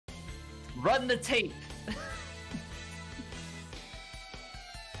Run the tape!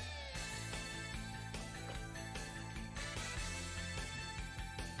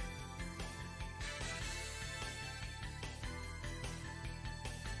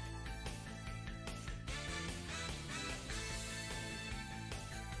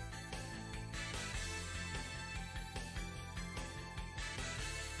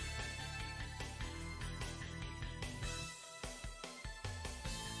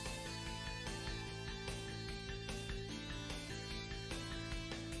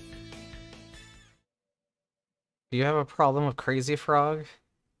 Do you have a problem with Crazy Frog?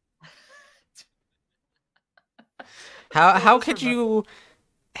 How could you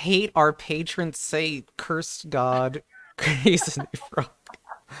hate our patron saint, cursed god, Crazy Frog?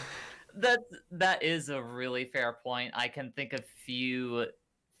 That is a really fair point. I can think of few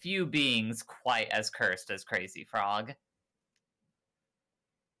beings quite as cursed as Crazy Frog.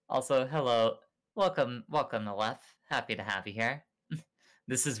 Also, hello. Welcome, Aleph. Happy to have you here.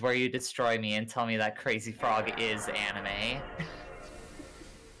 This is where you destroy me and tell me that Crazy Frog is anime.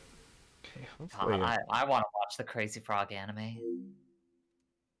 Okay, hopefully... I want to watch the Crazy Frog anime.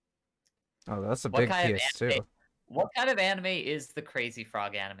 Oh, that's a big PS2. What kind of anime is the Crazy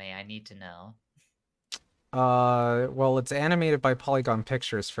Frog anime? I need to know. Well, it's animated by Polygon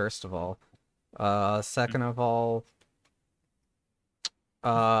Pictures, first of all. Second of all...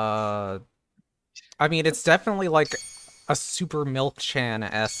 I mean, it's definitely like a Super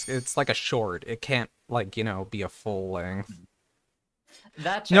Milk-chan-esque. It's like a short. It can't, like, you know, be a full length.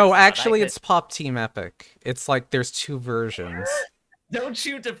 No, actually, it's Pop Team Epic. It's like there's two versions. Don't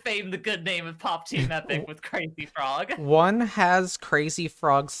you defame the good name of Pop Team Epic with Crazy Frog. One has Crazy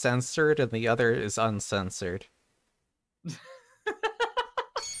Frog censored, and the other is uncensored.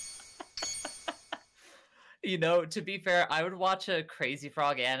 You know, to be fair, I would watch a Crazy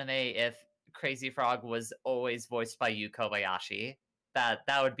Frog anime if Crazy Frog was always voiced by Yu Kobayashi. That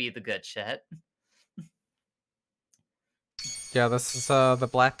would be the good shit. Yeah, this is the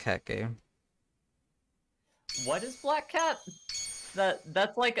Black Cat game. What is Black Cat?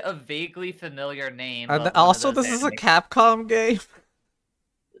 That's like a vaguely familiar name. Also, this is a Capcom game.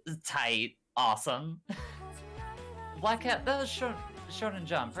 Tight, awesome. Black Cat, that was Shonen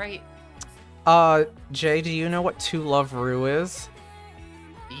Jump, right? Jay, do you know what To Love Ru is?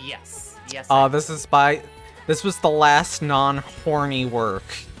 Yes. Yes. This was the last non-horny work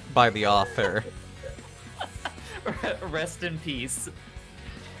by the author. Rest in peace.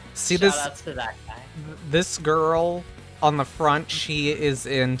 See, Shoutouts to that guy. This girl on the front, she is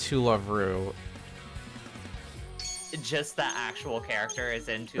in To Love Ru. Just the actual character is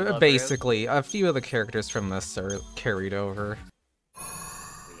in To Love Ru? Basically, a few of the characters from this are carried over.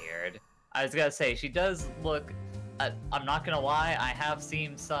 Weird. I was gonna say, she does look... I'm not gonna lie, I have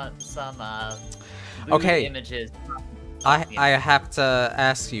seen some okay. images. I have to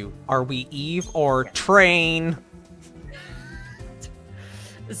ask you, are we Eve or Train?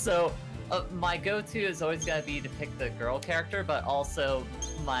 So, my go-to is always gonna be to pick the girl character, but also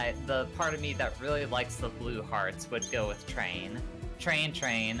the part of me that really likes the blue hearts would go with Train.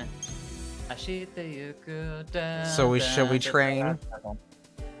 Train. So should we Train?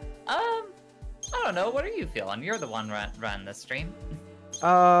 I don't know. What are you feeling? You're the one running the stream.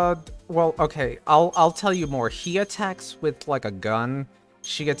 Well, okay. I'll tell you more. He attacks with like a gun.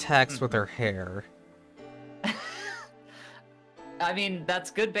 She attacks with her hair. I mean,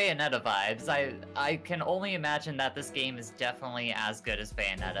 that's good Bayonetta vibes. I can only imagine that this game is definitely as good as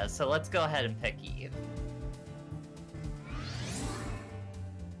Bayonetta. So let's go ahead and pick Eve.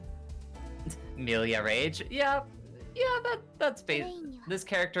 Melia Rage. Yeah, that's basic. This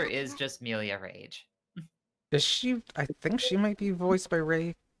character is just Melia Rage. Is she? I think she might be voiced by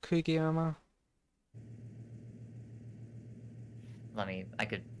Rei Kugiyama. I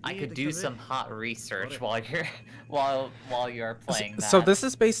could do some hot research while you're playing that. So this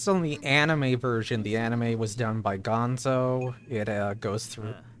is based on the anime version. The anime was done by Gonzo. It goes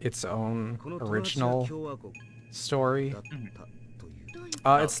through its own original story.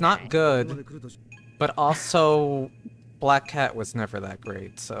 It's not good, but also Black Cat was never that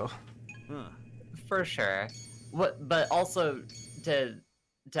great, so. For sure. But also to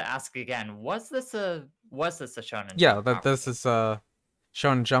ask again, was this a Shonen Jump? Yeah, this is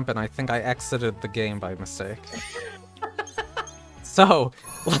Shonen Jump, and I think I exited the game by mistake. So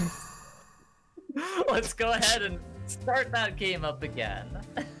let's go ahead and start that game up again.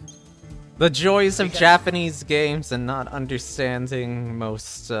 The joys of Japanese games and not understanding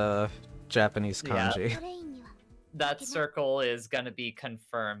most Japanese kanji. Yeah. That circle is gonna be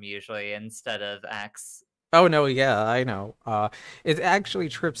confirm usually instead of X. Oh no, yeah, I know. It actually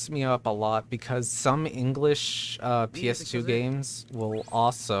trips me up a lot because some English PS2 games will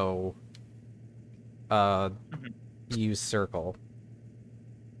also Mhm. use circle.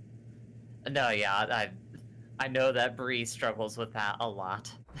 No, yeah, I know that Bree struggles with that a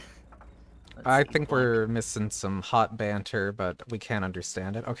lot. Let's I see, think we're missing some hot banter, but we can't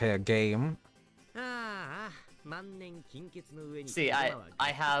understand it. Okay, a game. See, I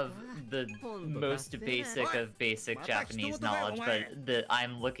have the most basic of basic Japanese knowledge, but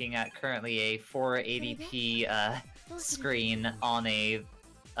I'm looking at currently a 480p screen on a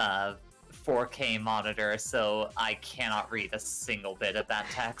 4K monitor, so I cannot read a single bit of that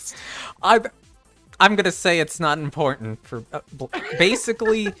text. I'm gonna say it's not important for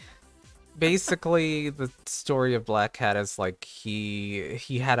basically. Basically, the story of Black Cat is like he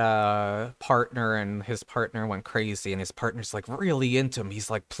had a partner and his partner went crazy and his partner's like really into him. He's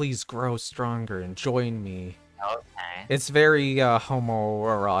like, please grow stronger and join me. Okay. It's very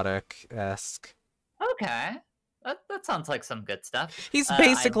homoerotic-esque. Okay. That sounds like some good stuff. He's I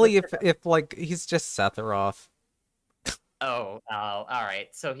basically looked if like he's just Sephiroth. Oh, alright.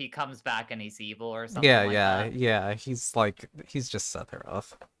 So he comes back and he's evil or something Yeah, like yeah, that? yeah. He's just Sephiroth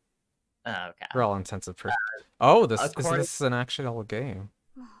for Okay. all intents and purposes. Oh, According this is an actual game.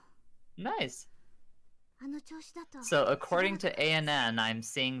 Nice. So according to ANN, I'm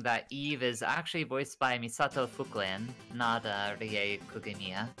seeing that Eve is actually voiced by Misato Fukuin, not Rie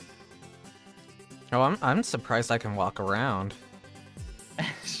Kugemiya. Oh, I'm surprised I can walk around.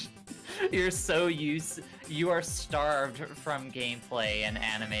 You are starved from gameplay and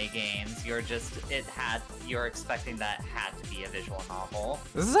anime games. You're expecting that had to be a visual novel.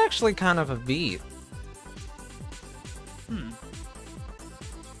 This is actually kind of a beat.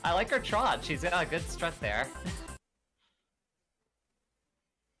 I like her trot. She's got a good strut there.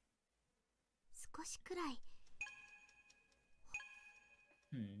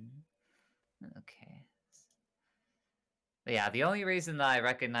 Okay. But yeah, the only reason that I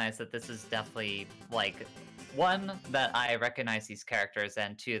recognize that this is definitely, like, one, that I recognize these characters,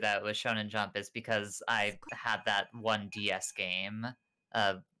 and two, that it was Shonen Jump is because I had that one DS game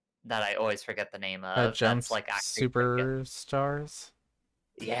that I always forget the name of. Jump That's, like, actually pretty good. Superstars?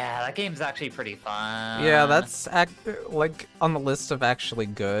 Yeah, that game's actually pretty fun. Yeah, that's like on the list of actually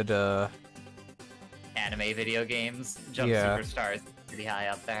good Anime video games. Jump yeah. Superstars is pretty high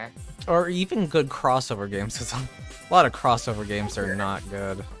up there. Or even good crossover games, because a lot of crossover games are not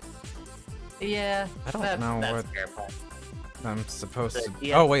good. Yeah, I don't know what fair point. I'm supposed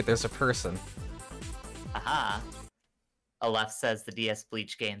to... Oh wait, there's a person. Aha. Aleph says the DS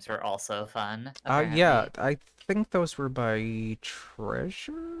Bleach games were also fun. Yeah, I think those were by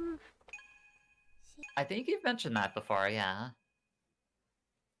Treasure? I think you've mentioned that before, yeah.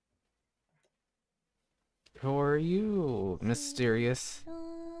 Who are you, mysterious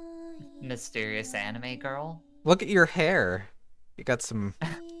anime girl? Look at your hair. You got some...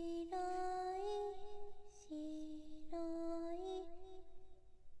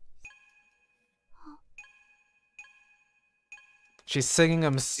 She's singing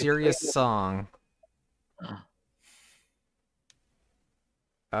a mysterious song.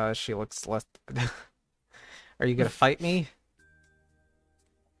 She looks less... Are you gonna fight me?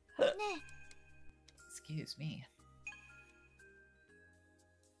 Excuse me.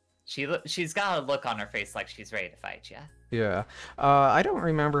 She's got a look on her face like she's ready to fight you. Yeah. I don't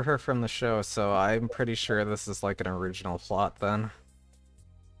remember her from the show, so I'm pretty sure this is like an original plot then.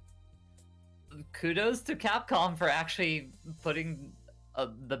 Kudos to Capcom for actually putting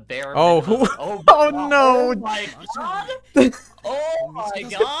the bare Oh, oh no! Oh my god! Oh my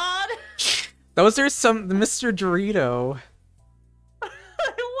god! Those are some... Mr. Dorito. I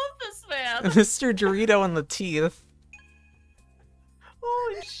love this man! Mr. Dorito and the teeth.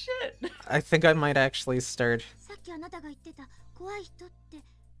 Holy shit! I think I might actually start...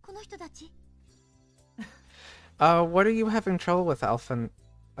 what are you having trouble with, Alpha?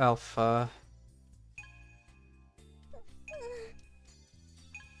 Oh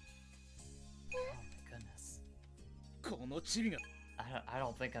my goodness. I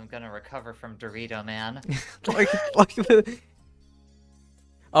don't think I'm gonna recover from Dorito, man. like the...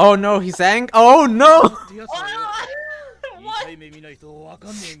 Oh no, he's angry. Oh no! What? What is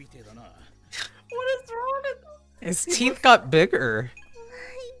wrong with him? His teeth got bigger.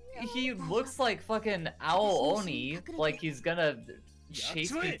 He looks like fucking Owl Oni, like he's gonna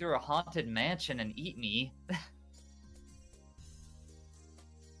chase me through a haunted mansion and eat me.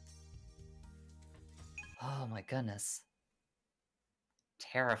 Oh my goodness.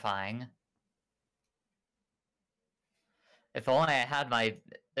 Terrifying. If only I had my...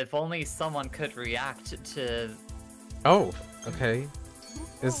 If only someone could react to... Oh, okay.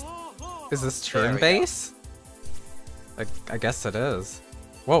 Is this turn-based? I guess it is.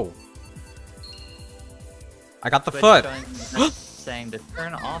 Whoa. I got the foot! Saying to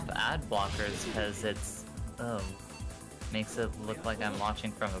turn off ad blockers because it's... Oh. Makes it look like I'm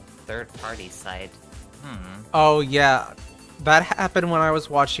watching from a third-party site. Oh, yeah. That happened when I was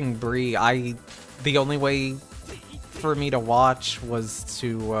watching Bree. The only way for me to watch was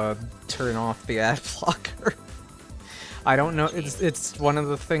to turn off the ad blocker. I don't know. It's one of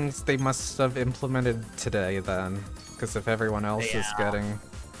the things they must have implemented today then, because if everyone else is getting...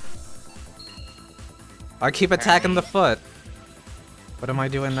 I keep attacking the foot. What am I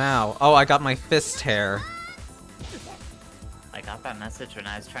doing now? Oh, I got my fist hair. I got that message when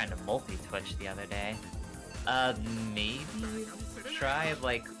I was trying to multi-twitch the other day. Maybe try,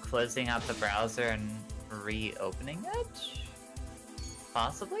 like, closing out the browser and reopening it?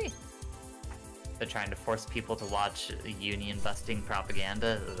 Possibly? They're trying to force people to watch union-busting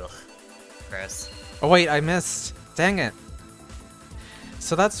propaganda? Ugh. Gross. Oh wait, I missed. Dang it.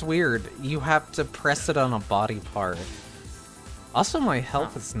 So that's weird. You have to press it on a body part. Also, my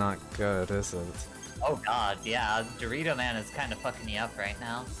health is not good, is it? Oh god, yeah. Dorito Man is kind of fucking you up right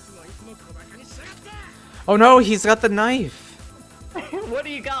now. Oh no, he's got the knife! What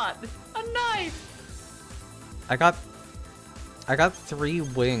do you got? A knife! I got 3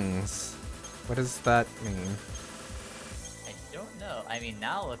 wings. What does that mean? I don't know. I mean,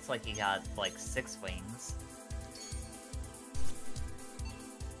 now it looks like he got, like, 6 wings.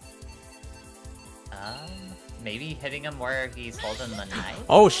 Maybe hitting him where he's holding the knife?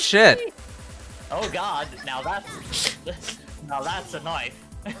 Oh shit! Oh god, now that's... now that's a knife.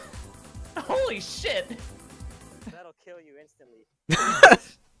 Holy shit! That'll kill you instantly.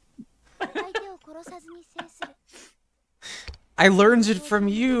 I learned it from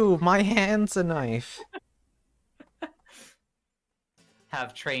you! My hand's a knife.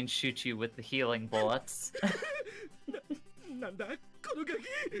 Have Train shoot you with the healing bullets.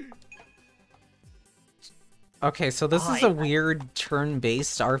 Okay, so this is a weird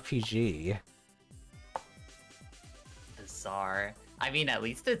turn-based RPG. Bizarre. I mean, at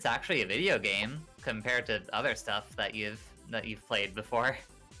least it's actually a video game compared to other stuff that you've played before.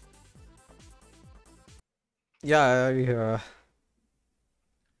 Yeah,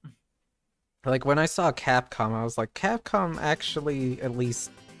 like, when I saw Capcom, I was like, Capcom actually at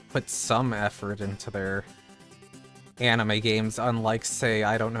least put some effort into their anime games, unlike, say,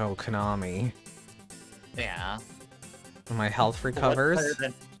 I don't know, Konami. Yeah. My health recovers.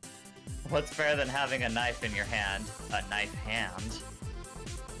 What's better than having a knife in your hand? A knife hand.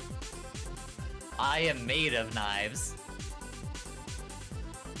 I am made of knives.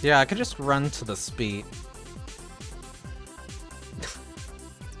 Yeah, I could just run to the speed.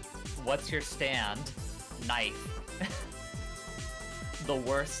 What's your stand? Knife. The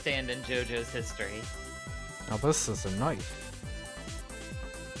worst stand in Jojo's history. Now this is a knife.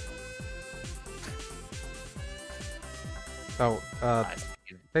 Oh,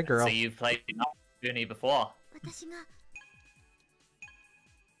 big girl. So you've played Goonie before.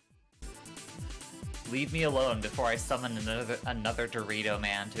 Leave me alone before I summon another Dorito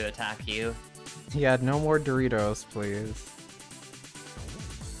Man to attack you. Yeah, no more Doritos, please.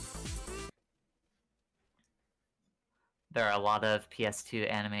 There are a lot of PS2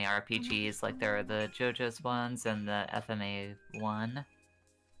 anime RPGs, like there are the JoJo's ones and the FMA one.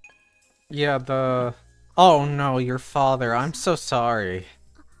 Yeah, the... Oh no, your father. I'm so sorry.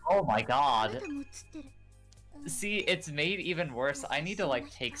 Oh my god. See, it's made even worse. I need to, like,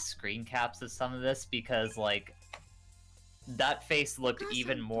 take screen caps of some of this because, like, that face looked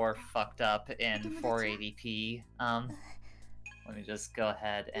even more fucked up in 480p. Let me just go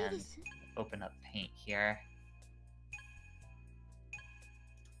ahead and open up Paint here.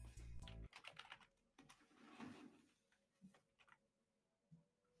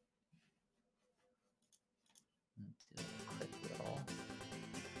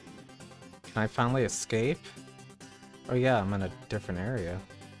 Can I finally escape? Oh yeah, I'm in a different area.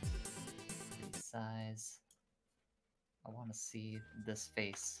 Size. I want to see this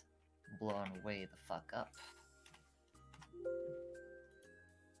face blown way the fuck up.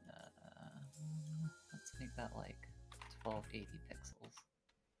 Let's make that like 1280 pixels.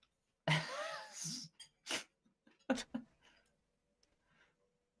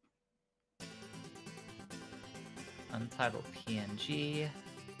 Untitled PNG.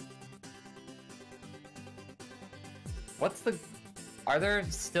 What's the... Are there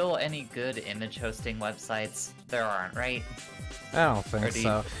still any good image hosting websites? There aren't, right? I don't think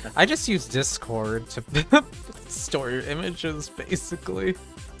so. I just use Discord to store your images, basically.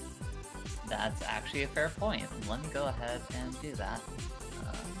 That's actually a fair point. Let me go ahead and do that.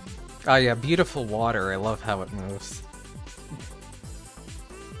 Oh yeah, beautiful water. I love how it moves.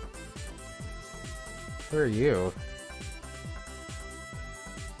 Who are you?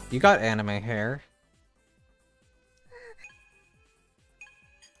 You got anime hair.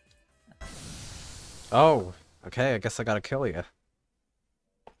 Oh, okay, I guess I gotta kill you.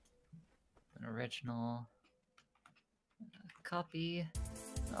 An original copy.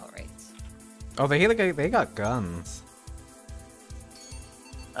 Alright. Oh, they got guns.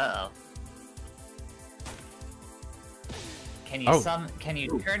 Uh-oh. Can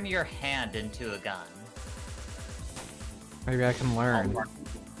you turn your hand into a gun? Maybe I can learn.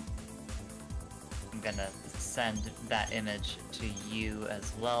 I'm gonna send that image to you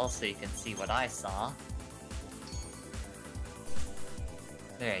as well so you can see what I saw.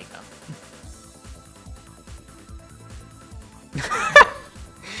 There you go.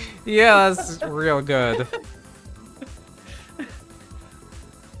 Yeah, that's real good.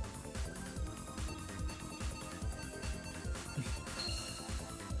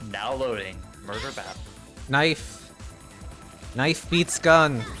 Now loading. Murder Bat. Knife. Knife beats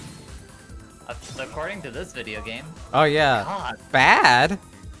gun. According to this video game. Oh yeah. God. Bad?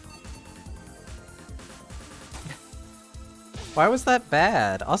 Why was that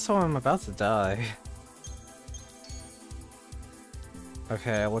bad? Also, I'm about to die.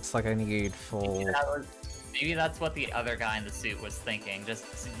 Okay, it looks like I need full... Maybe that's what the other guy in the suit was thinking.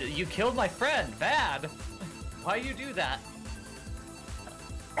 Just, you killed my friend! Bad! Why you do that?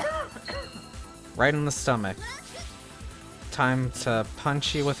 Right in the stomach. Time to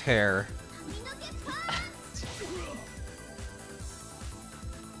punch you with hair.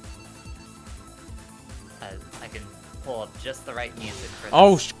 I can pull up just the right music for this.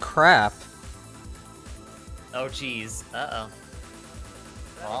 Oh, crap. Oh, jeez. Uh-oh.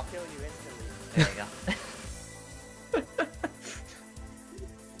 That'll Well, kill you instantly. there you go.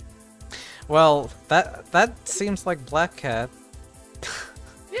 Well, that seems like Black Cat.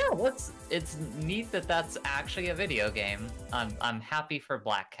 Yeah, it's neat that that's actually a video game. I'm happy for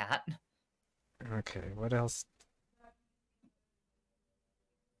Black Cat. Okay, what else?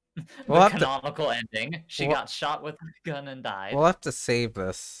 The canonical ending. She got shot with a gun and died. We'll have to save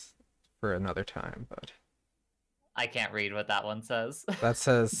this for another time, but... I can't read what that one says. That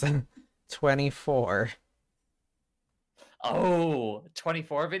says 24. Oh,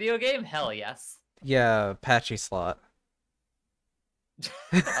 24 video game? Hell yes. Yeah, patchy slot.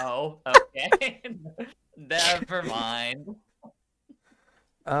 Oh, okay. Never mind.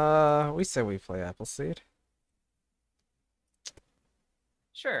 We say we play Appleseed.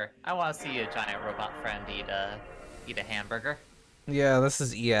 Sure. I want to see a giant robot friend eat a hamburger. Yeah, this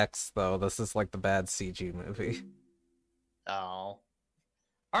is EX though. This is like the bad CG movie. Oh.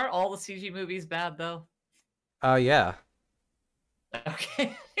 Aren't all the CG movies bad though? Yeah.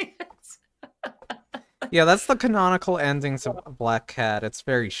 Okay. Yeah, that's the canonical endings of Black Cat. It's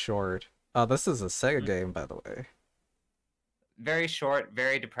very short. Oh, this is a Sega game, by the way. Very short,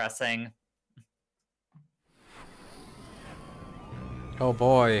 very depressing. Oh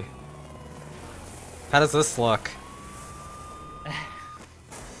boy. How does this look?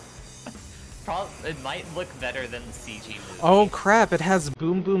 It might look better than the CG movie. Oh crap, it has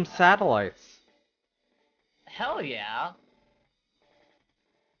Boom Boom satellites. Hell yeah.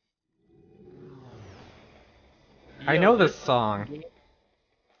 I know this song.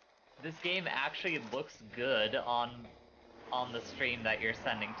 This game actually looks good on the stream that you're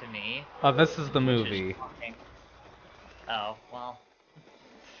sending to me. Oh, this is the movie. Oh, well.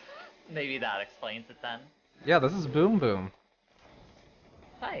 Maybe that explains it then. Yeah, this is Boom Boom.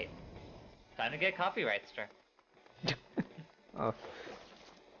 Tight. Time to get copyright struck. Oh.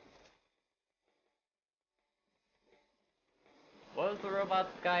 What was the robot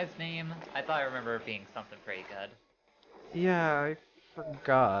guy's name? I thought I remember it being something pretty good. Yeah, I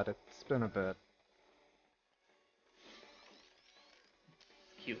forgot. It's been a bit.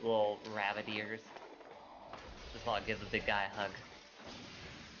 Cute little rabbit ears. Just want to give the big guy a hug.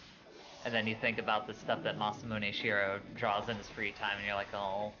 And then you think about the stuff that Masamune Shiro draws in his free time, and you're like,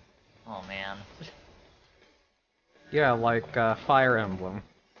 oh man. Yeah, like Fire Emblem.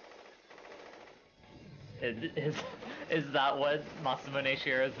 Is that what Masamune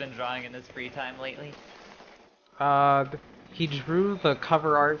Shiro's been drawing in his free time lately? He drew the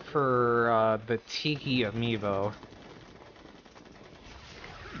cover art for the Tiki amiibo.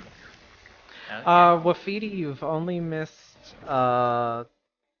 Okay. Wafidi, you've only missed Yeah.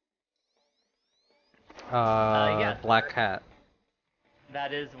 Black Cat.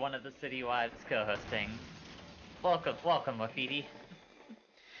 That is one of the city wives co-hosting. Welcome, Wafidi.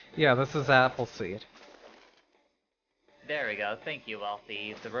 Yeah, this is Appleseed. There we go. Thank you,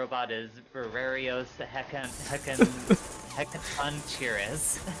 Wealthy. The robot is Barrerios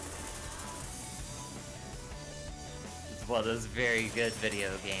Hecatonchires. It's one of those very good video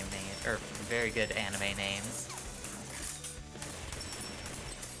game names, or very good anime names.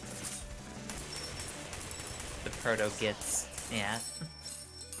 The proto-gits, yeah.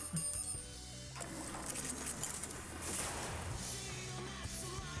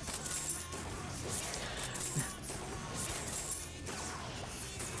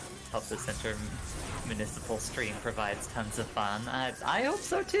 Hope this inter-municipal stream provides tons of fun. I hope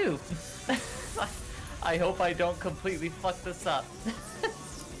so too. I hope I don't completely fuck this up.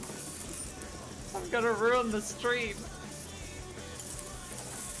 I'm gonna ruin the stream.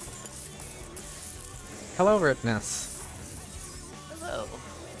 Hello, Ritness. Hello.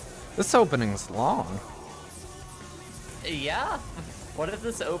 This opening's long. Yeah? What if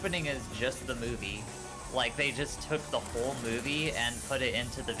this opening is just the movie? Like, they just took the whole movie and put it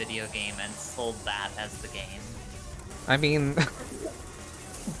into the video game and sold that as the game. I mean,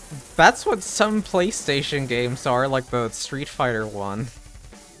 that's what some PlayStation games are, like the Street Fighter one.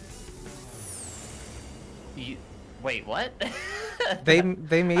 Wait, what? They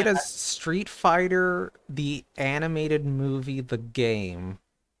made a Street Fighter, the animated movie, the game.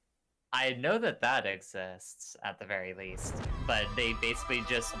 I know that exists, at the very least, but they basically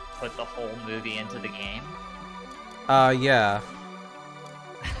just put the whole movie into the game? Yeah.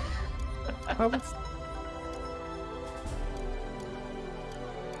 Probably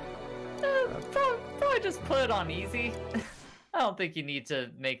just put it on easy. I don't think you need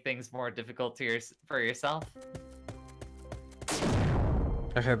to make things more difficult for yourself.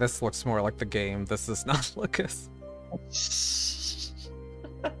 Okay, this looks more like the game. This does not look as...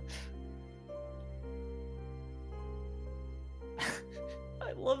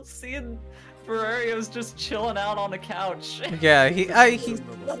 I love seeing Ferrario's just chilling out on a couch. Yeah,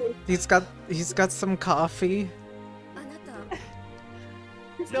 he's got some coffee.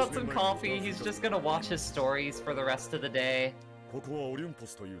 He's got some coffee. He's just gonna watch his stories for the rest of the day.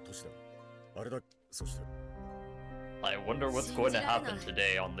 I wonder what's going to happen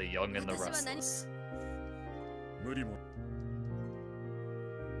today on The Young and the Restless.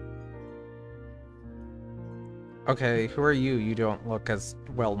 Okay, who are you? You don't look as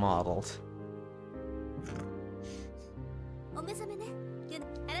well modeled.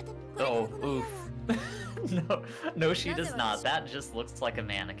 Oh, oof. No, she does not. That just looks like a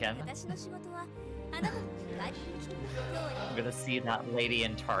mannequin. I'm gonna see that lady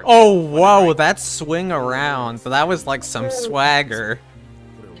in Target. Oh, whoa, that swing around. That was like some swagger.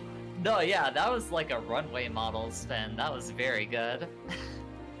 No, yeah, that was like a runway model spin. That was very good.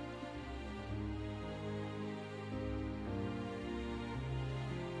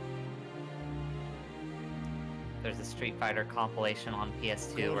 There's a Street Fighter compilation on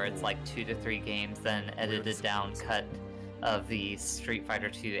PS2 where it's like 2 to 3 games, then edited down cut of the Street Fighter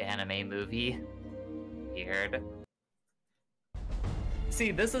 2 anime movie. Weird. See,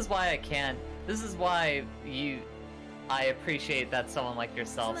 this is why I can't. This is why I appreciate that someone like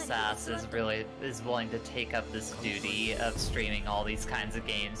yourself, Sass, is willing to take up this duty of streaming all these kinds of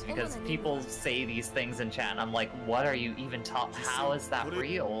games, because people say these things in chat and I'm like, what are you even talking? How is that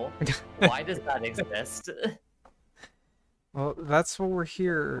real? Why does that exist? Well, that's what we're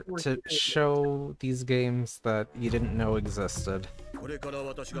here to show, these games that you didn't know existed.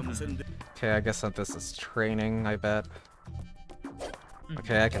 Okay, I guess that this is training, I bet.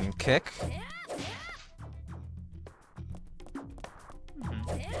 Okay, I can kick.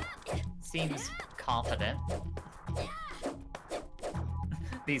 Seems confident.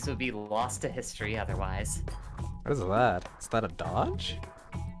 These would be lost to history otherwise. What is that? Is that a dodge?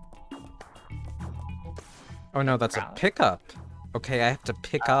 Oh no, that's a pickup. Okay, I have to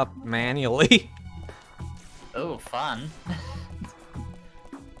pick up manually. Oh, fun.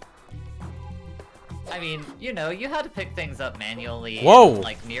 I mean, you know, you had to pick things up manually. Whoa! And,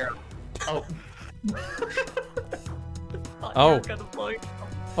 like, near... Oh. Oh.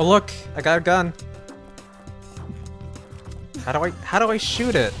 Oh look, I got a gun. How do I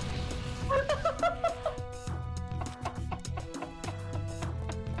shoot it?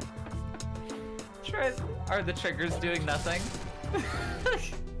 Are the triggers doing nothing?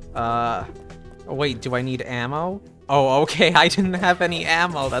 Wait, do I need ammo? Oh, okay, I didn't have any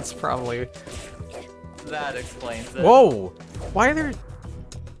ammo, that's probably... That explains it. Whoa! Why are there...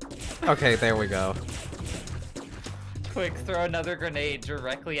 Okay, there we go. Quick, throw another grenade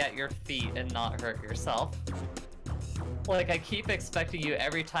directly at your feet and not hurt yourself. Like, I keep expecting you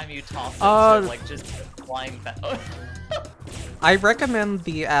every time you toss it to, like, just flying back. I recommend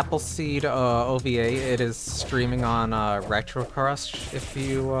the Appleseed OVA. It is streaming on Retro Crush if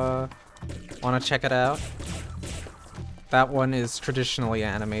you want to check it out. That one is traditionally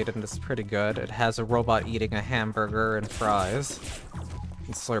animated and it's pretty good. It has a robot eating a hamburger and fries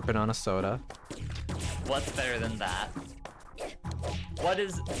and slurping on a soda. What's better than that? What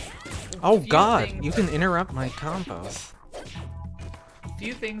is... Oh god, you can interrupt my combos.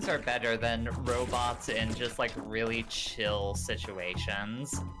 Few things are better than robots in just like really chill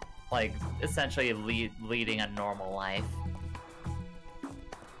situations. Like, essentially leading a normal life.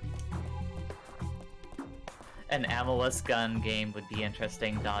 An ammo-less gun game would be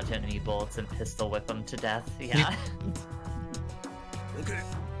interesting. Dodge enemy bullets and pistol whip them to death. Yeah.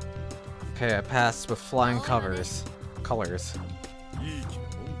 Okay, I passed with flying colors.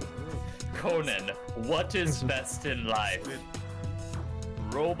 Conan, what is best in life?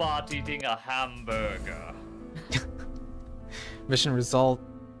 Robot eating a hamburger. Mission result.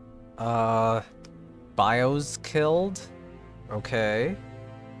 Bios killed? Okay.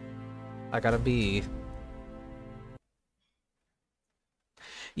 I got a B.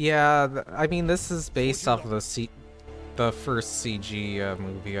 Yeah, I mean, this is based off of the first CG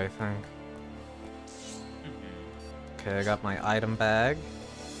movie, I think. Okay, I got my item bag.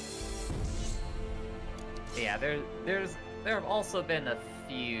 Yeah, there have also been a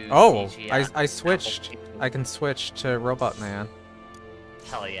few. Oh, CG I switched. I can switch to Robot Man.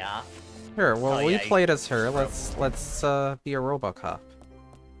 Hell yeah. Here, well, Hell we yeah, played as her. Let's be a RoboCop.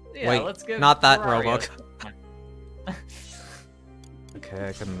 Yeah, Wait, let's give not that Ferrario- RoboCop. Okay,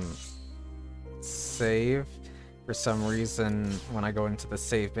 I can save. For some reason, when I go into the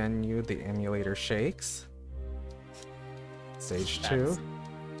save menu, the emulator shakes. Stage 2.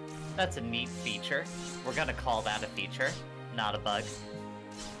 That's a neat feature. We're gonna call that a feature, not a bug.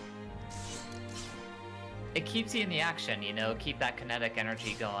 It keeps you in the action, you know, keep that kinetic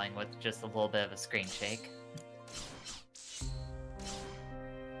energy going with just a little bit of a screen shake.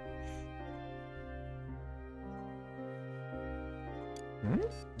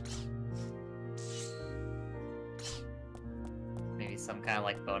 Maybe some kind of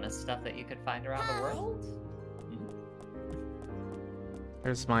like bonus stuff that you could find around the world?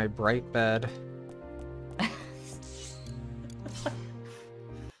 There's my bright bed.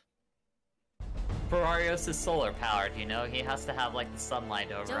 Ferrarios is solar powered, you know? He has to have like the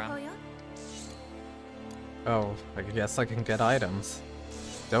sunlight over him. Oh, I guess I can get items.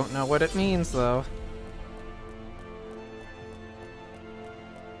 Don't know what it means though.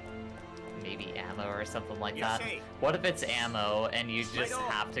 Maybe ammo or something like that. What if it's ammo and you just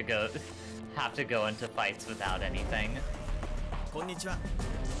have to go into fights without anything?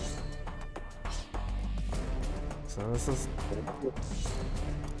 So this is...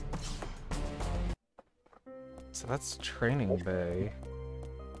 So that's training bay.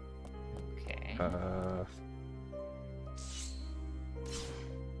 Okay.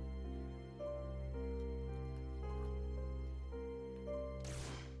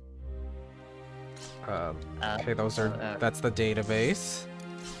 Okay, those are... that's the database.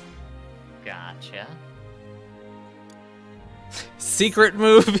 Gotcha. Secret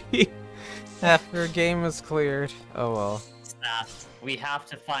movie! After a game is cleared. Oh well. Stop. We have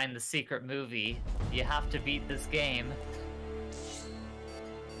to find the secret movie. You have to beat this game.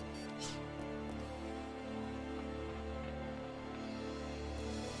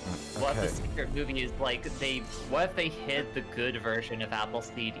 What if the secret movie is like what if they hid the good version of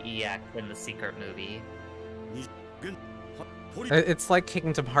Appleseed EX in the secret movie? It's like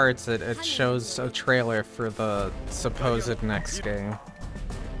Kingdom Hearts, it shows a trailer for the supposed next game.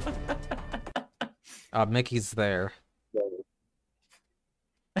 Mickey's there.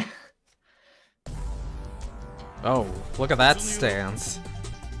 Oh, look at that stance.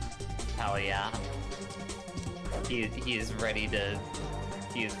 Hell yeah. He is ready to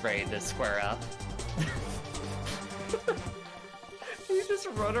square up. Can you just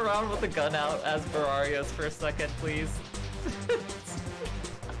run around with a gun out as Ferrarios for a second, please?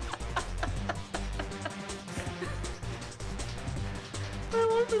 I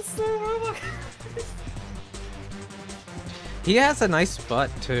love this so much. He has a nice butt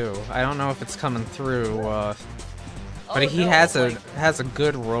too. I don't know if it's coming through, but he has a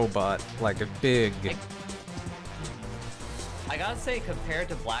good robot, like a big. I gotta say, compared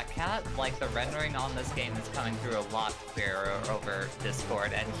to Black Cat, like the rendering on this game is coming through a lot clearer over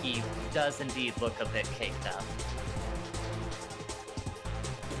Discord, and he does indeed look a bit caked up.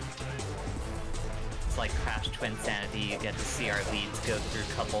 It's like Crash Twinsanity. You get to see our leads go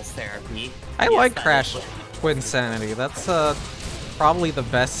through couples therapy. I like Crash Twinsanity. That's probably the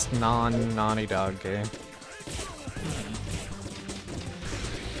best non-Naughty Dog game.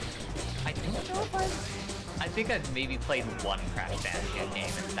 I don't know if I think I've maybe played one Crash Bandicoot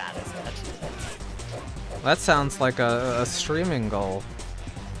game, and that is it. That sounds like a streaming goal.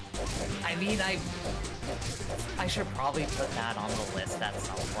 I mean, I should probably put that on the list at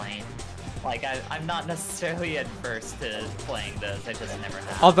some point. Like, I'm not necessarily adverse to playing those, I just never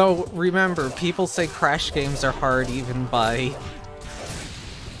have. Although, remember, people say Crash games are hard even by...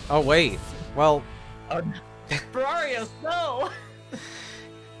 Oh, wait. Well... Oh, Bararios, no!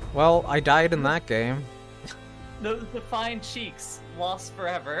 Well, I died in that game. Those defined cheeks, lost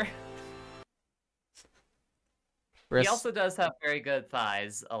forever. He also does have very good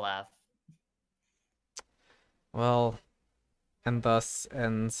thighs, Aleph. Well, and thus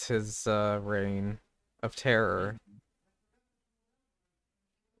ends his reign of terror.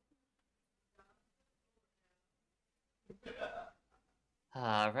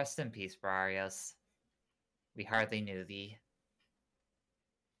 Rest in peace, Bararios. We hardly knew thee.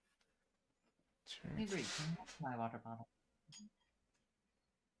 Hey, wait, can you have my water bottle?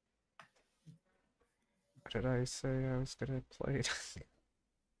 What did I say I was gonna play?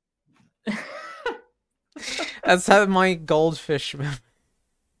 That's how my goldfish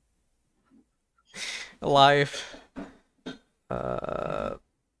life.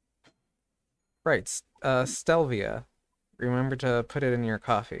 Right, Stelvia. Remember to put it in your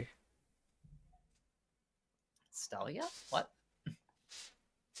coffee. Stelvia? What?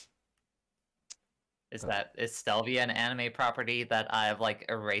 Is Stelvia an anime property that I've, like,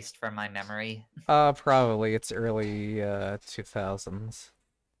 erased from my memory? Probably. It's early, 2000s.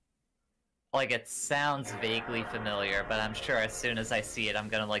 Like, it sounds vaguely familiar, but I'm sure as soon as I see it, I'm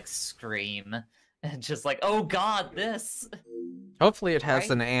gonna, like, scream. And just like, oh god, this! Hopefully it has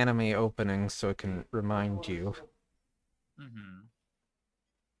an anime opening so it can remind you. Mm-hmm.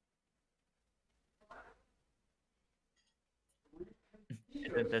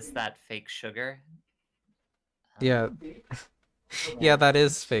 Isn't this that fake sugar? Yeah. Yeah, that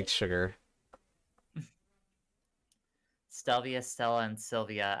is fake sugar. Stelvia, Stella, and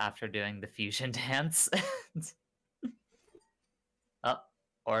Sylvia after doing the fusion dance. Oh,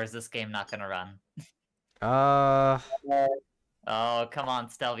 or is this game not gonna run? Oh, come on,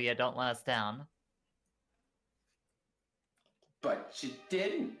 Stelvia, don't let us down. But you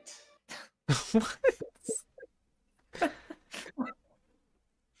didn't.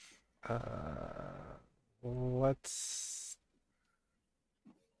 What's...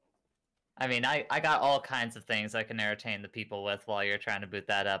 I mean, I got all kinds of things I can entertain the people with while you're trying to boot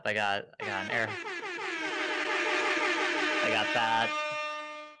that up. I got an air. I got that.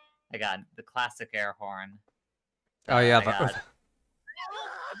 I got the classic air horn. Oh yeah, I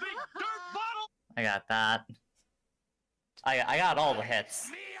got that. I got all the hits.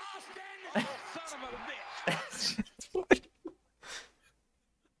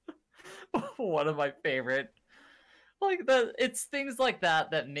 One of my favorite. Like it's things like that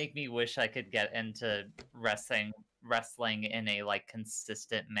that make me wish I could get into wrestling in a like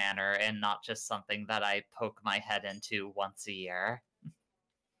consistent manner and not just something that I poke my head into once a year.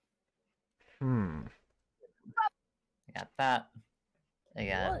 I got that. I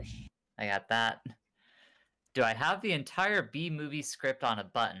got that. Do I have the entire B-movie script on a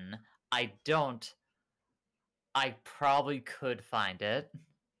button? I don't. I probably could find it.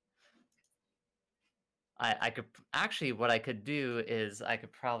 I could actually, what I could do is I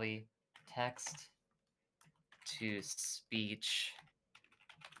could probably text to speech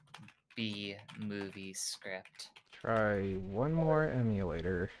B-movie script. Try one more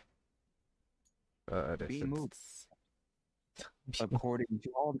emulator. But if it's... According to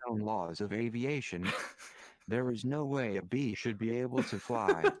all known laws of aviation, there is no way a bee should be able to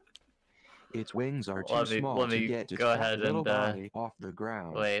fly. Its wings are too small to get its little body off the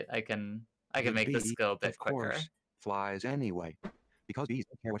ground. Wait, I can make this go a bit quicker. Of course, flies anyway, because bees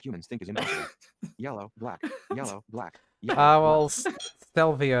don't care what humans think is impossible. Yellow, black, yellow, black. Well,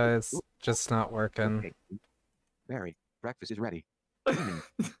 Stelvia is just not working. Okay. Mary, breakfast is ready.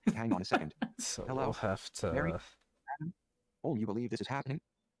 Hang on a second. So hello, we'll have to... Mary? Oh, you believe this is happening?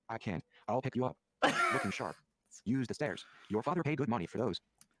 I can't. I'll pick you up. Looking sharp. Use the stairs. Your father paid good money for those.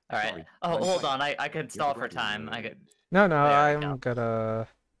 All right. Sorry. Oh, hold on. I could stall for time. I could. No, I'm gonna...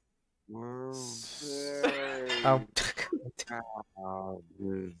 Oh.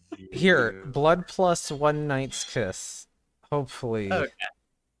 Here, blood plus one night's kiss. Hopefully. Okay.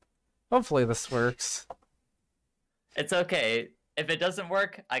 Hopefully this works. It's okay. If it doesn't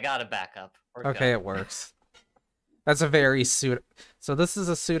work, I got a backup. Okay, it works. That's a very Suda... So this is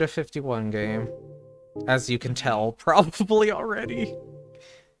a Suda51 game, as you can tell, probably already.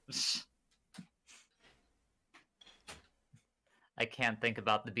 I can't think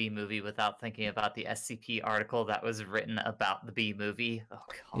about the B-movie without thinking about the SCP article that was written about the B-movie. Oh,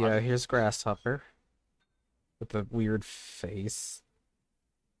 God. Yeah, here's Grasshopper. With the weird face.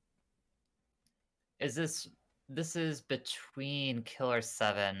 This is between Killer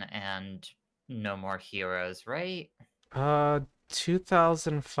 7 and No More Heroes, right?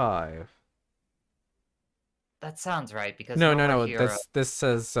 2005. That sounds right, because No. This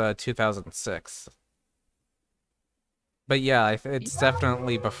says 2006. But yeah, it's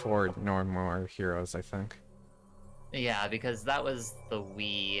definitely before No More Heroes, I think. Yeah, because that was the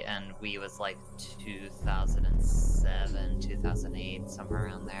Wii, and Wii was like 2007, 2008, somewhere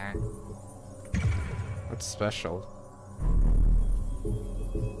around there. What's special?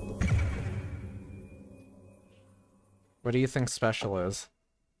 What do you think special is?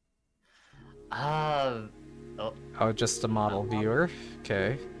 Oh, just a model viewer?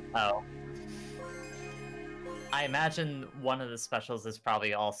 Okay. Oh. I imagine one of the specials is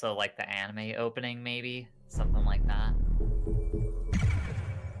probably also like the anime opening, maybe? Something like that.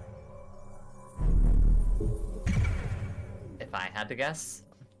 If I had to guess.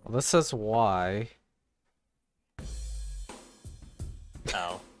 Well, this says why.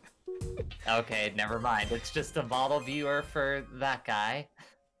 Oh. Okay, never mind. It's just a model viewer for that guy.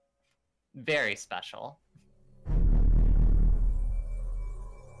 Very special.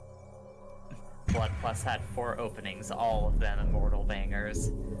 Blood Plus had 4 openings, all of them immortal bangers.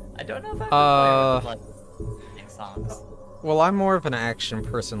 I don't know if I'm familiar with Blood opening songs. Well, I'm more of an action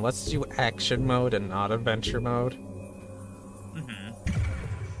person. Let's do action mode and not adventure mode. Mm-hmm.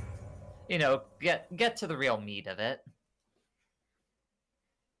 You know, get to the real meat of it.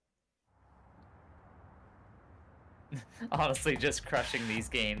 Honestly, just crushing these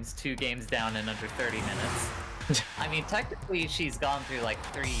games. 2 games down in under 30 minutes. I mean, technically, she's gone through like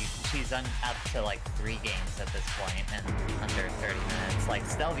 3. She's up to like 3 games at this point, and under 30 minutes. Like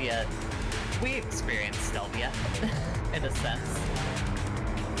Stelvia, we experienced Stelvia in a sense.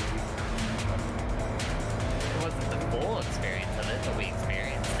 It wasn't the full experience of it, but we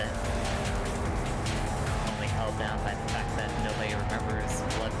experienced it. Only held down by the fact that nobody remembers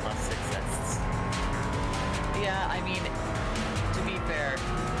Blood Plus exists. Yeah, I mean, to be fair,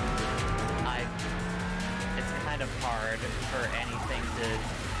 it's kind of hard for anything to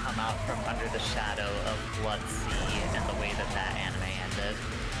come out from under the shadow of Blood Sea and the way that that anime ended.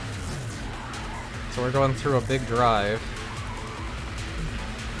 So we're going through a big drive.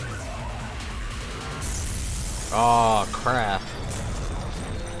 Oh, crap.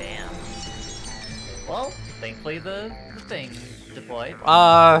 Damn. Well, thankfully the thing deployed.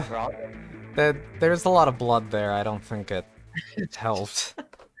 There's a lot of blood there. I don't think it helped.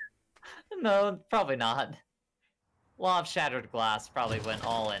 No, probably not. Law of Shattered Glass probably went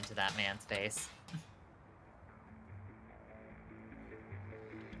all into that man's face.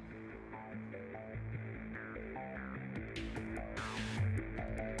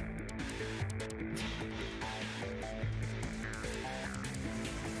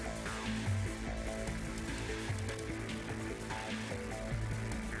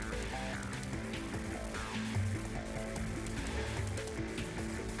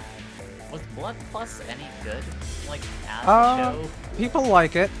 Was Blood Plus any good? Like, as a show? People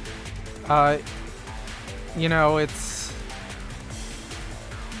like it. You know, it's...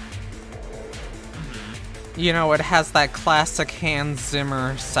 You know, it has that classic Hans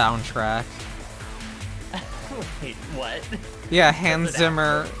Zimmer soundtrack. Wait, what? Yeah, Hans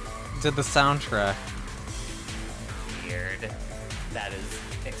Zimmer did the soundtrack. Weird. That is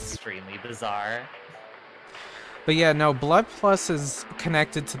extremely bizarre. But yeah, no, Blood Plus is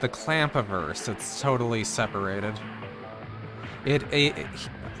connected to the Clampaverse. It's totally separated.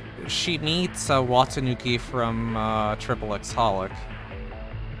 She meets Watanuki from Triple X Holic.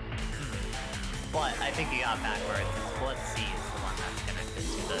 But I think you got backwards. Blood Sea is the one that's connected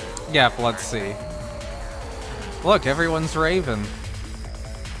to the... Yeah, Blood Sea. Look, everyone's Raven.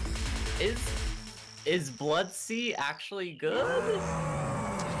 Is Blood Sea actually good?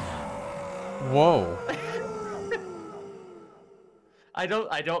 Whoa. I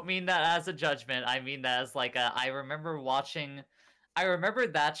don't mean that as a judgment. I mean that as like I remember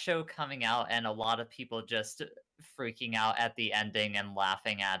that show coming out and a lot of people just freaking out at the ending and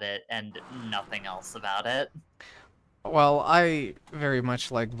laughing at it and nothing else about it. Well, I very much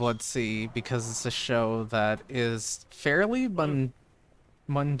like Blood Sea because it's a show that is fairly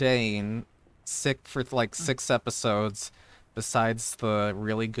mundane, sick for like 6 episodes, besides the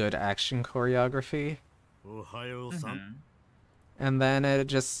really good action choreography. And then it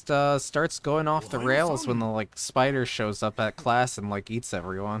just starts going off the rails when the like spider shows up at class and like eats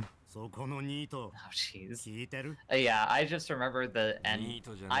everyone. Oh jeez. Yeah, I just remember the end.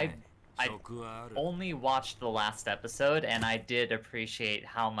 I only watched the last episode, and I did appreciate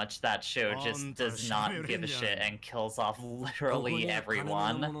how much that show just does not give a shit and kills off literally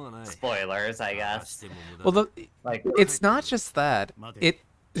everyone. Spoilers, I guess. Well, it's not just that.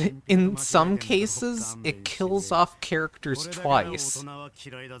 In some cases, it kills off characters twice.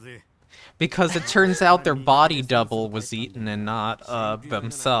 Because it turns out their body double was eaten and not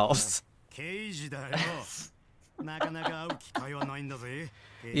themselves.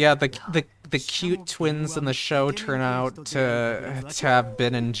 Yeah, the cute twins in the show turn out to have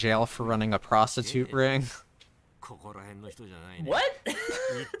been in jail for running a prostitute ring. What?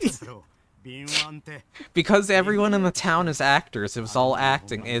 Because everyone in the town is actors. It was all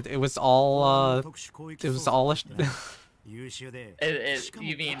acting. It was all You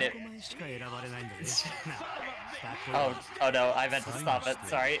mean it? Oh no, I meant to stop it,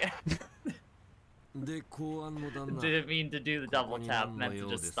 sorry. Didn't mean to do the double tap, meant to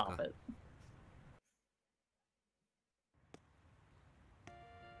just stop it.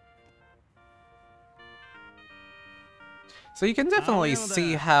 So you can definitely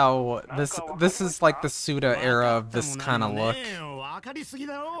see how this is like the Suda era of this kind of look.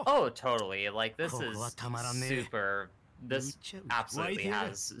 Oh, totally. Like, this is super... This absolutely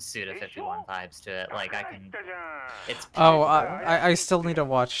has Suda 51 vibes to it. Like, I can... It's... Oh, I still need to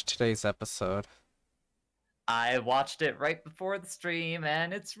watch today's episode. I watched it right before the stream,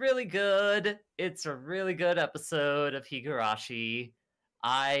 and it's really good. It's a really good episode of Higurashi.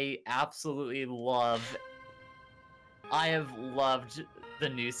 I absolutely love... I have loved the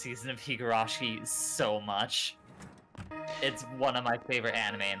new season of Higurashi so much. It's one of my favorure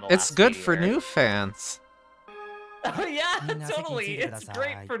anime in the last It's good few for years. new fans. Oh yeah, totally. It's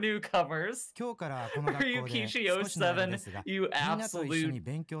great for newcomers. Ryukishi07, you absolute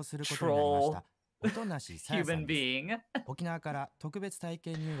troll human being.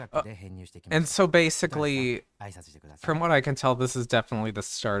 And so basically, from what I can tell, this is definitely the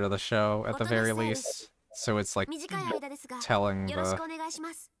start of the show, at the very least. So it's like telling the...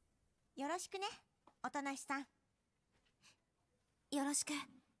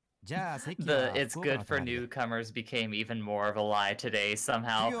 It's good for newcomers became even more of a lie today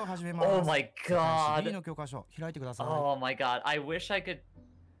somehow. Oh my god. Oh my god. I wish I could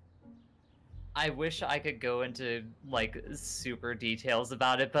go into like super details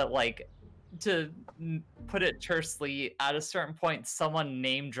about it, but like to put it tersely, at a certain point someone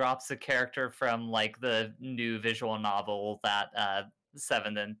name drops a character from like the new visual novel that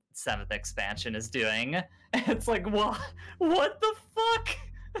 7th and 7th expansion is doing. It's like, what the fuck?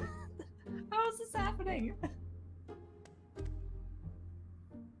 How is this happening?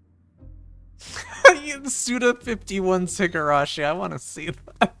 Suda 51 Higurashi, I want to see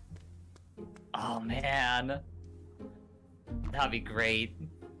that. Oh man. That'd be great.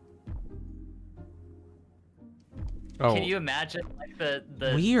 Oh. Can you imagine like the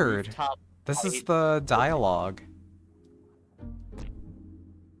weird. This is the dialogue.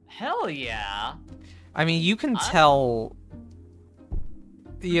 Hell yeah. I mean, you can tell,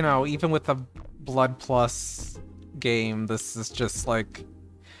 you know, even with the Blood Plus game, this is just like,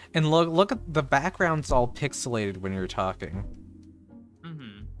 and look at the background's all pixelated when you're talking.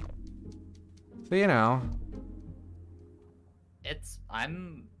 Mm-hmm. So, you know.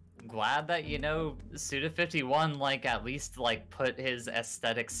 I'm glad that, you know, Suda 51, like, at least, like, put his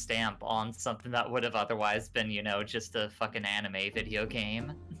aesthetic stamp on something that would have otherwise been, you know, just a fucking anime video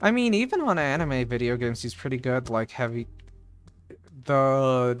game. I mean, even on anime video games, he's pretty good. Like,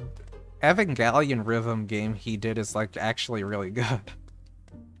 the Evangelion rhythm game he did is, like, actually really good.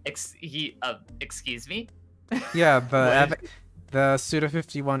 Excuse me? Yeah, the Suda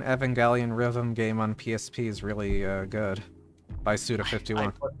 51 Evangelion rhythm game on PSP is really good. By Suda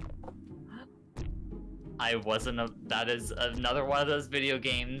 51. That is another one of those video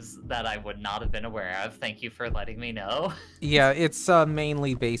games that I would not have been aware of. Thank you for letting me know. Yeah, it's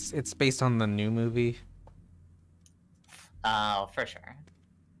mainly based on the new movie. Oh, for sure.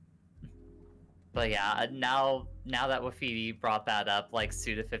 But yeah, now that Wafidi brought that up, like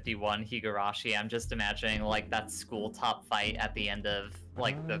Suda 51 Higurashi, I'm just imagining like that school top fight at the end of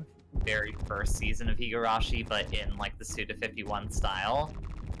like the very first season of Higurashi, but in like the Suda 51 style,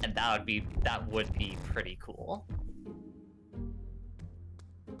 and that would be pretty cool.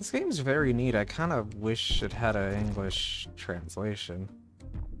 This game's very neat. I kind of wish it had an English translation.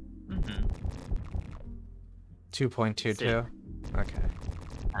 Mm-hmm. 2.22? Okay.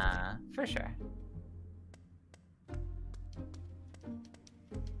 For sure.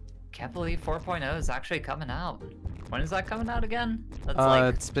 Can't believe 4.0 is actually coming out. When is that coming out again? That's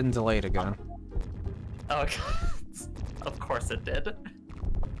like... It's been delayed again. Oh, of course it did.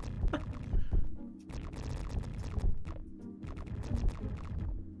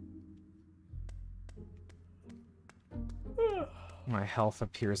 My health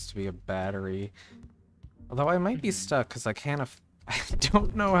appears to be a battery. Although I might be stuck because I can't. I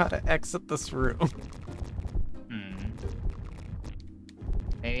don't know how to exit this room.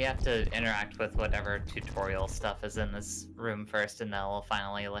 Maybe you have to interact with whatever tutorial stuff is in this room first, and they'll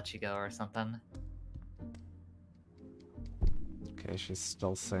finally let you go or something. Okay, she's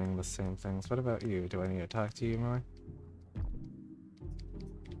still saying the same things. What about you? Do I need to talk to you more?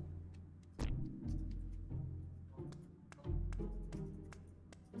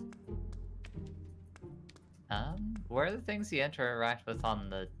 Where are the things you interact with on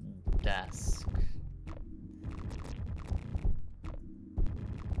the desk?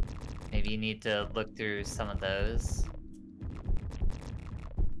 Maybe you need to look through some of those.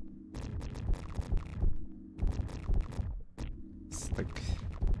 It's like...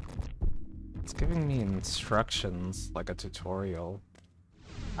 It's giving me instructions, like a tutorial.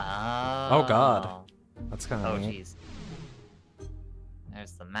 Oh god. That's kind of neat. Jeez.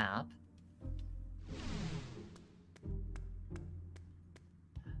 There's the map.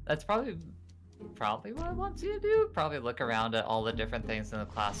 That's probably what I want you to do. Probably look around at all the different things in the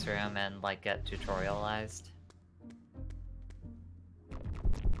classroom and like get tutorialized.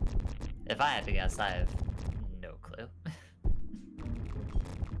 If I had to guess, I have no clue.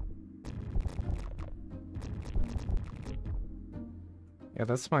 Yeah,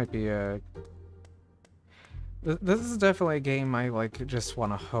 this might be a... This is definitely a game I like just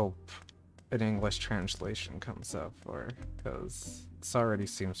want to hope an English translation comes up for, because this already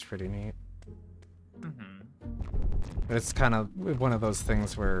seems pretty neat. It's kind of one of those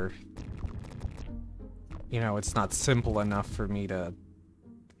things where, you know, it's not simple enough for me to...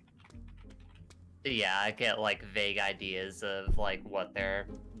 Yeah, I get like vague ideas of like what they're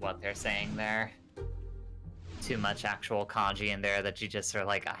saying there. Too much actual kanji in there that you just are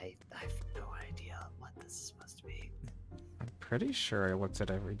like, I have no idea what this is supposed to be. I'm pretty sure I looked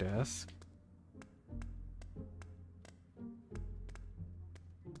at every desk.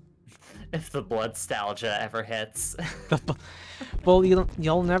 If the blood-stalgia ever hits. Well,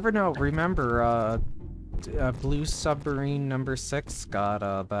 you'll never know. Remember, Blue Submarine number 6 got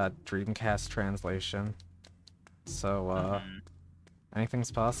that Dreamcast translation. So,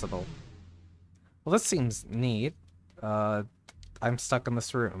 anything's possible. Well, this seems neat. I'm stuck in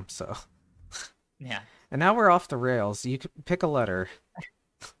this room, so... Yeah. And now we're off the rails. You can pick a letter.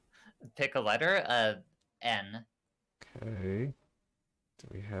 Pick a letter? N. Okay. Do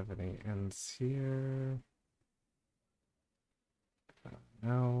we have any N's here?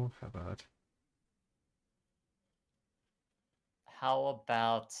 No. How about... How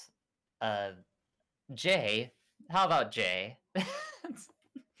about, J? How about J? Let's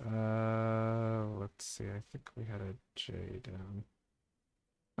see. I think we had a J down.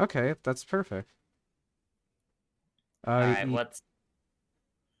 Okay, that's perfect. Alright, what's...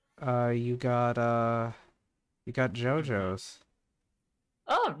 You got Jojo's.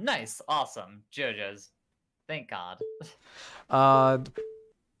 Oh, nice. Awesome. Jojo's. Thank God.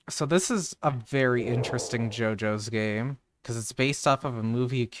 So this is a very interesting Jojo's game, because it's based off of a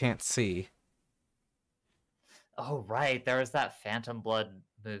movie you can't see. Oh, right. There was that Phantom Blood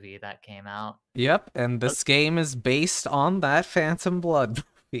movie that came out. Yep, and this game is based on that Phantom Blood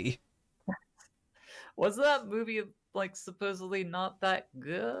movie. Was that movie, like, supposedly not that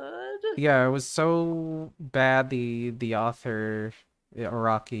good? Yeah, it was so bad the author,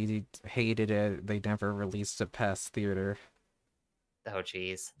 Araki, hated it. They never released it past theater. Oh,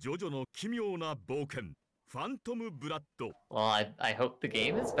 jeez. Well, I hope the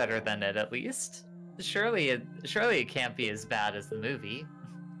game is better than it, at least. Surely it can't be as bad as the movie.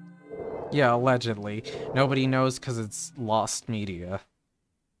 Yeah, allegedly. Nobody knows because it's lost media.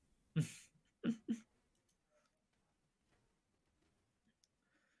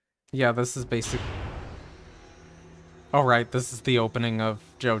 Yeah, this is basic. Oh, right, this is the opening of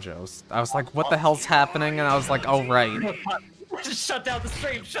Jojo's. I was like, what the hell's happening? And I was like, oh, right. Just shut down the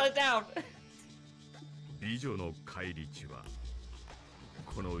stream, shut it down!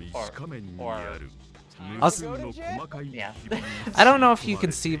 Yeah. I don't know if you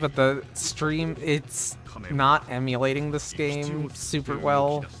can see, but the stream, it's not emulating this game super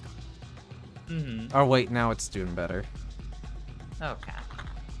well. Oh, wait, now it's doing better. Okay.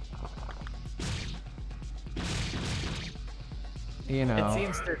 You know. It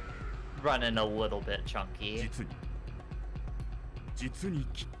seems to run in a little bit chunky.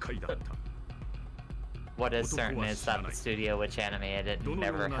 What is certain is that the studio which animated it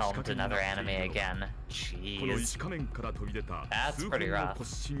never helmed another anime again. Jeez. That's pretty rough.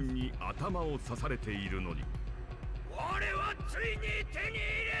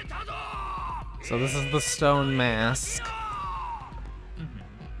 So this is the stone mask.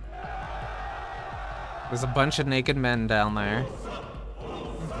 There's a bunch of naked men down there.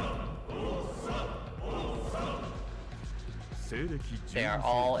 They are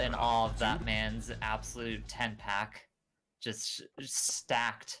all in awe of that man's absolute 10-pack. Just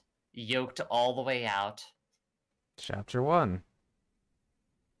stacked, yoked all the way out. Chapter 1.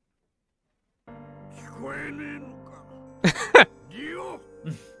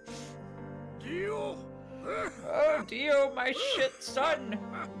 Oh, Dio, my shit son!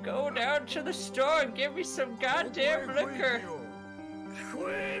 Go down to the store and give me some goddamn liquor!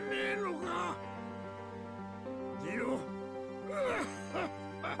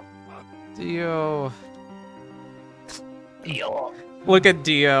 Dio. Dio. Look at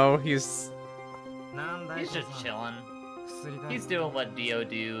Dio. He's just chilling. He's doing what Dio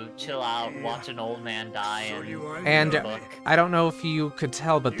do. Chill out, watch an old man die, and look. I don't know if you could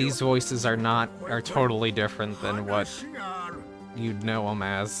tell, but these voices are totally different than what you'd know them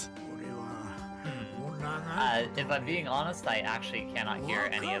as. If I'm being honest, I actually cannot hear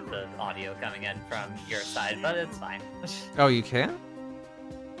any of the audio coming in from your side, but it's fine. Oh, you can?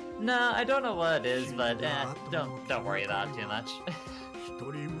 No, I don't know what it is, but don't worry about it too much.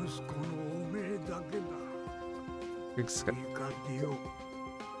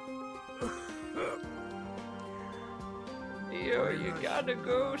 Yo, you gotta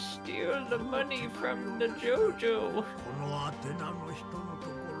go steal the money from the Jojo.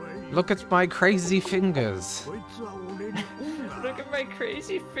 Look at my crazy fingers. Look at my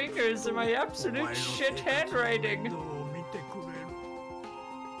crazy fingers and my absolute shit handwriting.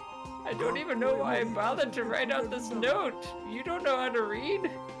 I don't even know why I bothered to write out this note. You don't know how to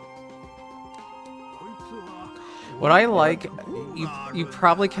read? What I like, you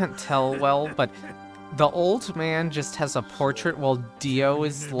probably can't tell well, but the old man just has a portrait while Dio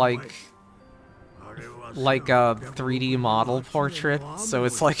is like a 3D model portrait, so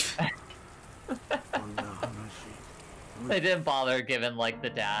it's like... They didn't bother giving like the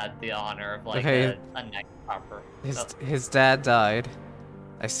dad the honor of like okay. a neck proper. His dad died.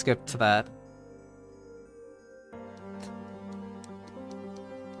 I skipped to that.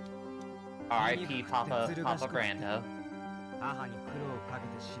 R.I.P. Papa Brando.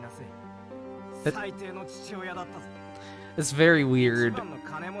 It's very weird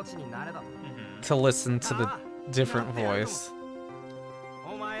to listen to the different voice.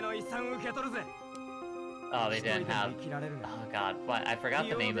 Oh, they didn't have... Oh god, what? I forgot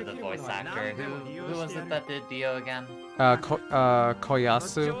the name of the voice actor. Who was it that did Dio again?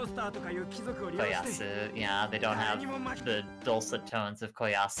 Koyasu. Koyasu, yeah, they don't have the dulcet tones of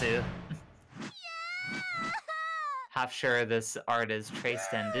Koyasu. Half sure this art is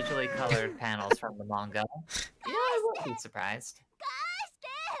traced in digitally colored panels from the manga. Yeah, I wouldn't be surprised.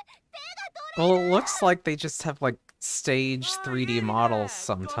 Well, it looks like they just have like staged 3D models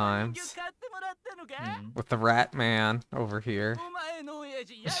sometimes. With the Rat Man over here.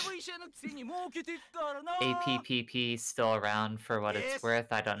 APPP still around for what it's worth.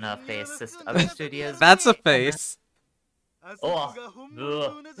 I don't know if they assist other studios. That's a face. Oh.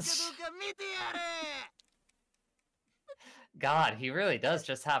 God, he really does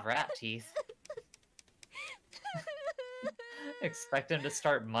just have rat teeth. Expect him to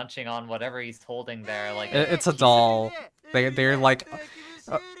start munching on whatever he's holding there. Like it's a doll. They're like.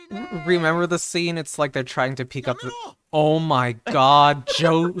 Remember the scene? It's like they're trying to peek up the... Oh my god,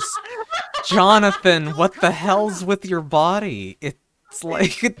 Jonathan, what the hell's with your body? It's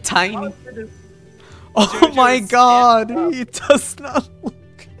like a tiny... Oh my god, it does not look...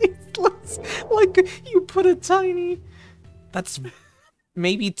 It looks like you put a tiny... That's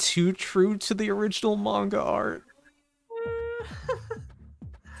maybe too true to the original manga art.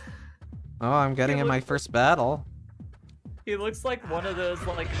 Oh, I'm getting in my first battle. He looks like one of those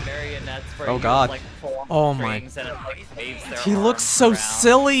like marionettes where oh god. Like, pull oh my. And it, like, waves their he looks so around.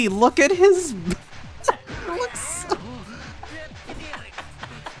 silly. Look at his. He looks so...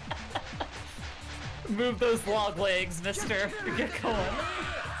 Move those log legs, mister. Get going.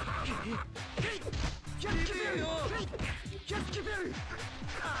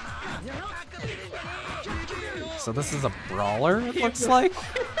 So this is a brawler, it looks like?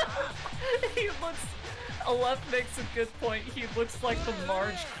 He looks... Aleph makes a good point. He looks like the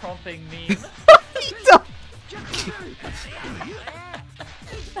Marge crumping meme. He does.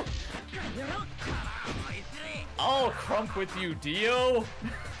 Oh, crunk with you, Dio!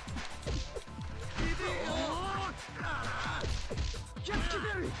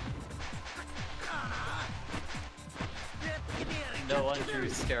 No one drew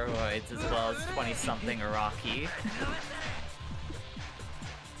steroids as well as 20-something Iraqi.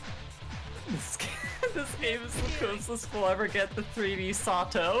 This game is the closest we'll ever get the 3D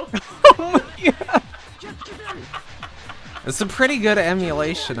Sato. Oh my god! It's a pretty good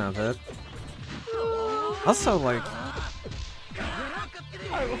emulation of it. Also, like...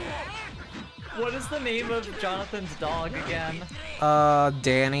 What is the name of Jonathan's dog again?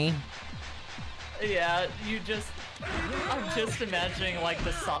 Danny. Yeah, I'm just imagining, like,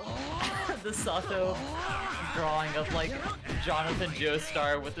 the Sato drawing of, like, Jonathan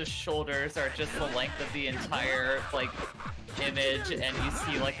Joestar with his shoulders are just the length of the entire, like, image, and you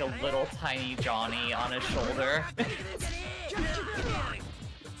see, like, a little tiny Johnny on his shoulder.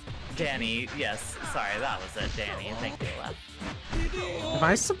 Danny, yes, sorry, that was it, Danny, thank you, left. Am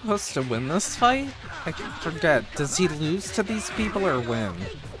I supposed to win this fight? I forget. Does he lose to these people or win?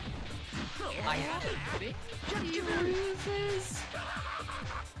 I think he loses.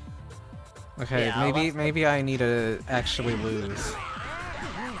 Okay, Yeah, maybe I need to actually lose.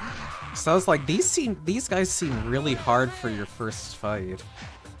 So I was like, these guys seem really hard for your first fight.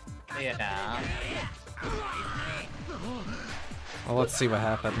 Yeah. Well, let's see what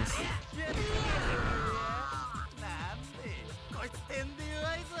happens.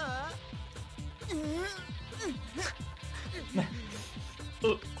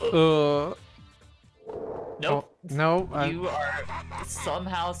 Nope. No. You are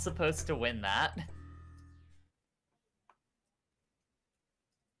somehow supposed to win that.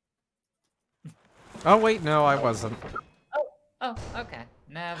 Oh wait, no, I wasn't. Oh, okay.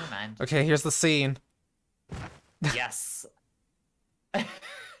 Never mind. Okay, here's the scene. Yes.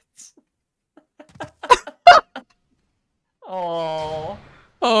 Oh.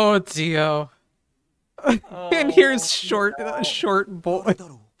 Oh, Dio. Oh. And here's short boy.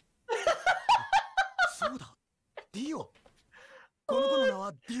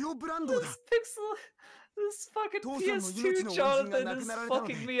 This fucking PS2 Jonathan is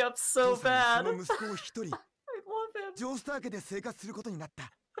fucking me up so bad. I love him.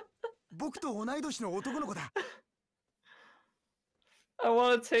 I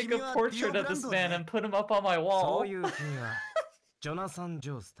want to take a portrait of this man and put him up on my wall.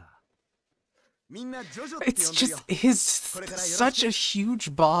 It's just such a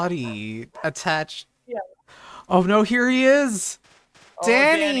huge body attached. Yeah. Oh no, here he is! Oh,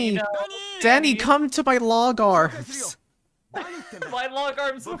 Danny! No. Danny, come to my log arms! My log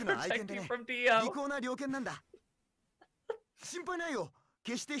arms will protect you from Dio.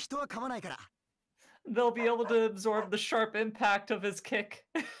 They'll be able to absorb the sharp impact of his kick.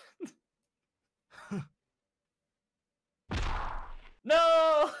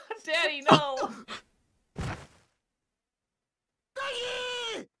 No! Daddy, no!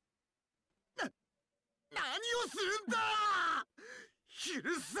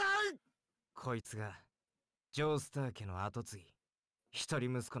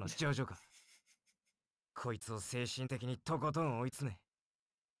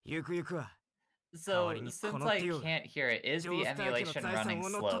 So, since I can't hear it, is the emulation running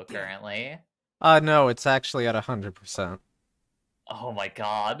slow currently? No, it's actually at 100%. Oh my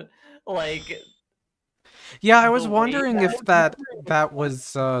god. Like... Yeah, I was wondering if that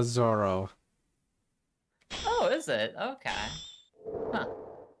was, Zoro. Oh, is it? Okay. Huh.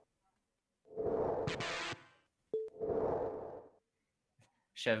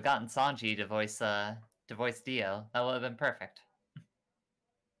 Should have gotten Sanji to voice Dio. That would have been perfect.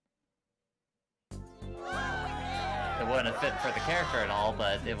 It wouldn't have fit for the character at all,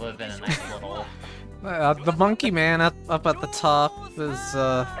 but it would have been a nice little... The monkey man up at the top is,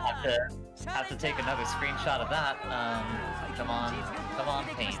 Have to take another screenshot of that. Come on,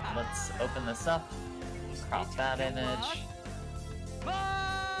 paint. Let's open this up. Crop that image.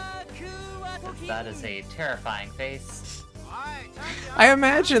 That is a terrifying face. I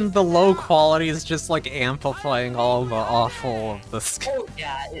imagine the low quality is just like amplifying all the awful of this. Oh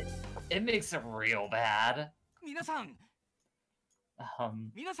yeah, it makes it real bad. 600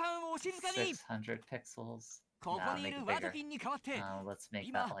 pixels. Nah, make it bigger. Let's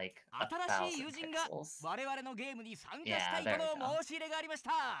make that like 1,000 pixels. Yeah, there we go.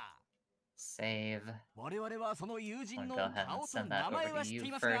 Save. I'm gonna go ahead and send that over to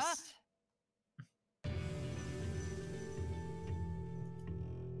you first.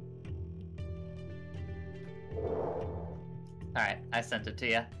 Alright, I sent it to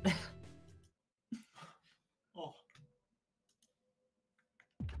you.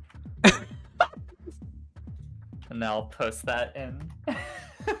 then I'll post that in.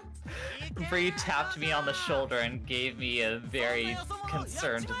 Bree tapped me on the shoulder and gave me a very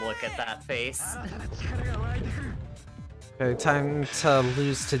concerned look at that face. Okay, time to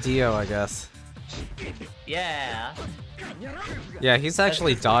lose to Dio, I guess. Yeah. Yeah, he's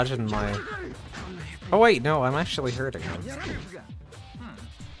actually dodging my... Oh wait, no, I'm actually hurting him.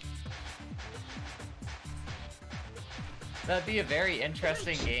 That'd be a very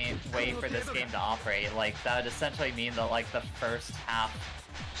interesting way for this game to operate. Like, that would essentially mean that, like, the first half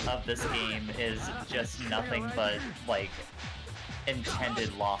of this game is just nothing but, like,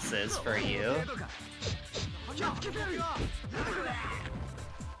 intended losses for you.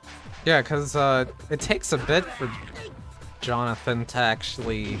 Yeah, because it takes a bit for Jonathan to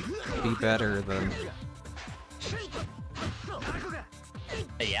actually be better than...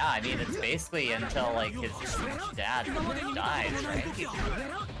 Yeah, I mean, it's basically until, like, his dad dies, right?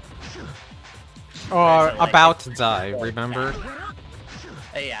 Oh, so, like, about to die, remember?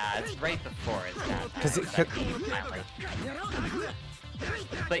 Yeah, it's right before his dad dies.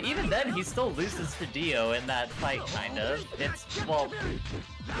 But even then, he still loses to Dio in that fight, kind of. It's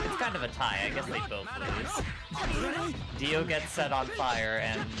kind of a tie. I guess they both lose. Dio gets set on fire,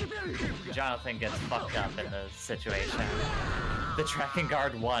 and Jonathan gets fucked up in the situation. The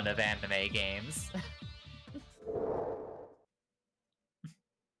Drakengard 1 of anime games.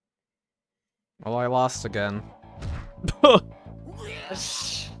 Well, I lost again.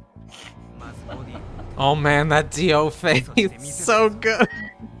 Oh man, that Dio face is so good.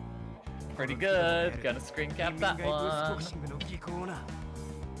 Pretty good. Gonna screen cap that one.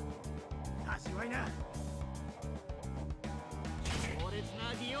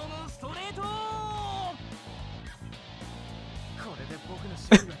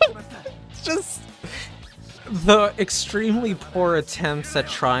 It's just the extremely poor attempts at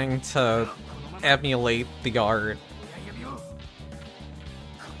trying to emulate the art.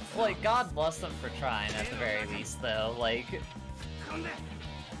 Like, God bless them for trying, at the very least, though. Like,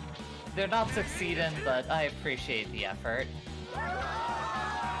 they're not succeeding, but I appreciate the effort. Alright,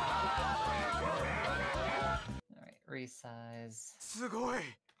 resize.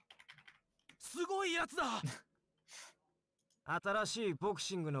 新しいボク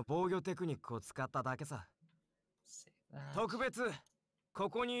シングの防御テクニックを使っただけさ。特別、こ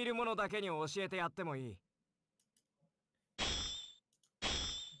こにいる者だけに教えてやってもいい。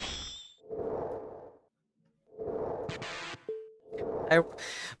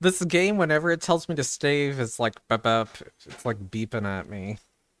This game, whenever it tells me to stave, it's like it's like beeping at me.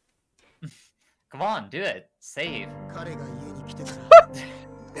 Come on, do it. Save.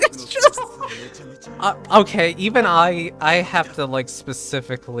 It's just okay. Even I have to like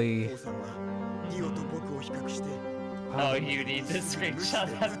specifically. Oh, you need to screenshot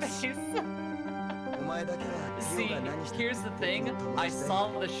that face. See, here's the thing. I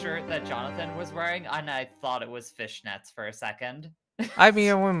saw the shirt that Jonathan was wearing, and I thought it was fishnets for a second. I mean,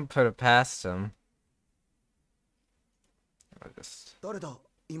 I wouldn't put it past him.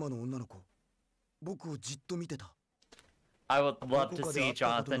 I would love to see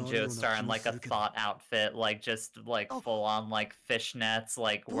Jonathan Joestar in like a thought outfit, like just like full on like fishnets,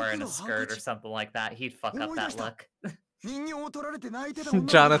 like wearing a skirt or something like that. He'd fuck up that look.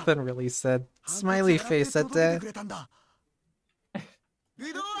 Jonathan really said, smiley face at that.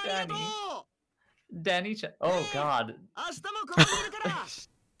 Danny oh god.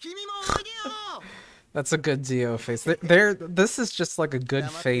 That's a good Dio face. This is just like a good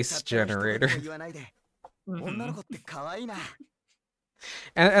face generator.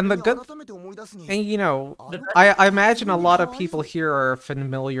 And the good, and you know, I imagine a lot of people here are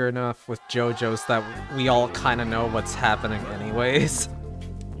familiar enough with JoJo's that we all kind of know what's happening anyways.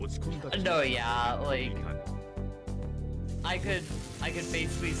 No, yeah, like I could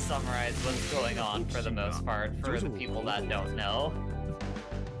basically summarize what's going on for the most part for the people that don't know.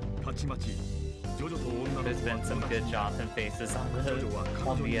 There's been some good Jonathan faces on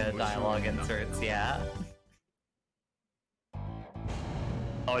the dialogue inserts, yeah.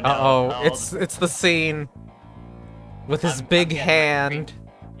 Oh no. Uh-oh, it's the scene with his big hand.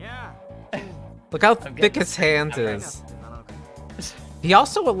 Look how thick his hand is. He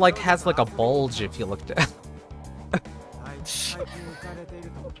also like has like a bulge if you looked at. He's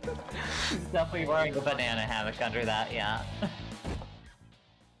definitely wearing a banana hammock under that, yeah.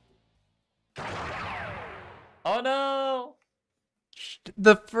 Oh no!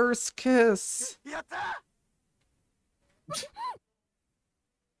 The first kiss.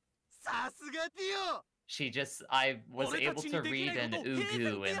 I was able to read an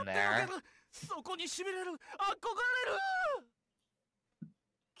ugu in there.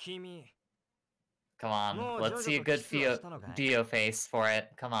 Come on, let's see a good Dio face for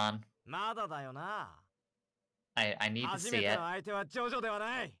it. Come on. I need to see it.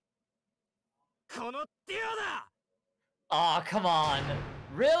 Aw, come on.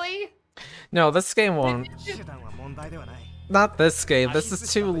 Really? No, this game won't. Not this game. This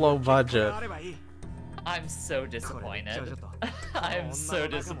is too low budget. I'm so disappointed. I'm so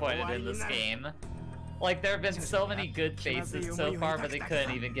disappointed in this game. Like, there have been so many good faces so far, but they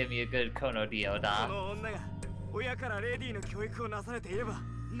couldn't even give me a good Kono Dioda.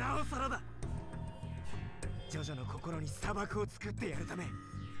 This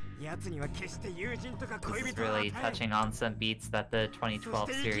is really touching on some beats that the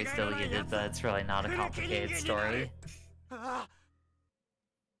 2012 series deleted, but it's really not a complicated story.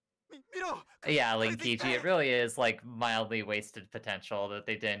 Yeah, Linkichi, it really is like mildly wasted potential that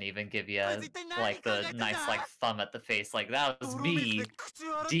they didn't even give you like the nice like thumb at the face, like that was me.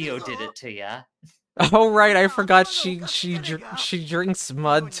 Dio did it to ya. Oh right, I forgot she drinks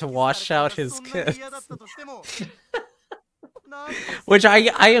mud to wash out his kiss. Which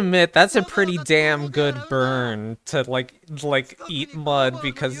I admit, that's a pretty damn good burn to like eat mud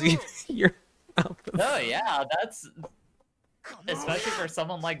because you're out the... Oh yeah, that's especially for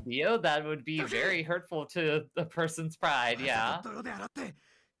someone like Dio, that would be very hurtful to a person's pride, yeah.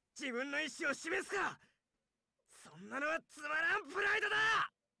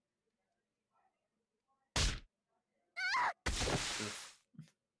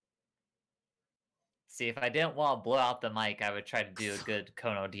 See, if I didn't want to blow out the mic, I would try to do a good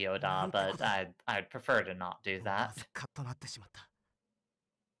Kono Dioda, but I'd prefer to not do that.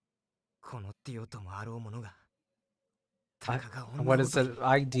 What is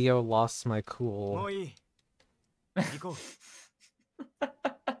it? Dio lost my cool.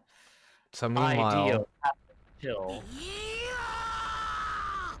 So meanwhile... Chill.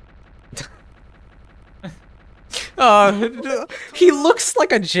 He looks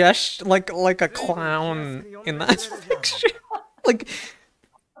like a like a clown in that picture. Like,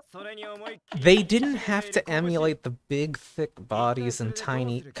 they didn't have to emulate the big, thick bodies and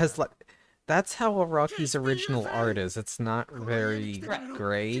tiny, because like that's how Araki's original art is. It's not very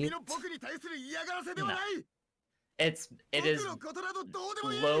great. No. It is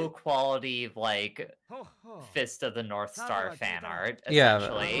low quality, like Fist of the North Star fan art.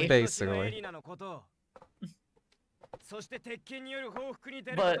 Yeah, basically.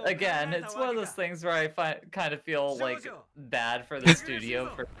 But again, it's one of those things where I kind of feel like bad for the studio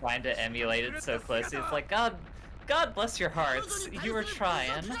for trying to emulate it so closely. It's like, God bless your hearts, you were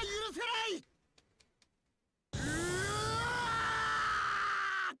trying.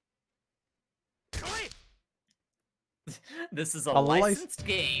 This is a licensed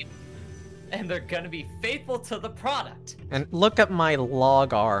game, and they're gonna be faithful to the product. And look at my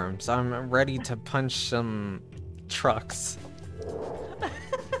log arms. I'm ready to punch some trucks.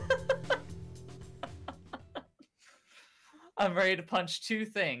 I'm ready to punch two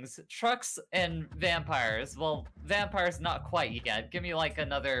things: trucks and vampires. Well, vampires not quite yet. Give me like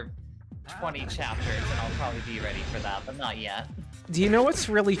another 20 chapters and I'll probably be ready for that, but not yet. Do you know what's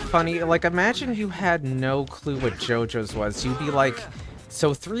really funny? Like, imagine you had no clue what JoJo's was. You'd be like,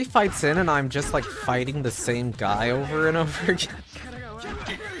 so 3 fights in and I'm just like fighting the same guy over and over again.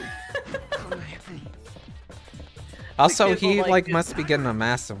 Also, he like must be getting a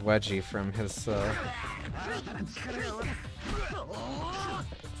massive wedgie from his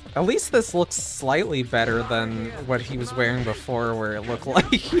At least this looks slightly better than what he was wearing before, where it looked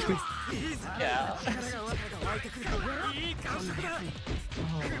like yeah.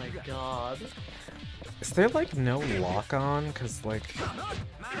 Oh my god. Is there like no lock on? Cause like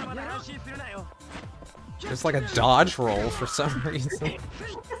there's like a dodge roll for some reason.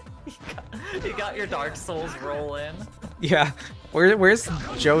 You got your Dark Souls roll in. Yeah. Where's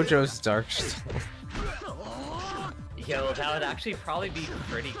JoJo's Dark Souls? Yo, that would actually probably be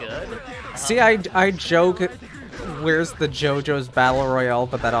pretty good. See, I joke, where's the JoJo's Battle Royale,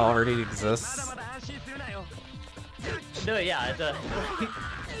 but that already exists. No, yeah,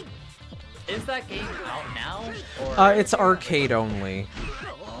 is that game out now? Or... it's arcade only.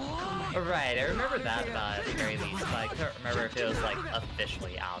 Right, I remember that at the very least, but I couldn't remember if it was like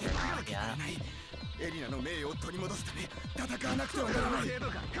officially out or not yet.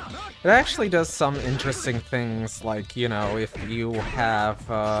 It actually does some interesting things, like, you know, if you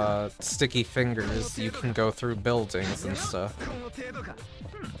have sticky fingers, you can go through buildings and stuff.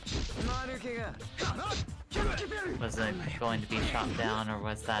 Was it going to be shot down, or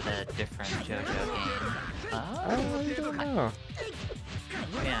was that a different JoJo game? I don't know.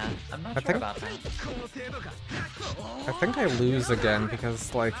 Yeah, I'm not sure about that. I think I lose again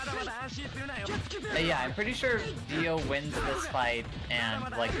because, like... Yeah, I'm pretty sure Dio wins this fight and,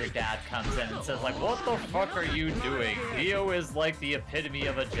 like, your dad comes in and says, like, what the fuck are you doing? Dio is, like, the epitome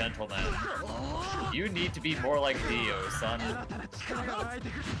of a gentleman. You need to be more like Dio, son.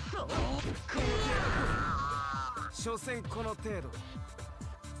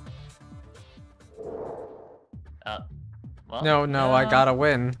 Well, No, I gotta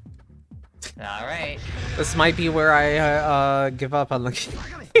win. Alright. This might be where I give up on the game.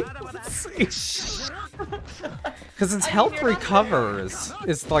 Because its health recovers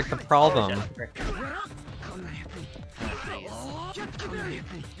is like the problem.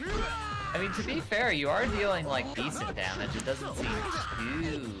 I mean, to be fair, you are dealing like decent damage. It doesn't seem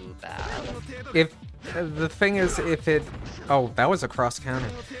too bad. If the thing is, if it... Oh, that was a cross counter.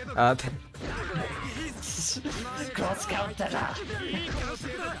 Cross counter.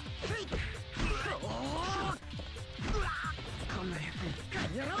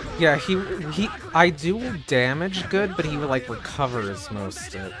 Yeah, I do damage good, but he like recovers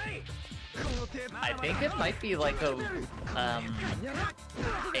most of it. I think it might be like a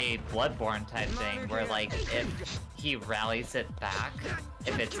Bloodborne type thing, where like if he rallies it back,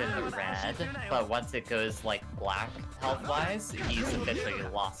 if it's in the red, but once it goes like black health-wise, he's officially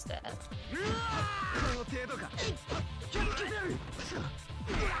lost it.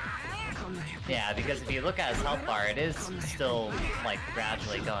 Yeah, because if you look at his health bar, it is still like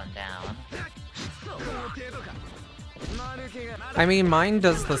gradually going down. I mean, mine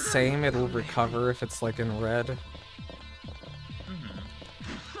does the same. It'll recover if it's like in red.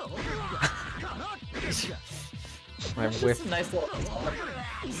 My whiff. Nice little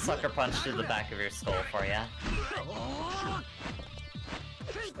sucker punch to the back of your skull for ya.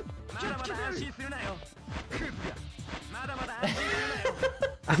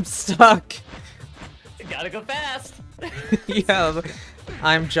 I'm stuck. You gotta go fast. Yeah,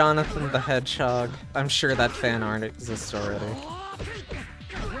 I'm Jonathan the Hedgehog. I'm sure that fan art exists already.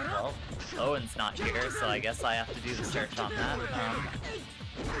 Well, Owen's not here, so I guess I have to do the search on that.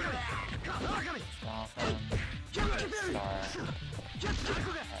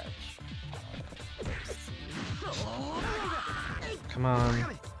 Come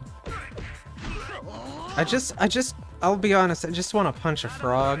on. I'll be honest, I just want to punch a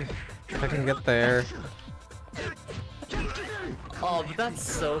frog. If I can get there. Oh, but that's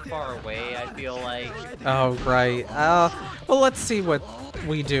so far away, I feel like. Oh, right. Well, let's see what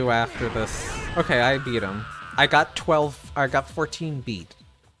we do after this. Okay, I beat him. I got 14 beat.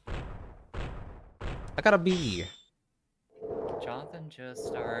 I got a B. Jonathan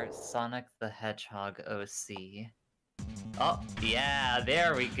Joestar, Sonic the Hedgehog OC. Oh, yeah,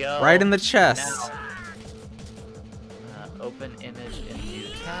 there we go. Right in the chest. Now, open image in new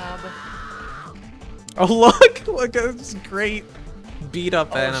tab. Oh, look at this great beat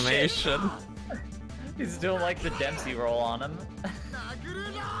up animation. Shit. He's doing like the Dempsey roll on him.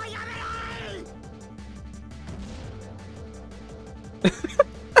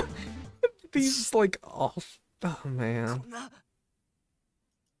 These like off. Oh man.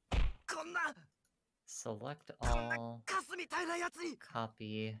 Select all.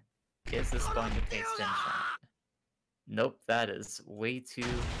 Copy. Is this going to paste in chat? Nope, that is way too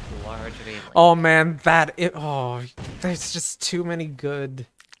large of a link. Oh man, there's just too many good.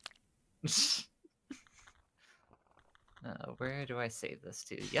 Where do I save this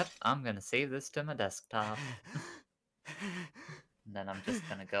to? Yep, I'm gonna save this to my desktop. And then I'm just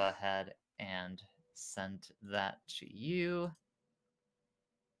gonna go ahead and send that to you.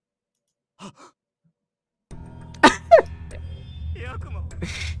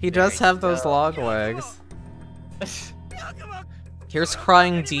 He does have those log legs. Here's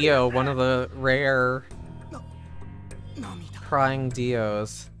Crying Dio, one of the rare Crying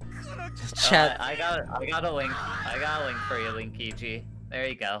Dios. Chat. I got a link. I got a link for you, Linkiji. There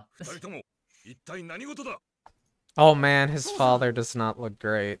you go. Oh man, his father does not look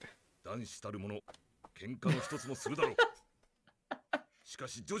great. しか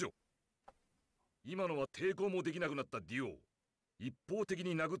しジョジョ、今のは抵抗もできなくなったディオを一方的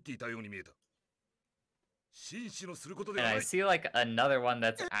に殴っていたように見えた。紳士のすることではない。 And I see like another one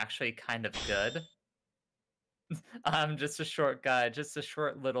that's actually kind of good. I'm just a short guy, just a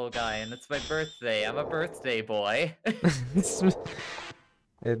short little guy, and it's my birthday. I'm a birthday boy.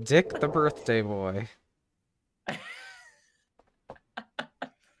 Dick the birthday boy.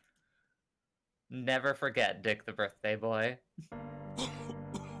 Never forget Dick the birthday boy.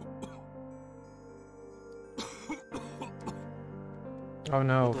 Oh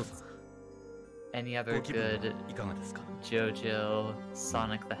no. Any other good Jojo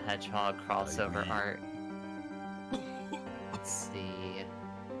Sonic the Hedgehog crossover art? Let's see.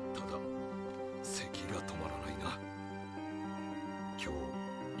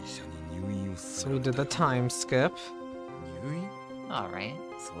 So we did the time skip. Alright.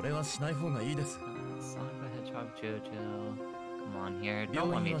 Sonic the Hedgehog Jojo. Come on here,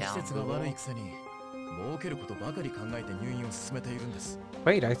 don't let me down.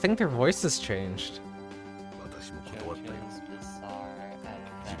 Wait, I think their voices changed. JoJo's Bizarre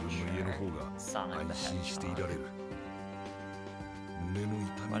Adventure. Sonic the Hedgehog.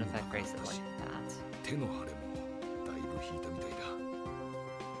 What if I phrase it like that?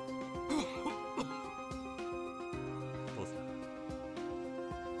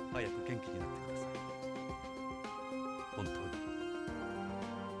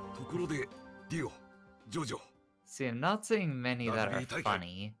 See, I'm not seeing many that are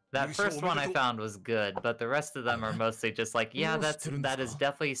funny. That first one I found was good, but the rest of them are mostly just like, yeah, that is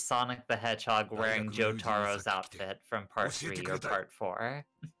definitely Sonic the Hedgehog wearing Jotaro's outfit from Part 3 or Part 4.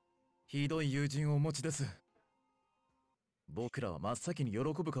 ひどい友人をお持ちです。僕らは真っ先に喜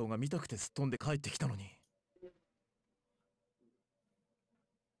ぶ顔が見たくてすっ飛んで帰ってきたのに。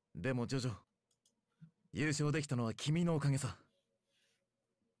でもジョジョ、優勝できたのは君のおかげさ。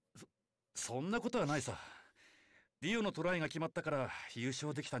そんなことはないさ。ディオのトライが決まったから優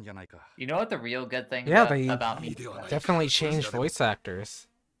勝できたんじゃないか。You know what the real good thing about me? Definitely changed voice actors.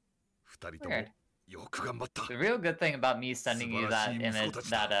 Weird. The real good thing about me sending you that image,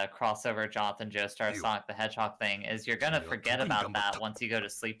 that crossover Jonathan Joestar Sonic the Hedgehog thing, is you're gonna forget about that once you go to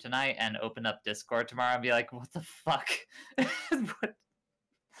sleep tonight and open up Discord tomorrow and be like, what the fuck?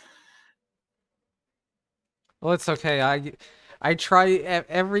 Well, it's okay. I try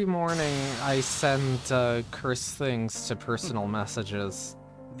every morning. I send curse things to personal messages,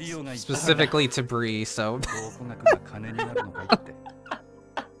 specifically to Bree. So.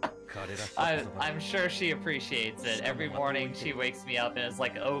 I'm sure she appreciates it. Every morning she wakes me up and is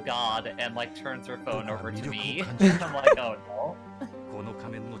like, oh god, and like turns her phone over to me. I'm like, oh no.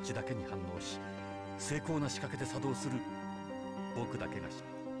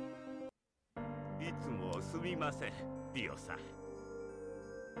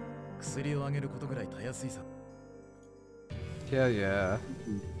 Yeah.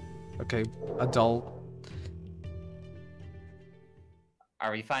 Okay, adult.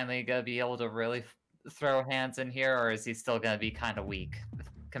 Are we finally gonna be able to really throw hands in here, or is he still gonna be kind of weak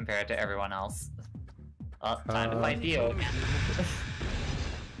compared to everyone else? Time to fight Dio.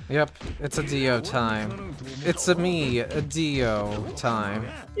 Yep, it's a Dio time. It's a Dio time.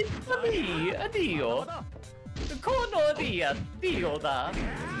 It's a me, a Dio. Kono dia, Dio da.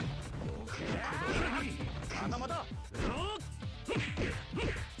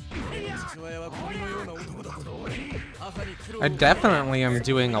 I definitely am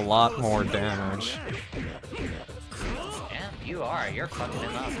doing a lot more damage. Yeah, you are. You're fucking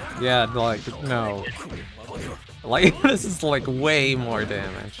him up. Yeah, like, no. Like, this is like way more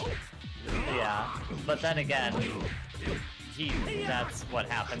damage. Yeah, but then again, that's what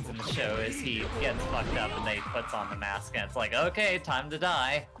happens in the show, is he gets fucked up and then he puts on the mask and it's like, okay, time to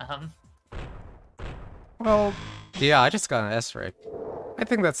die. Well, yeah, I just got an S rank. I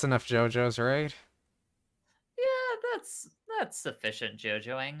think that's enough JoJo's, right? Yeah, that's sufficient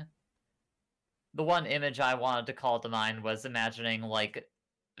JoJoing. The one image I wanted to call to mind was imagining, like,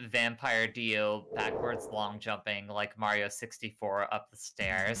 Vampire Dio backwards long jumping like Mario 64 up the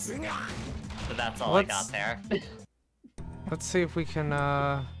stairs. So that's all I got there. Let's see if we can,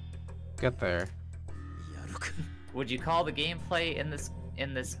 get there. Would you call the gameplay in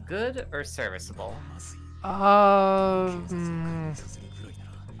this good or serviceable? I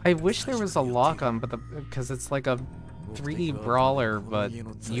wish there was a lock on, but because it's like a 3D brawler, but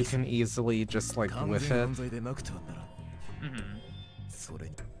you can easily just like whiff it.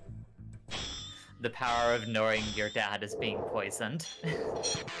 The power of knowing your dad is being poisoned.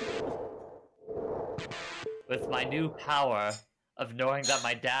 With my new power of knowing that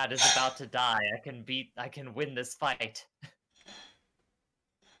my dad is about to die, I can win this fight.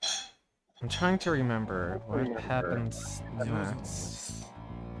 I'm trying to remember what happens next.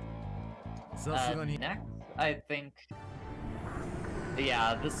 Next, I think...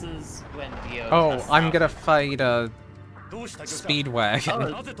 Yeah, this is when Dio... Oh, I'm gonna fight,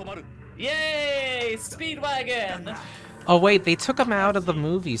 Speedwagon. Oh. Yay! Speedwagon! Oh wait, they took him out of the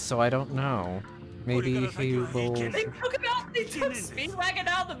movie, so I don't know. Maybe he will... They took him out They took Speedwagon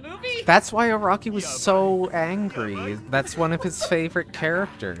out of the movie? That's why Araki was so angry. That's one of his favorite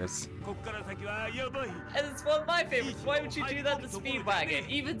characters. And it's one of my favorites. Why would you do that to Speedwagon?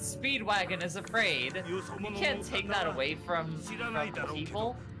 Even Speedwagon is afraid. You can't take that away from the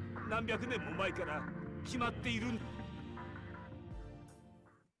people.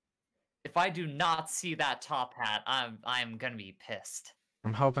 If I do not see that top hat, I'm gonna be pissed.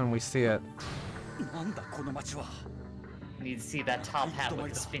 I'm hoping we see it. Need to see that top hat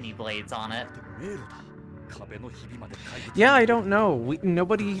with the spinny blades on it. Yeah, I don't know.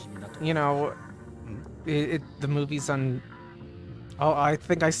 Nobody, you know, the movie's on. Oh, I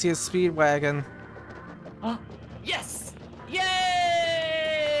think I see a Speedwagon. Yes!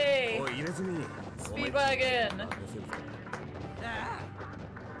 Yay! Speedwagon!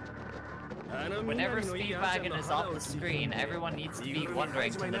 Whenever Speedwagon is off the screen, everyone needs to be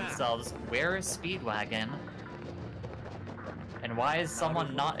wondering to themselves, where is Speedwagon? And why is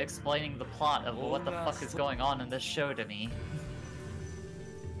someone not explaining the plot of what the fuck is going on in this show to me?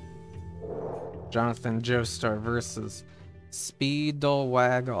 Jonathan Joestar versus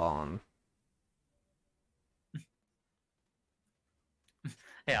Speedwagon.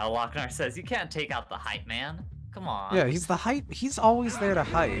 Yeah, Lochnar says, you can't take out the hype, man. Come on. Yeah, he's the hype. He's always there to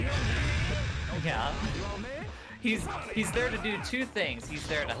hype. Yeah. He's there to do two things. He's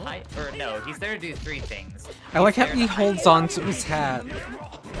there to hype, or no, he's there to do three things. I like how he holds on to his hat.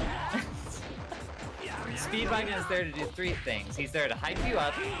 Speedwagon is there to do three things. He's there to hype you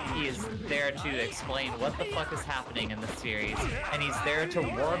up, he is there to explain what the fuck is happening in the series, and he's there to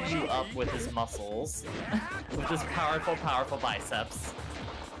warm you up with his muscles. With his powerful, powerful biceps.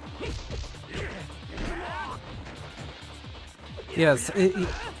 Yes,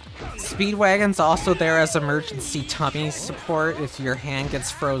 Speedwagon's also there as emergency tummy support. If your hand gets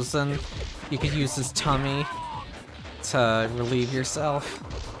frozen, you could use his tummy to relieve yourself.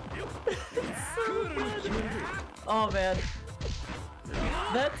 Oh man,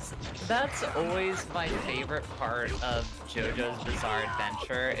 that's always my favorite part of JoJo's Bizarre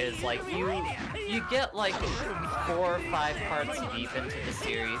Adventure. Is like you get like 4 or 5 parts deep into the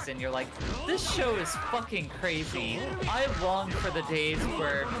series, and you're like, this show is fucking crazy. I long for the days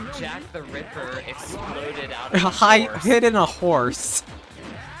where Jack the Ripper exploded out of a horse. Hid in a horse.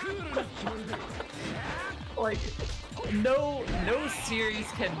 Like, no series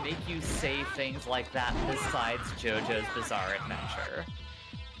can make you say things like that besides JoJo's Bizarre Adventure.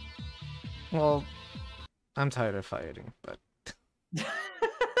 Well, I'm tired of fighting, but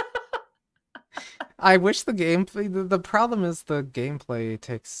I wish the gameplay. The problem is the gameplay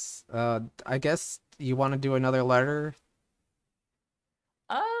takes. I guess you want to do another letter.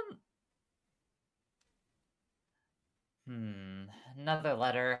 Another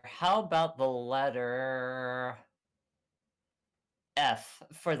letter. How about the letter F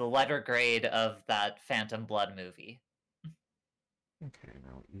for the letter grade of that Phantom Blood movie? Okay,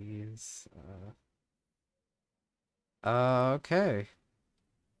 now E's. Okay.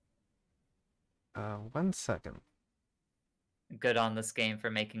 1 second. Good on this game for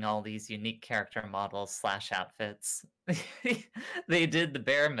making all these unique character models / outfits. They did the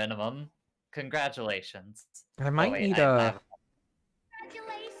bare minimum. Congratulations. I might need Congratulations!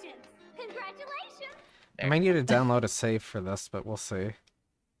 Congratulations! I might need to download a save for this, but we'll see.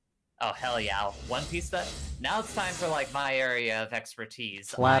 Oh hell yeah! One Piece stuff. Now it's time for like my area of expertise.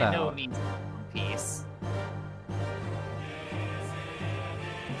 Flat I know out. means One Piece.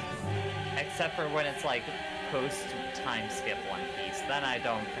 Except for when it's like post time skip One Piece, then I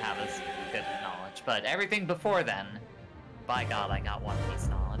don't have as good knowledge. But everything before then, by God, I got One Piece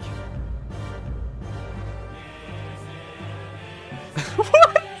knowledge.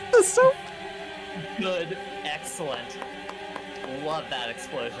 What? The soap? Good, excellent. Love that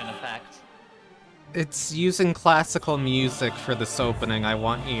explosion effect. It's using classical music for this opening, I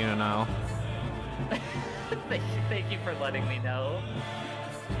want you to know. Thank you for letting me know.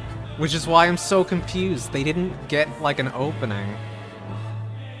 Which is why I'm so confused. They didn't get, like, an opening.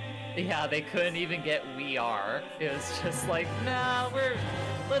 Yeah, they couldn't even get We Are. It was just like, nah,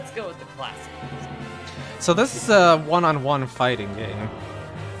 let's go with the classic music. So this is a one-on-one fighting game.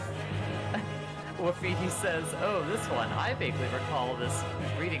 Wafidi says, oh, this one, I vaguely recall this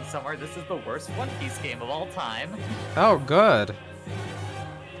reading somewhere. This is the worst One Piece game of all time. Oh, good.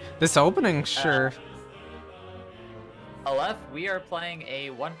 This opening, sure. Aleph, we are playing a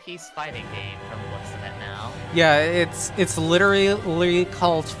One Piece fighting game from the looks of it now. Yeah, it's literally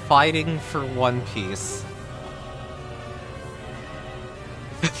called Fighting for One Piece.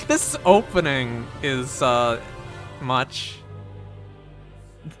 This opening is, much.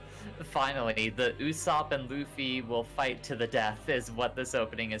 Finally, the Usopp and Luffy will fight to the death is what this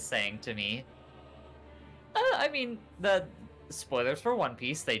opening is saying to me. I mean, the spoilers for One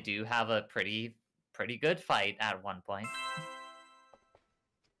Piece, they do have a pretty good fight at one point.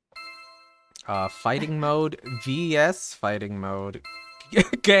 Fighting mode, VS fighting mode,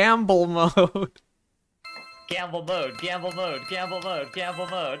 gamble mode. Gamble mode, gamble mode, gamble mode, gamble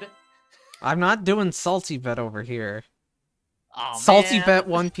mode. I'm not doing salty bet over here. Oh, salty man. bet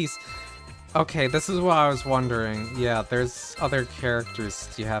One Piece. Okay, this is what I was wondering. Yeah, there's other characters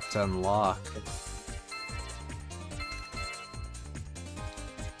you have to unlock.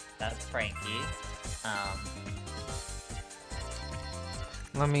 That's Frankie.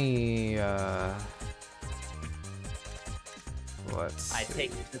 Let me, let's see. I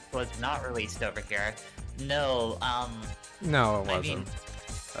take it this was not released over here. No, No, it wasn't.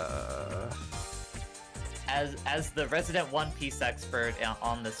 I mean, as the resident One Piece expert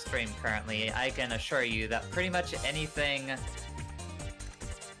on the stream currently, I can assure you that pretty much anything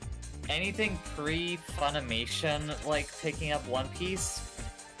pre-Funimation, like picking up One Piece,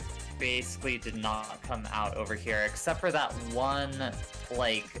 basically did not come out over here, except for that one,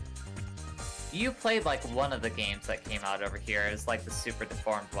 like, you played like one of the games that came out over here is like the super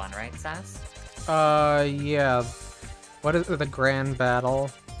deformed one, right, Sass? Yeah. What is it, the Grand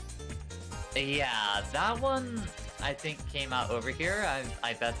Battle? Yeah, that one I think came out over here.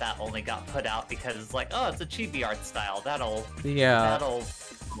 I bet that only got put out because it's like, oh, it's a chibi art style. That'll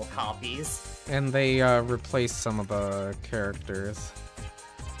copies. And they replaced some of the characters.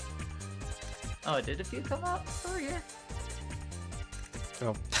 Oh, did a few come out over here?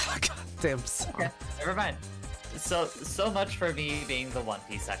 Oh, goddamn son. Okay, never mind. So much for me being the One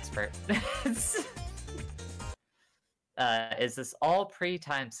Piece expert. Is this all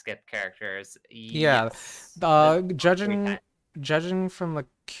pre-time skip characters? Yeah. Yes. Judging from the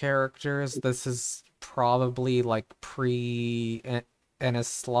characters, this is probably like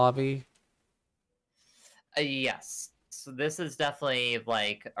pre-Enislavi. Yes. So this is definitely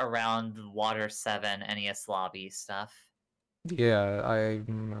like around Water 7 Enies Lobby stuff. Yeah,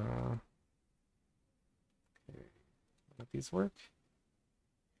 I'm okay. Let these work.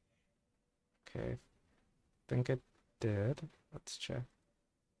 Okay. Think it did. Let's check.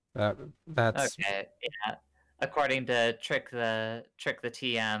 That's okay. Yeah. According to Trick the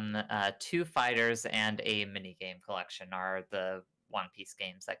TM, 2 fighters and a minigame collection are the One Piece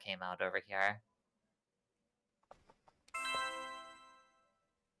games that came out over here.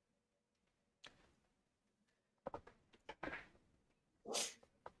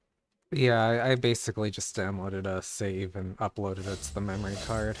 Yeah, I basically just downloaded a save and uploaded it to the memory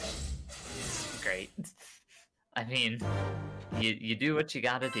card. Great. I mean, you do what you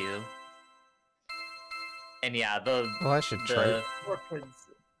gotta do. And yeah, I should try.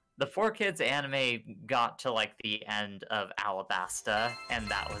 The 4Kids anime got to like the end of Alabasta, and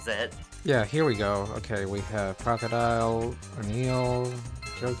that was it. Yeah, here we go. Okay, we have Crocodile, O'Neill,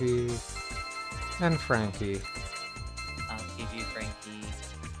 Jogi, and Frankie. PG Frankie.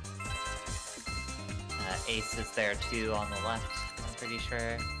 Ace is there too on the left, I'm pretty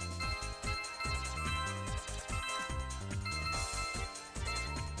sure.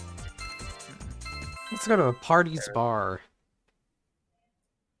 Let's go to a party's bar.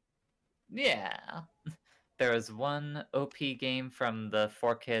 Yeah. There was one OP game from the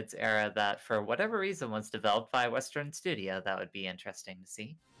 4Kids era that, for whatever reason, was developed by a Western studio. That would be interesting to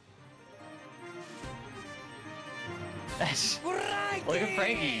see. Look at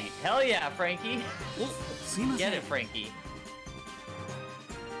Frankie! Hell yeah, Frankie! Get it, Frankie!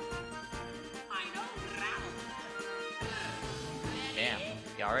 Damn,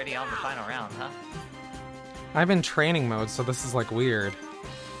 you already on the final round, huh? I'm in training mode, so this is like weird.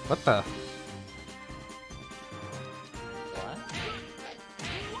 What the?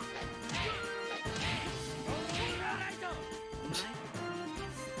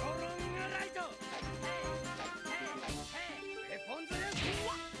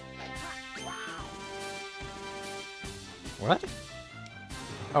 What?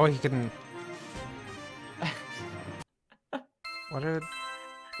 Oh, he can... What did...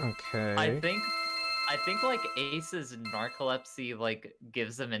 Okay... I think like Ace's narcolepsy like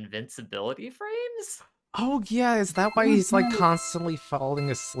gives him invincibility frames? Oh yeah, is that why he's like constantly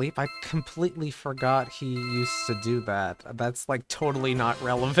falling asleep? I completely forgot he used to do that. That's like totally not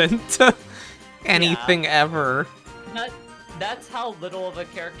relevant to anything ever. That's how little of a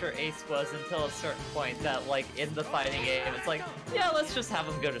character Ace was until a certain point that, like, in the fighting game, it's like, yeah, let's just have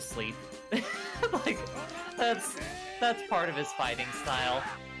him go to sleep. Like, that's part of his fighting style.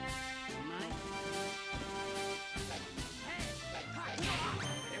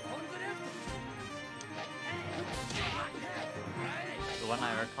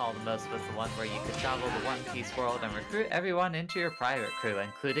 I recall the most was the one where you could travel the One Piece world and recruit everyone into your pirate crew,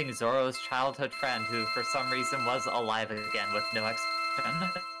 including Zoro's childhood friend who for some reason was alive again with no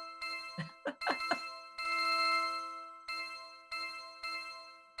explanation.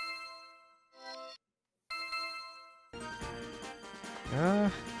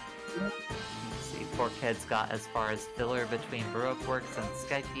 See, 4Kids got as far as filler between Baroque Works and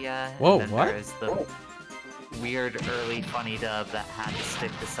Skypia. Whoa, and then what? There's the weird early funny dub that had to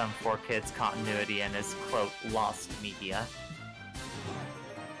stick to some 4Kids continuity and is, quote, lost media.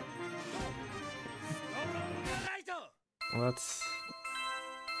 Let's...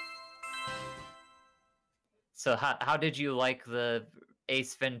 So how did you like the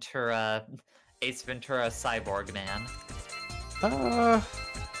Ace Ventura cyborg man? I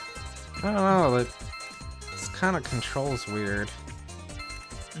don't know, this kind of controls weird.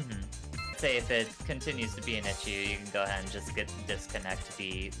 Say if it continues to be an issue, you can go ahead and just disconnect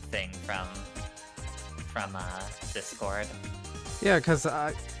the thing from Discord. Yeah, because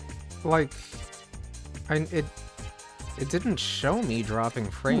it didn't show me dropping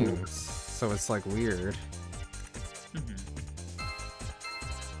frames, so it's like weird.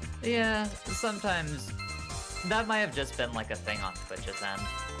 Yeah, sometimes that might have just been like a thing on Twitch's end.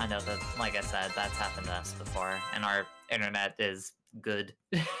 I know that, like I said, that's happened to us before, and our internet is good.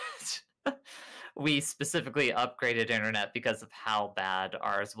 We specifically upgraded internet because of how bad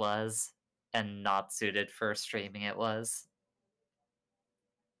ours was, and not suited for streaming it was.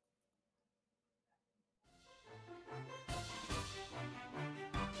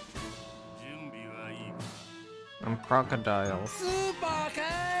 I'm crocodiles.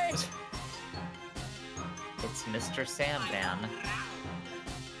 It's Mr. Sandman.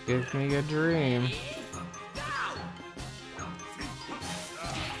 Give me a dream.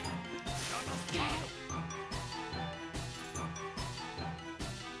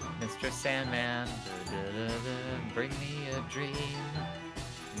 Mr. Sandman, bring me a dream.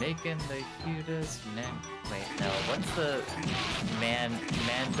 Making the cutest man. Wait, no, what's the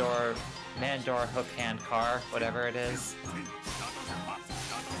Mandor hook hand car, whatever it is?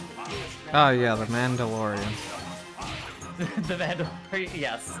 Oh yeah, the Mandalorian. The Mandalorian,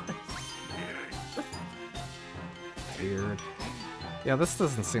 yes. Weird. Yeah, this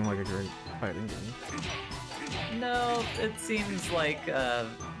doesn't seem like a great fighting game. No, it seems like,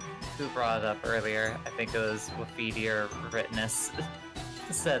 who brought it up earlier? I think it was Wafidi or Ritness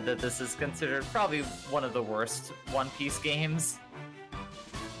said that this is considered probably one of the worst One Piece games.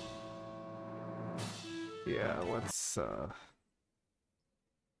 Yeah, let's, well,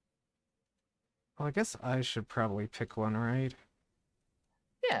 I guess I should probably pick one, right?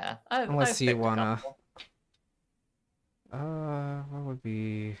 Yeah, unless I've you picked a wanna... couple. What would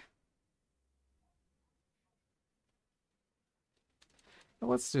be... Well,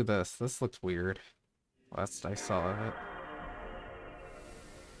 let's do this. This looks weird. Last I saw of it.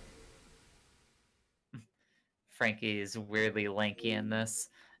 Frankie is weirdly lanky in this.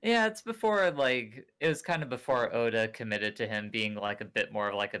 Yeah, it's before, like, it was kind of before Oda committed to him being, like, a bit more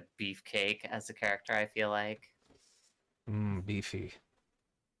of, like, a beefcake as a character, I feel like. Beefy.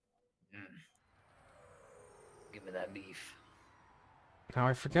 Give me that beef. Now,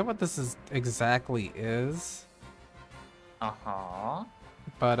 I forget what this is exactly is. Uh-huh.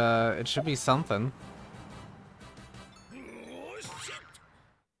 But, it should be something.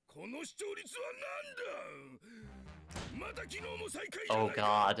 Oh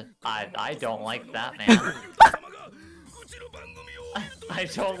god, I don't like that man. I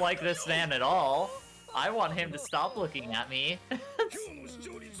don't like this man at all. I want him to stop looking at me.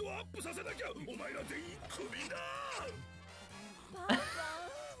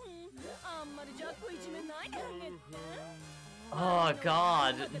 Oh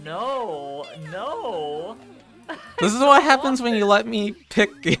god, no, no. This is what happens when you let me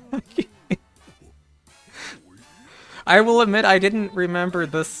pick. I will admit I didn't remember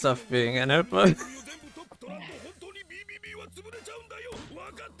this stuff being in it, but...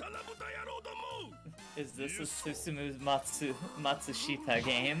 Is this a Susumu Matsushita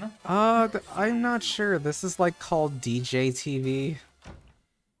game? I'm not sure. This is like called DJ TV.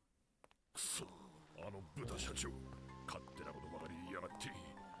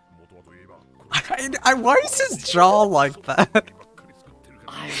 Why is his jaw like that?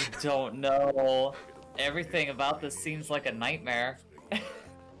 I don't know. Everything about this seems like a nightmare.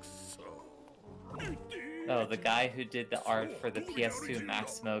 Oh, the guy who did the art for the PS2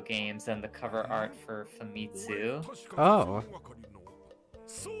 Maximo games and the cover art for Famitsu. Oh.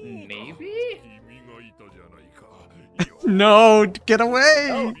 Maybe? No, get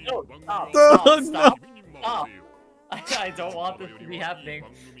away! No, stop, Oh, stop, stop. I don't want this to be happening.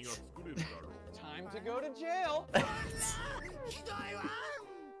 Time to go to jail.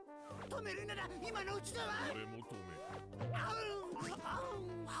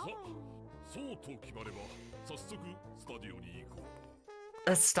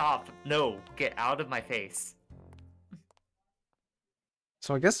 Stop. No, get out of my face.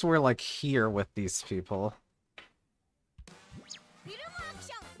 So I guess we're like here with these people.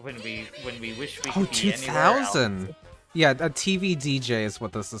 When we wish we Oh, could be 2000! Yeah, a TV DJ is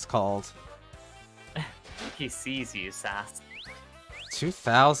what this is called. He sees you, Sass.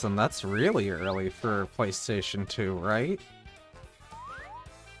 2000, that's really early for PlayStation 2, right?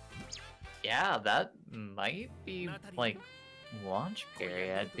 Yeah, that might be, like, launch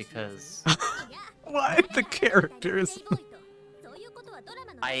period, because... Why the characters?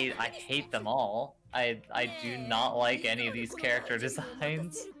 I hate them all. I do not like any of these character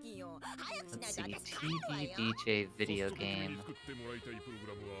designs. Let's see, TV DJ video game.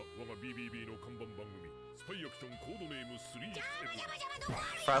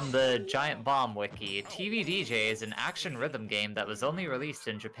 From the Giant Bomb Wiki, TV DJ is an action rhythm game that was only released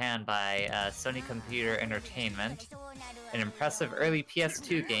in Japan by Sony Computer Entertainment. An impressive early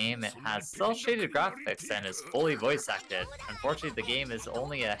PS2 game, it has cel-shaded graphics and is fully voice-acted. Unfortunately, the game is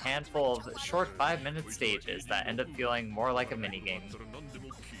only a handful of short 5-minute stages that end up feeling more like a minigame.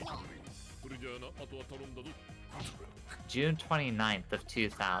 June 29th of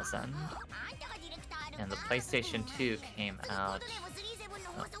 2000. And the PlayStation 2 came out...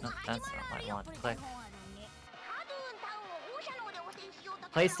 Oh, no, that's not what I want to click.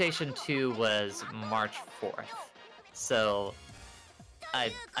 PlayStation 2 was March 4th. So,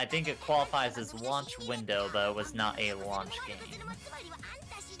 I think it qualifies as launch window, but it was not a launch game.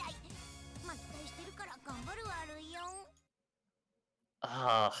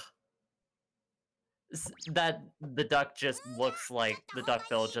 Ugh. That the duck just looks like the duck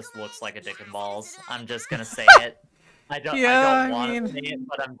bill just looks like a dick and balls. I'm just gonna say it. I don't want to say it,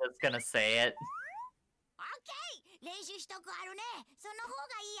 but I'm just gonna say it.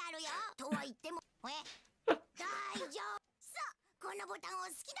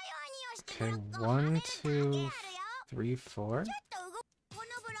 Okay, 1, 2, 3, 4.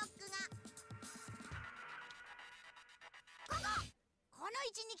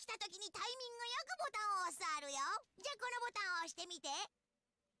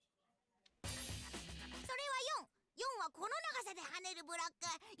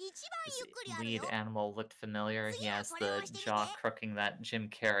 Lead animal looked familiar. He has the jaw crooking that Jim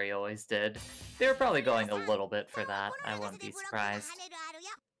Carrey always did. They were probably going a little bit for that. I wouldn't be surprised.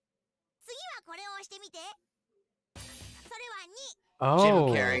 Oh.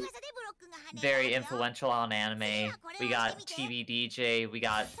 Jim Carrey, very influential on anime. We got TV DJ, we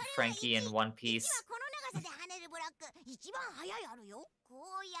got Frankie in One Piece.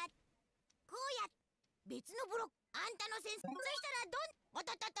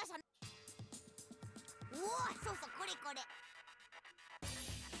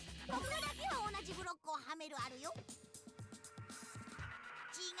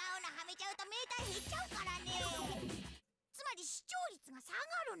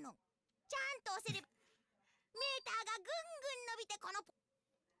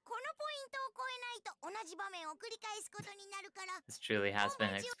 This truly has been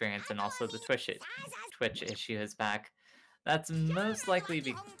an experience, and also the Twitch issue is back. That's most likely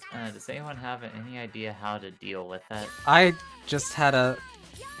does anyone have any idea how to deal with it? I just had to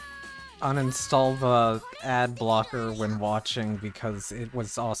uninstall the ad blocker when watching because it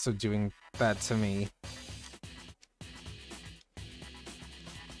was also doing that to me.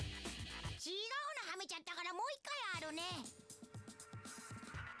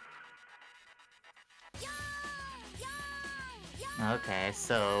 Okay,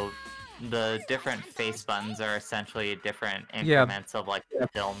 so the different face buttons are essentially different increments of like the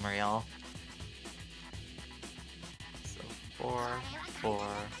film reel. So 4, 4,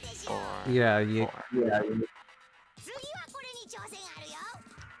 4. Yeah, 4.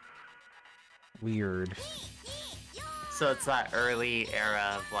 Weird. So it's that early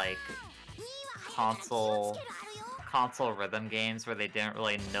era of like console rhythm games where they didn't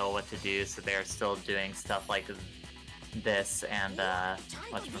really know what to do, so they're still doing stuff like this and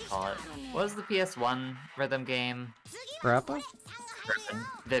whatchamacallit. What was the PS1 rhythm game? Rappa?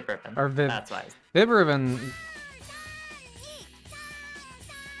 Vib Ribbon. Or Vib. That's why. Vib Ribbon.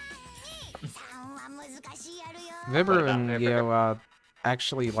 Vib Ribbon, you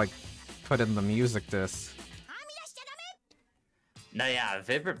actually like put in the music disc. No, yeah,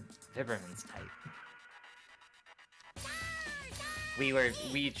 Vib Ribbon's tight.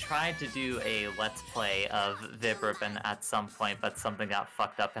 We tried to do a let's play of Vib Ribbon at some point, but something got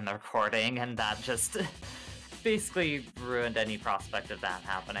fucked up in the recording, and that just basically ruined any prospect of that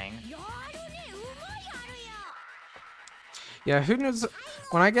happening. Yeah, who knows?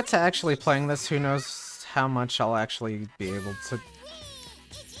 When I get to actually playing this, who knows how much I'll actually be able to...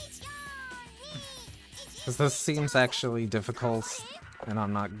 Because this seems actually difficult, and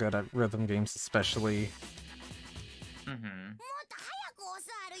I'm not good at rhythm games, especially...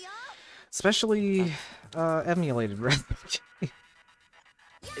 Especially, emulated rhythm games.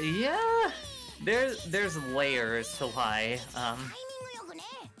 Yeah, there's layers to why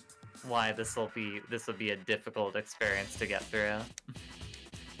this will be a difficult experience to get through.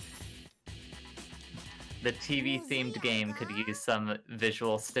 The TV-themed game could use some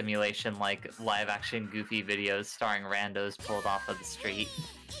visual stimulation, like live-action Goofy videos starring randos pulled off of the street.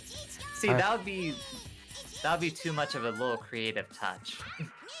 See, that would be too much of a little creative touch.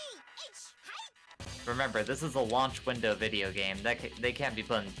 Remember, this is a launch window video game. They can't be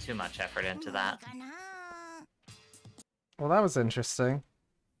putting too much effort into that. Well, that was interesting.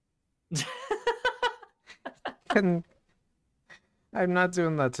 And I'm not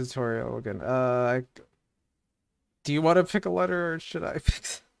doing that tutorial again. Do you want to pick a letter, or should I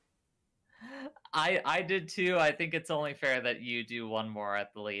pick? I did too. I think it's only fair that you do one more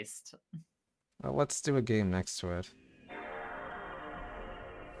at the least. Well, let's do a game next to it.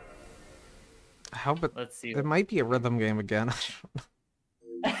 But let's see. It might be a rhythm game again. I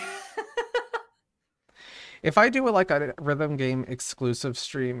don't know. If I do like a rhythm game exclusive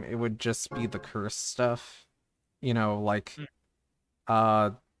stream, it would just be the curse stuff. You know, like,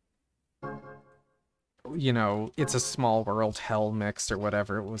 you know, It's a Small World Hell Mix or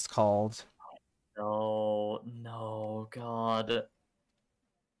whatever it was called. No, God.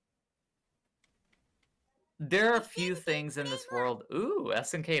 There are a few things in this world. Ooh,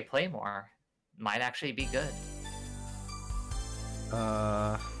 SNK Play More. Might actually be good.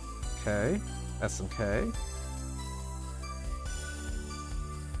 Okay. SNK.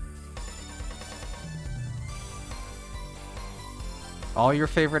 All your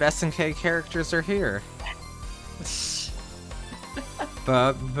favorite SNK characters are here.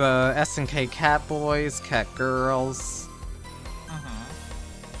 the SNK cat boys, cat girls.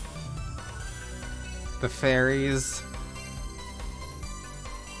 The fairies.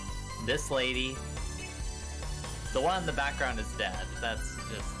 This lady. The one in the background is dead. That's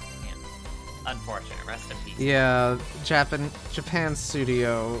just, you know, unfortunate. Rest in peace. Yeah, Japan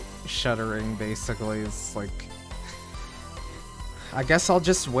studio shuttering basically is like... I guess I'll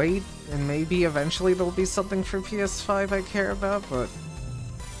just wait, and maybe eventually there'll be something for PS5 I care about, but...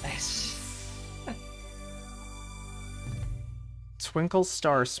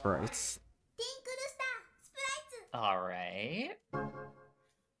 Twinklestar Sprites. Alright.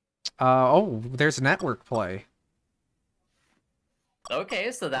 Oh, there's network play.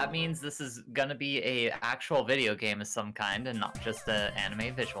 Okay, so that means this is gonna be a actual video game of some kind, and not just an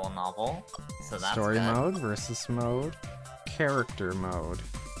anime visual novel. So that's Story good. mode, versus mode, character mode.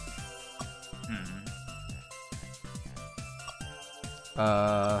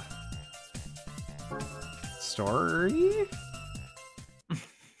 Story?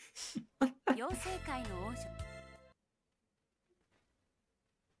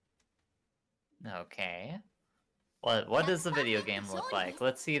 Okay. What does the video game look like?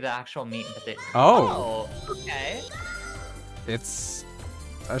 Let's see the actual meat and potatoes. Oh! Okay. It's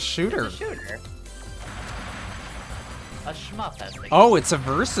a shooter. It's a shooter. A shmup, as they Oh, it's a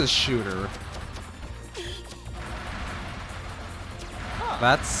versus shooter. Huh.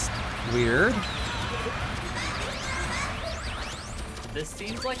 That's weird. This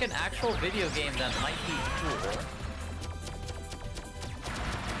seems like an actual video game that might be cool.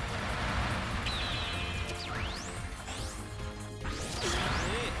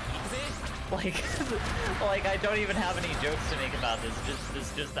 Like I don't even have any jokes to make about this.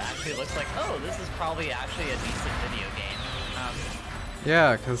 This just actually looks like, oh, this is probably actually a decent video game.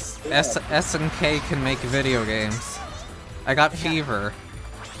 Yeah, because SNK can make video games. I got fever.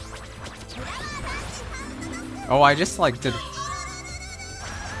 Oh, I just like did...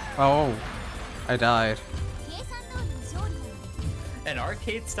 Oh, I died. An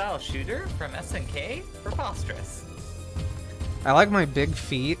arcade-style shooter from SNK? Preposterous. I like my big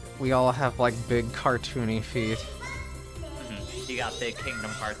feet. We all have like big cartoony feet. You got big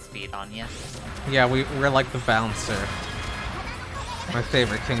Kingdom Hearts feet on you. Yeah, we're like the bouncer. My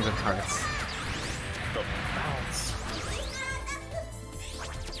favorite Kingdom Hearts. The bounce.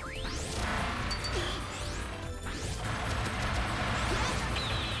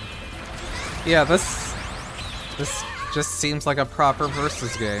 Yeah, this Just seems like a proper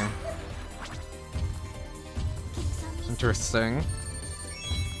versus game. Interesting.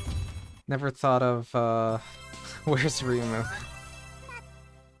 Never thought of, where's Rimu?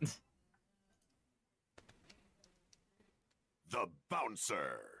 The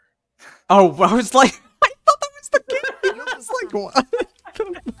bouncer. Oh, I was like, I thought that was the game! I was like, what?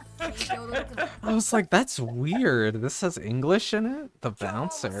 I was like, that's weird. This has English in it? The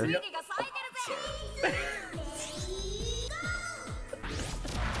bouncer. Yep.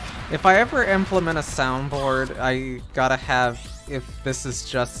 If I ever implement a soundboard, I gotta have, if this is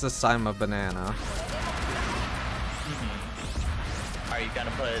justice, I'm a banana. Are you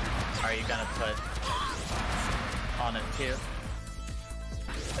gonna put on it too?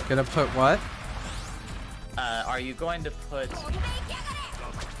 Gonna put what? Are you going to put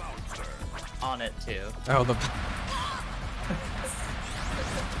on it too? Oh, the...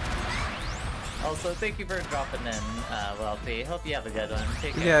 Also, thank you for dropping in, Wealthy. Hope you have a good one.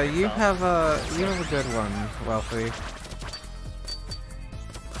 Take care. Yeah, you have a good one, Wealthy.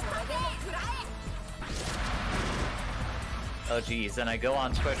 Oh geez, and I go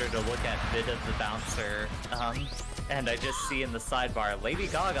on Twitter to look at vid of the bouncer, and I just see in the sidebar, Lady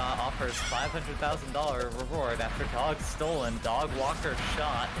Gaga offers $500,000 reward after dog stolen, dog walker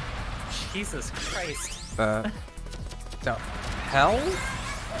shot. Jesus Christ. The hell?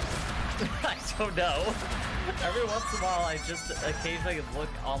 I don't know. Every once in a while, I just occasionally look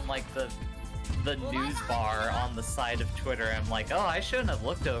on like the news bar on the side of Twitter. And I'm like, oh, I shouldn't have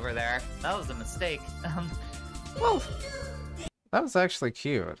looked over there. That was a mistake. Well, that was actually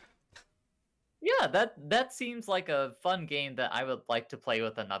cute. Yeah, that seems like a fun game that I would like to play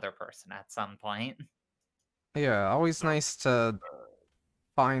with another person at some point. Yeah, always nice to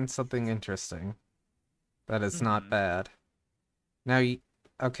find something interesting that is not bad. Now,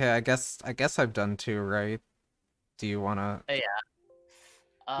 okay, I guess I've done two, right? Do you wanna? Yeah.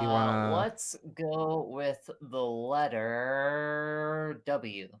 You wanna? Let's go with the letter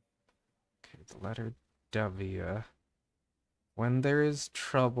W. Okay, the letter W. When there is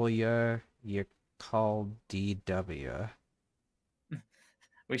trouble, you call DW.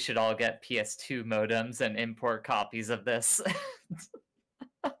 We should all get PS2 modems and import copies of this.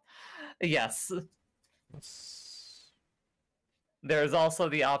 Yes. There's also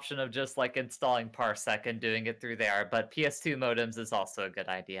the option of just like installing Parsec and doing it through there, but PS2 modems is also a good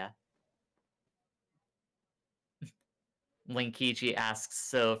idea. Linkichi asks,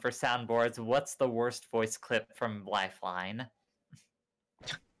 so for soundboards, what's the worst voice clip from Lifeline?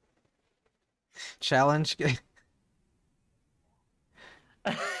 Challenge game.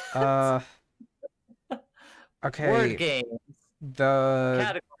 Okay. Word games.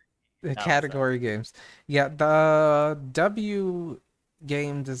 The category games. Yeah, the W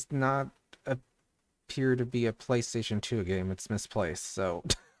game does not appear to be a PlayStation 2 game. It's misplaced, so...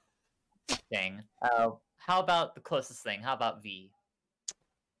 Dang. How about the closest thing? How about V?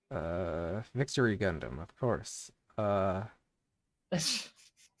 Victory Gundam, of course.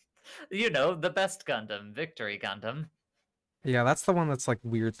 You know, the best Gundam, Victory Gundam. Yeah, that's the one that's, like,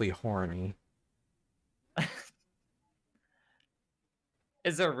 weirdly horny.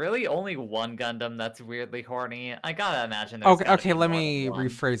 Is there really only one Gundam that's weirdly horny? I gotta imagine there's Okay, let me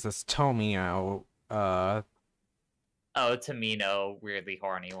rephrase this. Tomio, Oh, Tomino, weirdly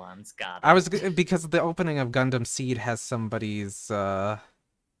horny ones. Got it. I was... Because the opening of Gundam Seed has somebody's, Mm-hmm.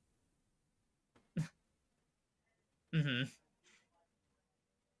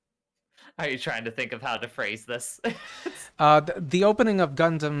 Are you trying to think of how to phrase this? The opening of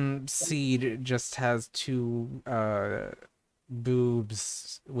Gundam Seed just has two,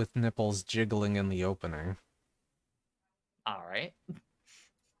 boobs with nipples jiggling in the opening. Alright.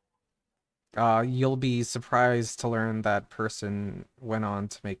 You'll be surprised to learn that person went on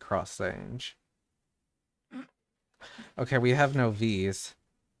to make Cross Range. Okay, we have no V's.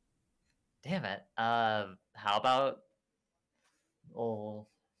 Damn it. How about... Oh,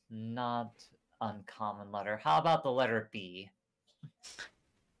 not uncommon letter. How about the letter B?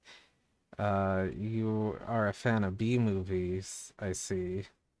 You are a fan of B movies, I see.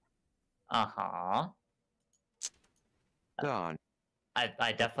 Uh-huh. Don.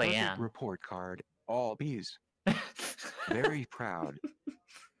 I definitely am. Report card, all B's. Very proud.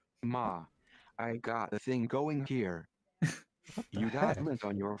 Ma, I got a thing going here. You got lint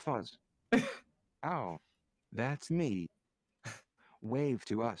on your fuzz. Ow, that's me. Wave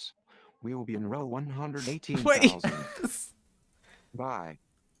to us. We will be in row 118,000. Bye.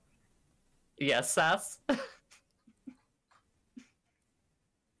 Yes, Sass?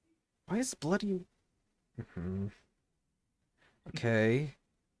 Why is bloody... Okay.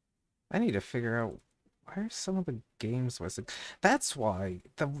 I need to figure out Why are some of the games missing? That's why.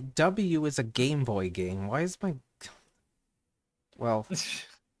 The W is a Game Boy game. Why is my... Well...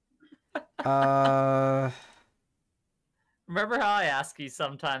 Remember how I ask you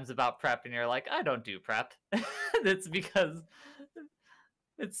sometimes about prep and you're like, I don't do prep? It's because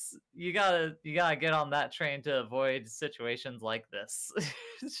you gotta get on that train to avoid situations like this.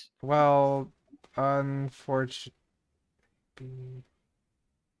 Well, unfortunately...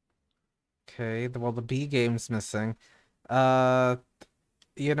 Okay, well, the B game's missing. You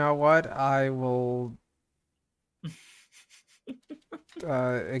know what? I will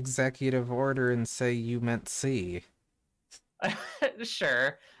executive order and say you meant C.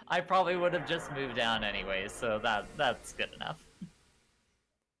 Sure. I probably would have just moved down anyways, so that's good enough.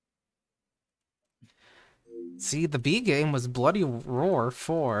 See, the B game was Bloody Roar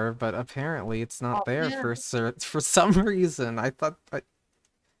 4, but apparently it's not there for some reason. I thought...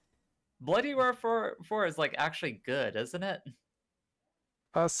 Bloody Roar 4 is, like, actually good, isn't it?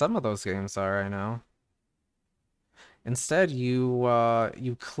 Some of those games are, I know. Instead,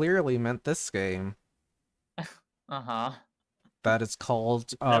 you clearly meant this game. Uh-huh. That is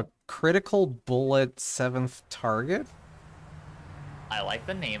called, Critical Bullet 7th Target? I like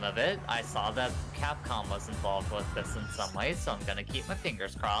the name of it. I saw that Capcom was involved with this in some way, so I'm gonna keep my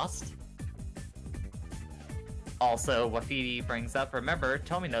fingers crossed. Also, Wafidi brings up, remember,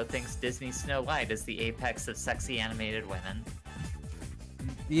 Tomino thinks Disney Snow White is the apex of sexy animated women.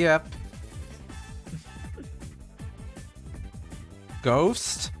 Yep.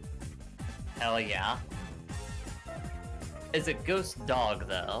 Ghost? Hell yeah. Is it Ghost Dog,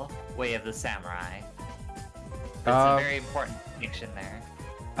 though? Way of the Samurai. That's a very important distinction there.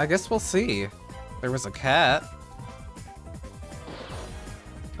 I guess we'll see. There was a cat.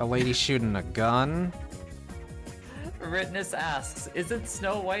 A lady shooting a gun. Ritness asks, isn't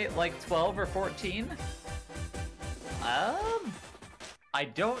Snow White like 12 or 14? I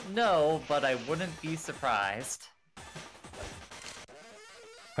don't know, but I wouldn't be surprised.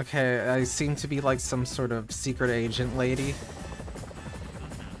 Okay, I seem to be like some sort of secret agent lady.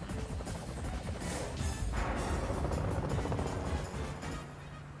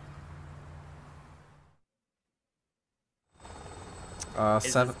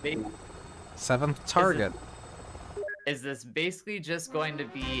 Seventh target. Is this basically just going to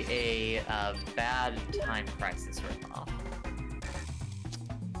be a bad Time Crisis ripoff?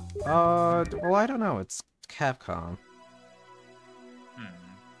 Well, I don't know. It's Capcom.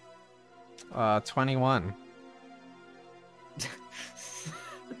 21.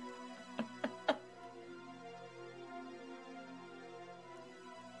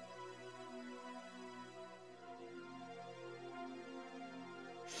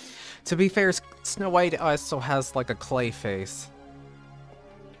 To be fair, Snow White also has like a clay face.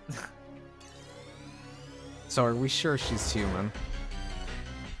 So are we sure she's human?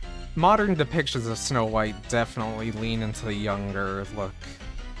 Modern depictions of Snow White definitely lean into the younger look,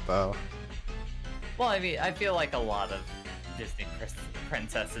 though. Well, I mean, I feel like a lot of Disney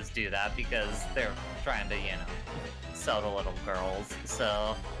princesses do that because they're trying to, you know, sell to little girls,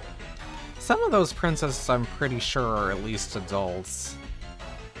 so... Some of those princesses, I'm pretty sure, are at least adults.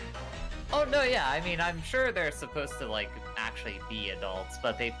 Oh, no, yeah, I mean, I'm sure they're supposed to, like, actually be adults,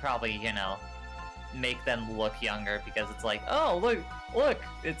 but they probably, you know, make them look younger because it's like, oh, look,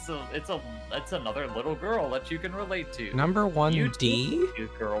 it's another little girl that you can relate to. Number 1D? You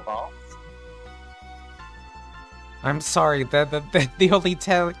girl boss. I'm sorry, the only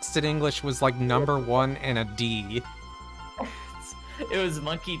text in English was like number 1 and a D. It was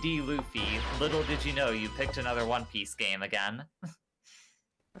Monkey D. Luffy. Little did you know you picked another One Piece game again.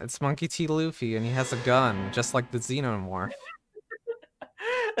 It's Monkey D. Luffy, and he has a gun, just like the Xenomorph.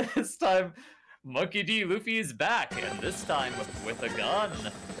 This time, Monkey D. Luffy is back, and this time with a gun.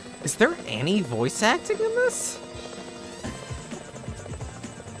 Is there any voice acting in this?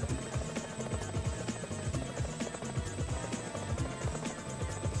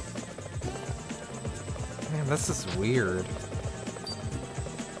 Man, this is weird.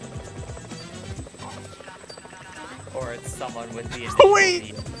 Or it's someone with the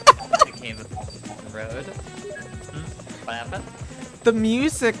Wait! that came with the road. What happened? The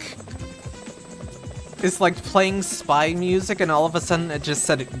music is like playing spy music, and all of a sudden it just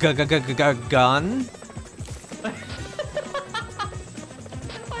said gun.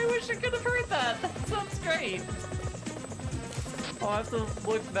 I wish I could have heard that. That sounds great. I'll have to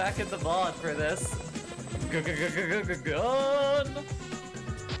look back at the VOD for this. Gun.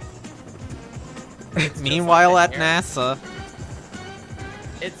 Meanwhile, at NASA,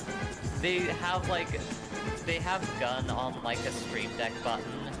 they have gun on like a Stream Deck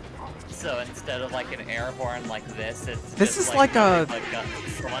button, So instead of like an air horn like this, it's this just is like a gun.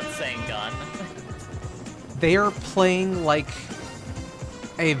 Someone saying gun. They are playing like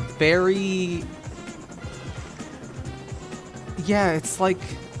a very it's like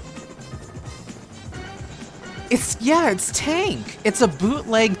it's Tank. It's a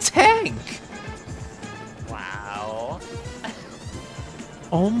bootleg Tank. Wow.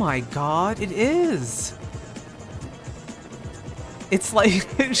 Oh my god, it is. It's like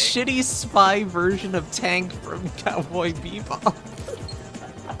a shitty spy version of Tank from Cowboy Bebop.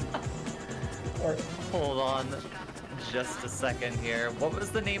 Hold on just a second here. What was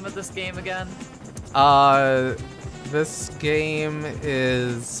the name of this game again? This game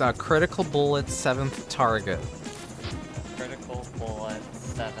is Critical Bullet 7th Target. Critical Bullet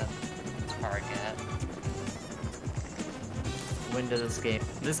 7th Target. When did this game?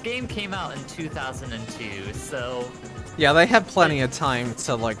 This game came out in 2002, so... Yeah, they had plenty of time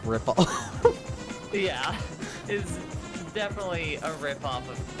to, like, rip off. Yeah, it's definitely a rip-off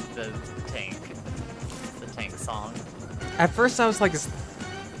of the Tank song. At first I was like,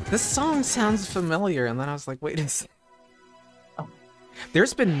 this song sounds familiar, and then I was like, wait a second.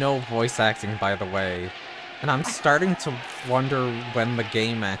 There's been no voice acting, by the way, and I'm starting to wonder when the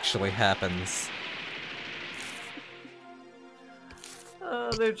game actually happens.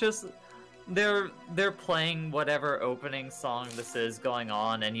 They're playing whatever opening song this is going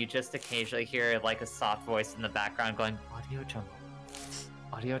on, and you just occasionally hear like a soft voice in the background going, Audio Jungle.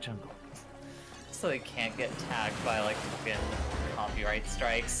 Audio Jungle. So they can't get tagged by like fucking copyright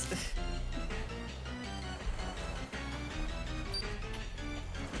strikes.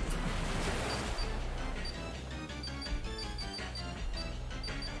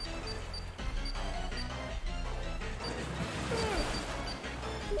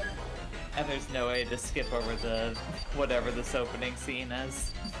 And there's no way to skip over the whatever this opening scene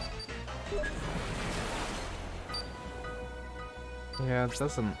is. Yeah, it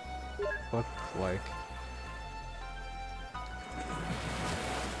doesn't look like.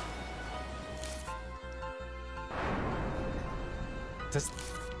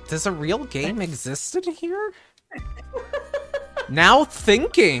 Does a real game exist in here? Now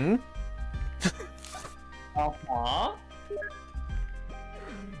thinking. Uh-huh.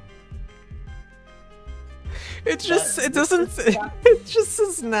 It just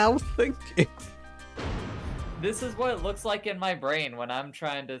says now thinking. This is what it looks like in my brain when I'm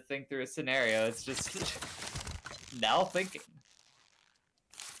trying to think through a scenario. It's just now thinking.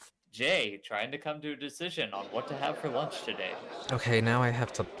 Jay trying to come to a decision on what to have for lunch today. Okay, now I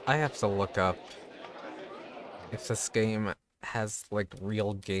have to look up if this game has like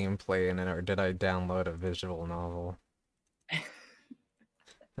real gameplay in it, or did I download a visual novel?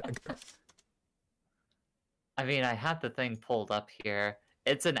 I mean, I had the thing pulled up here.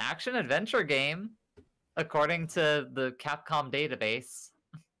 It's an action-adventure game, according to the Capcom database.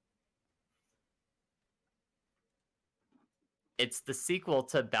 It's the sequel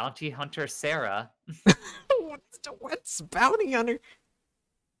to Bounty Hunter Sarah. What's Bounty Hunter?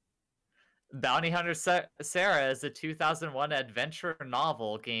 Bounty Hunter Sarah is a 2001 adventure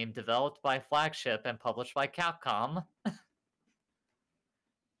novel game developed by Flagship and published by Capcom.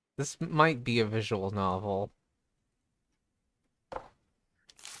 This might be a visual novel.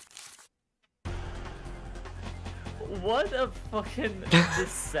 What a fucking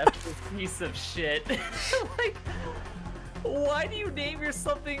deceptive piece of shit. Like, why do you name your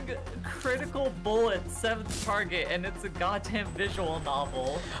something Critical Bullet 7th Target and it's a goddamn visual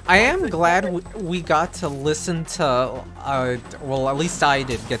novel? I am glad we got to listen to, well, at least I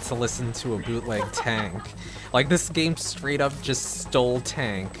did get to listen to a bootleg Tank. Like, this game straight up just stole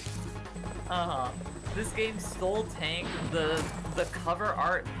Tank. This game stole Tank. The cover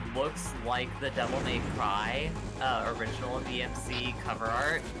art looks like the Devil May Cry original DMC cover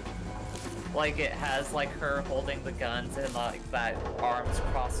art. Like, it has like her holding the guns in like that arms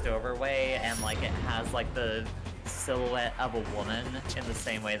crossed over way, and like it has like the silhouette of a woman in the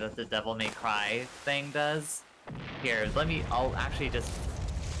same way that the Devil May Cry thing does. Here, I'll actually just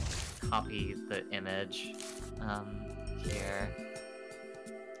copy the image. Here.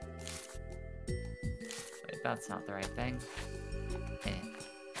 Wait, that's not the right thing. Okay.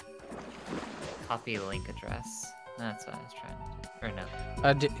 Copy link address. That's what I was trying to do. Or no.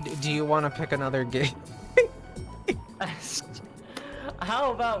 Do you want to pick another game?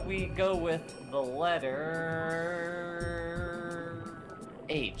 How about we go with the letter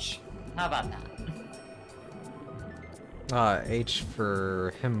H? How about that? H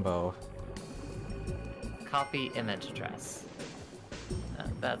for himbo. Copy image address.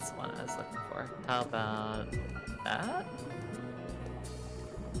 That's what I was looking for. How about that?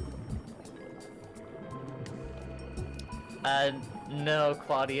 No,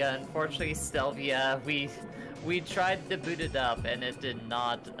 Claudia. Unfortunately, Stelvia, we tried to boot it up and it did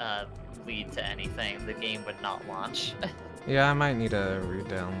not lead to anything. The game would not launch. Yeah, I might need to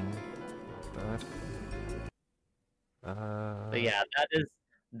re-download that. But yeah,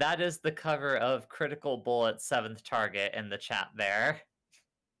 that is the cover of Critical Bullet 7th Target in the chat there.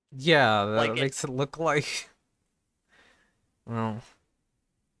 Yeah, that like makes it look like... Well...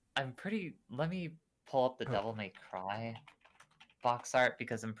 Let me pull up the Devil May Cry box art,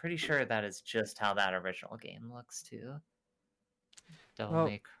 because I'm pretty sure that is just how that original game looks, too. Devil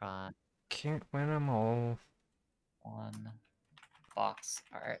May Cry. Can't win them all. One box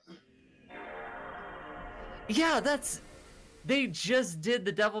art. Yeah, they just did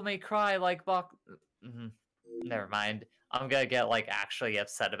the Devil May Cry, like, box... Never mind. I'm gonna get, like, actually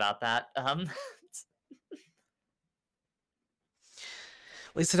upset about that. At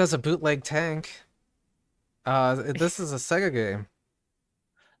least it has a bootleg tank. This is a Sega game.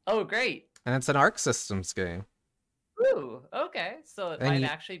 Oh, great. And it's an Arc Systems game. Ooh, okay. So it might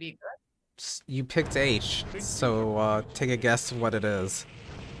actually be good. You picked H, so take a guess what it is.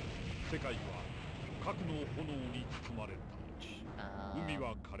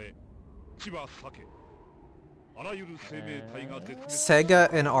 Sega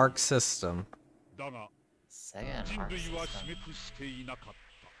and Arc System. Sega and Arc System.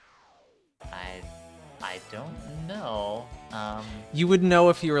 I don't know. You would know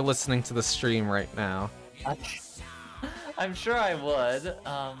if you were listening to the stream right now. I'm sure I would.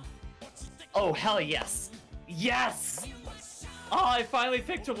 Oh, hell yes! Yes! Oh, I finally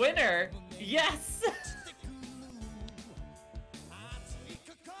picked a winner! Yes!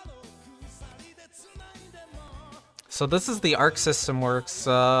 So this is the Arc System Works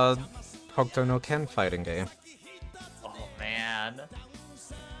Hokuto no Ken fighting game. Oh, man.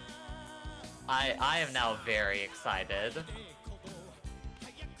 I am now very excited.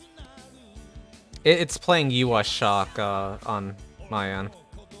 It's playing Yua Shock on my end.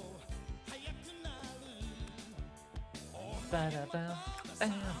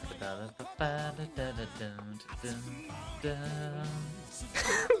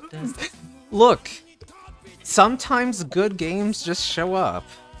 Look, sometimes good games just show up.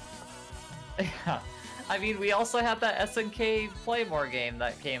 Yeah. I mean, we also had that SNK Playmore game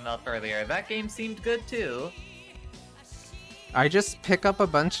that came up earlier. That game seemed good too. I just pick up a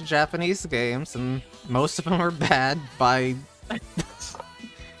bunch of Japanese games, and most of them are bad by...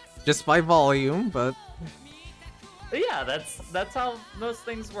 just by volume, but... Yeah, that's how most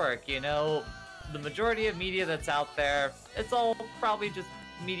things work, you know? The majority of media that's out there, it's all probably just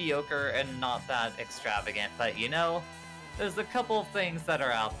mediocre and not that extravagant, but you know, there's a couple of things that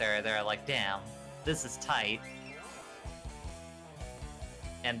are out there that are like, damn, this is tight.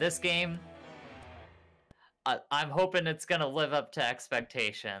 And this game, I'm hoping it's gonna live up to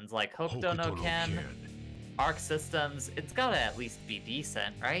expectations. Like Hokuto no Ken, Arc Systems, it's gotta at least be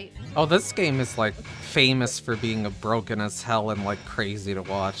decent, right? Oh, this game is like famous for being broken as hell and like crazy to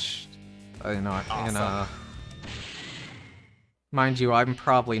watch. You know, awesome. And mind you, I'm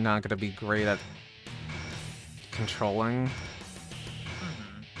probably not gonna be great at controlling.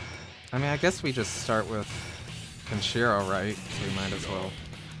 I mean, I guess we just start with Kenshiro, right? So we might as well.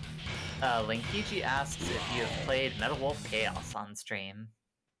 Linkiji asks if you have played Metal Wolf Chaos on stream.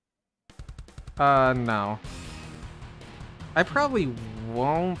 No. I probably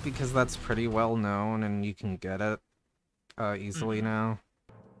won't because that's pretty well known and you can get it easily now.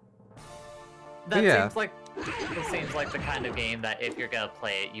 That seems like the kind of game that if you're gonna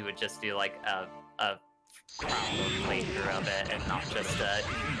play it, you would just do like a playthrough of it and not just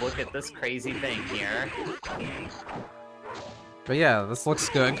look at this crazy thing here. But yeah, this looks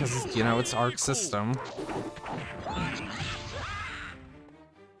good because, you know, it's Arc System.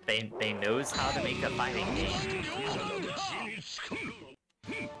 They knows how to make a fighting game.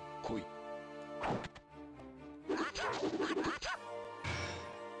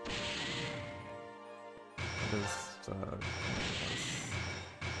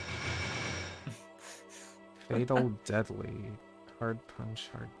 Fatal Deadly. Hard punch,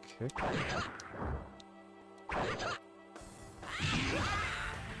 hard kick.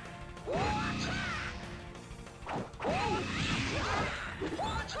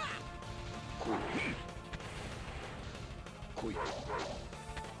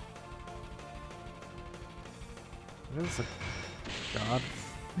 What is a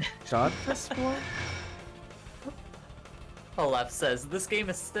God fist blow? Aleph says, this game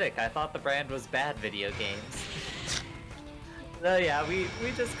is sick. I thought the brand was bad video games. Yeah, we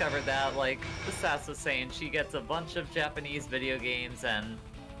just covered that. Like, the Sass was saying, she gets a bunch of Japanese video games and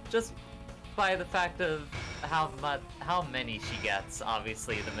just by the fact of how many she gets.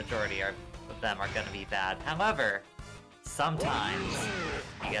 Obviously, the majority of them are gonna be bad. However, sometimes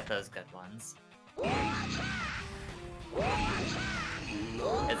you get those good ones.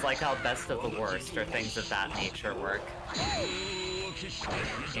 It's like how best of the worst or things of that nature work.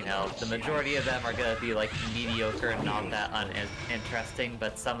 You know, the majority of them are gonna be like mediocre, not that uninteresting,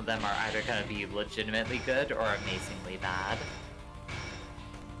 but some of them are either gonna be legitimately good or amazingly bad.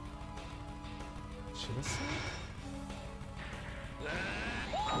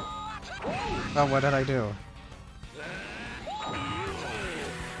 Oh, what did I do?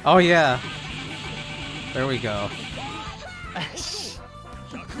 Oh yeah. There we go.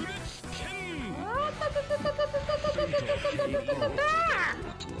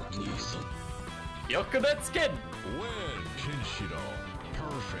 Yokubetskin!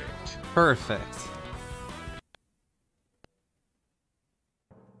 Perfect. Perfect.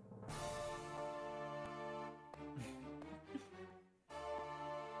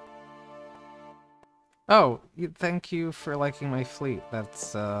 Oh, thank you for liking my fleet.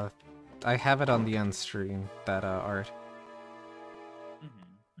 That's, I have it on the end stream, that, art.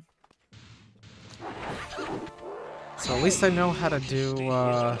 So at least I know how to do,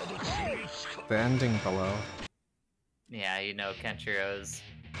 the ending below. Yeah, you know Kenshiro's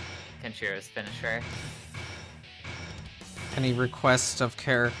finisher. Any request of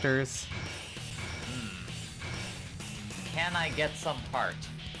characters? Can I get some heart?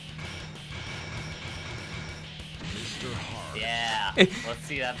 Mr. Hart. Yeah, let's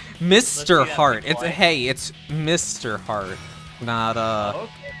see that. Mr. Hart. It's Mr. Hart, not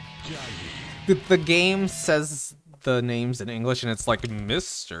Okay. The game says the names in English and it's like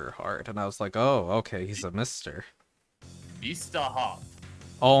Mr. Hart, and I was like, oh, okay, he's a Mr. Mr. Hart.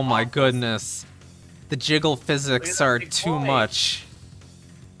 Oh my goodness, the jiggle physics are too much.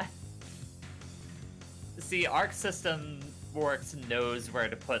 See, Arc System Works knows where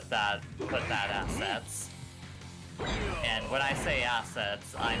to put that assets. And when I say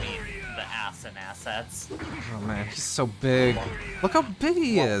assets, I mean the ass in assets. Oh man, he's so big. Look how big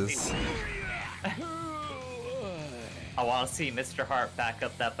he is. I want to see Mr. Hart back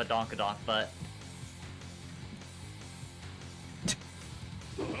up that badonkadonk butt.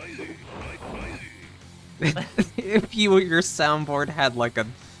 If your soundboard had like a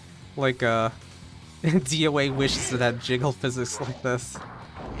DOA wishes that had jiggle physics like this.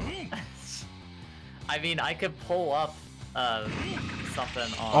 I mean, I could pull up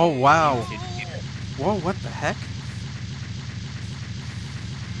something on. Oh wow! YouTube. Whoa! What the heck?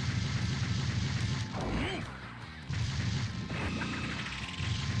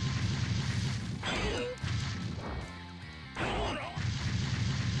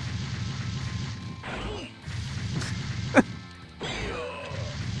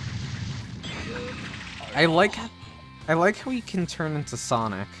 I like how he can turn into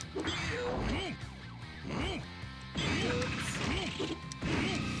Sonic.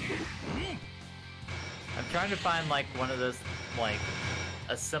 I'm trying to find like one of those, like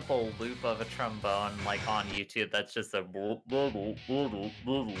a simple loop of a trombone like on YouTube that's just a but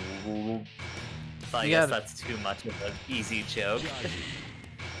I guess that's too much of an easy joke.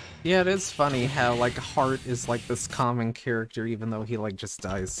 Yeah, it is funny how like Hart is like this common character even though he like just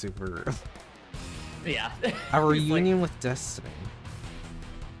dies super early. Yeah. A reunion with Destiny.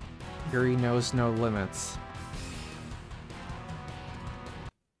 Fury knows no limits.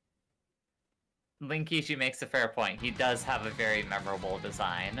 Linkishi makes a fair point. He does have a very memorable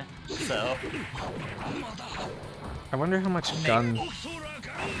design, so... I wonder how much gun...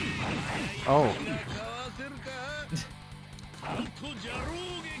 Oh.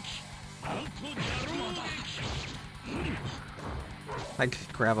 I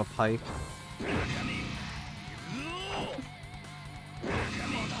could grab a pipe.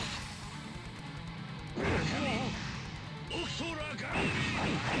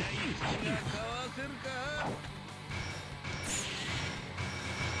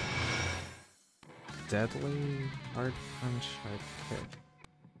 Deadly hard punch, hard kick.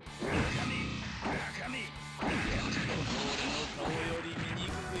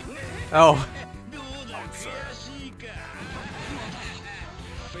 Oh.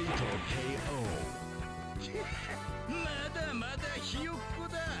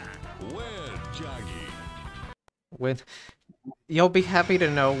 When you'll be happy to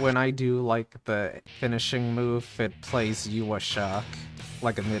know when I do like the finishing move, it plays you a shock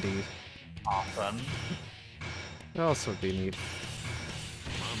like a MIDI. Awesome. What else would be neat?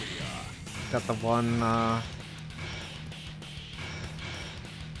 Got the one,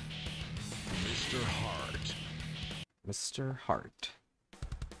 Mr. Hart. Mr. Hart.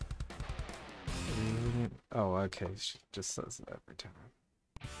 Oh, okay. She just says it every time.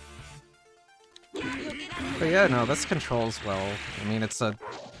 But yeah, no, this controls well. I mean, it's a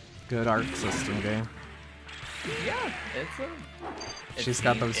good Arc System game. Yeah, She's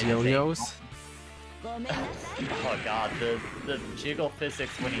got those yo-yos. Oh god, the jiggle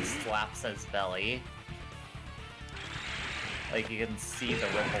physics when he slaps his belly. Like, you can see the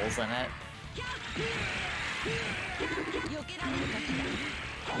ripples in it.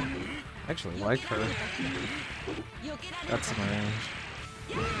 I actually like her. That's some range.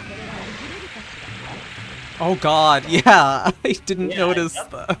 Oh god, yeah! I didn't notice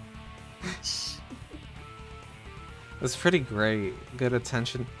that. It's pretty great. Good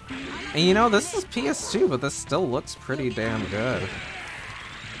attention. And you know, this is PS2, but this still looks pretty damn good.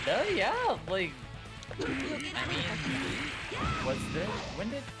 Oh yeah, like, I mean, when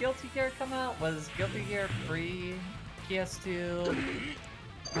did Guilty Gear come out? Was Guilty Gear pre-PS2?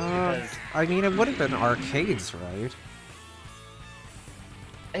 I mean, it would have been arcades, right?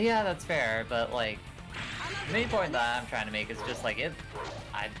 Yeah, that's fair, but like, the main point that I'm trying to make is just like,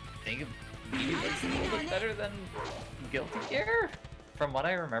 I think it maybe looks a little bit better than Guilty Gear, from what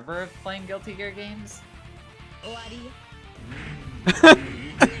I remember of playing Guilty Gear games.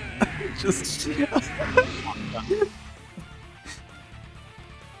 Just...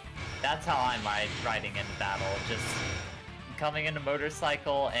 That's how I'm riding into battle, just coming into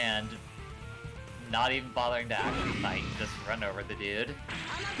motorcycle and not even bothering to actually fight, just run over the dude.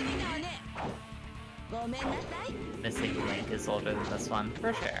 Missing Link is older than this one,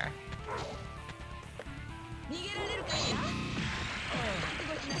 for sure.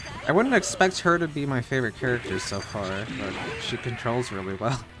 I wouldn't expect her to be my favorite character so far, but she controls really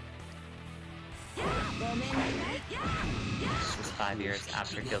well. This is 5 years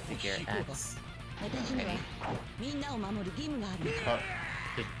after Guilty Gear X. Okay. Oh,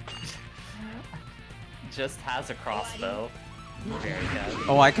 it just has a crossbow. Very good.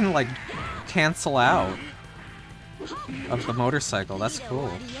 Oh, I can like cancel out of the motorcycle. That's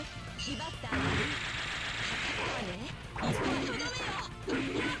cool.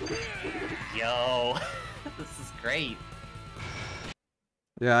 Yo, this is great.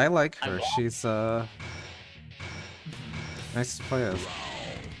 Yeah, I like her. She's nice to play as.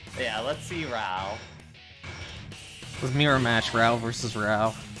 Yeah, let's see Rao. With mirror match, Rao versus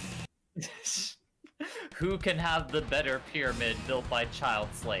Rao. Who can have the better pyramid built by child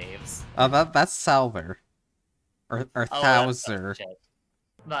slaves? That's Salver. Or Thouser.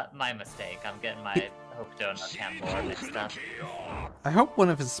 My mistake. I'm getting my Hokuto no Ken lore mixed up. I hope one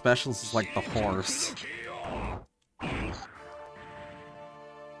of his specials is like the horse.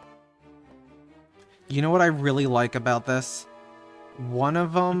 You know what I really like about this? One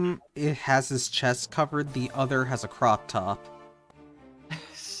of them, it has his chest covered, the other has a crop top.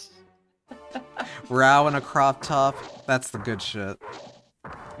 Rao in a crop top, that's the good shit.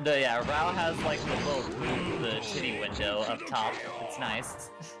 No, yeah, Rao has like the titty window up top. It's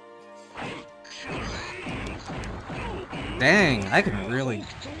nice. Dang, I can really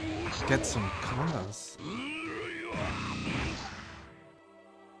get some combos.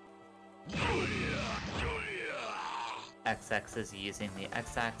 XX is using the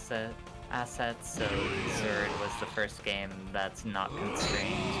X-axis assets, so Zerd was the first game that's not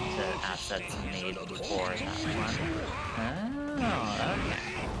constrained to assets made before that one. Oh, okay.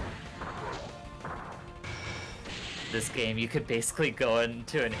 This game, you could basically go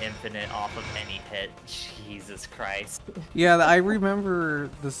into an infinite off of any hit. Jesus Christ. Yeah, I remember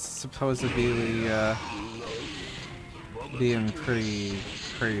this supposedly being pretty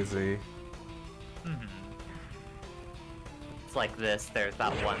crazy. Mm-hmm. It's like this, there's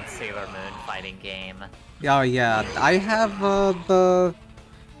that one Sailor Moon fighting game. Oh yeah, I have the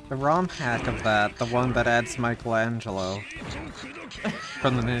ROM hack of that, the one that adds Michelangelo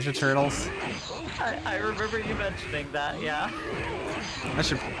from the Ninja Turtles. I remember you mentioning that, yeah. I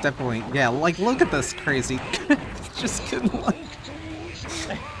should definitely, yeah, like look at this crazy, just couldn't like,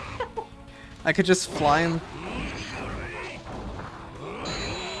 I could just fly in.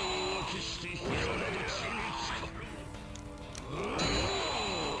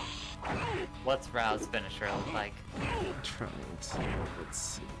 What's Rao's finisher look like? Trying to, let's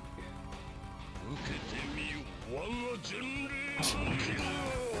see.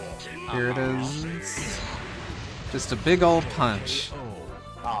 Here it is. Just a big old punch.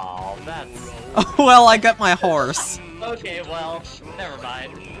 Oh, that's... Oh, well, I got my horse. Okay, well, never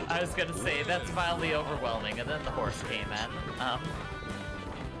mind. I was gonna say, that's mildly overwhelming, and then the horse came in.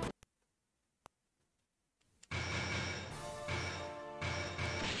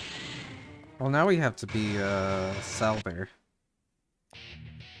 Well, now we have to be, Salver.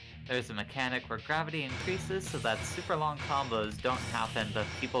 There's a mechanic where gravity increases so that super long combos don't happen, but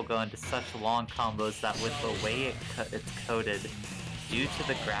people go into such long combos that with the way it's coded, due to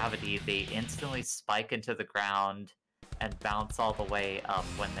the gravity, they instantly spike into the ground and bounce all the way up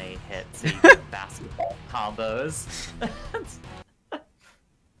when they hit, so you get basketball combos.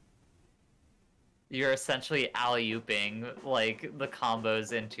 You're essentially alley-ooping, like, the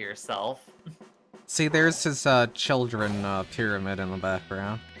combos into yourself. See, there's his children pyramid in the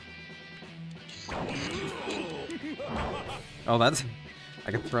background. Oh, that's...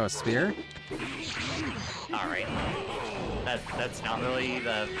 I can throw a spear? Alright. That's not really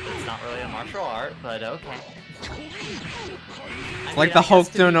a martial art, but okay. It's like the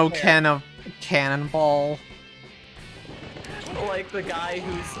Hokuto no Ken of Cannonball. Like the guy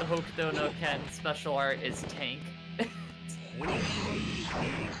whose Hokuto no Ken special art is tank.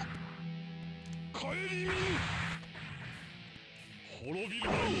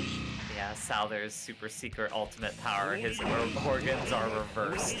 Yeah, Souther's super secret ultimate power, his organs are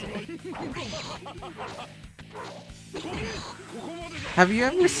reversed. Have you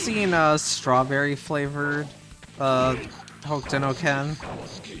ever seen a strawberry flavored Hokuto no Ken?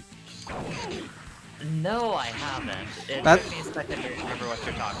 No, I haven't. It took me a second to remember what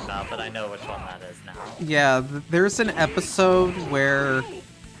you're talking about, but I know which one that is now. Yeah, there's an episode where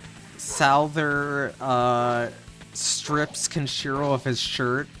Souther strips Kenshiro of his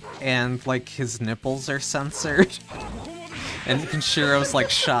shirt and like his nipples are censored. And Kenshiro's like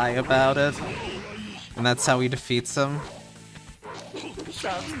shy about it. And that's how he defeats him.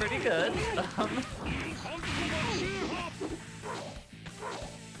 Sounds pretty good.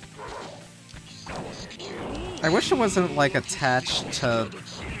 I wish it wasn't like attached to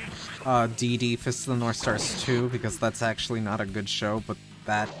DD Fist of the North Stars 2, because that's actually not a good show, but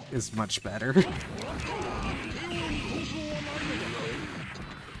that is much better.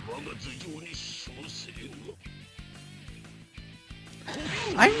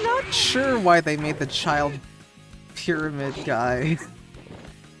 I'm not sure why they made the child pyramid guy.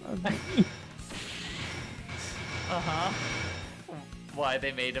 Uh-huh. Why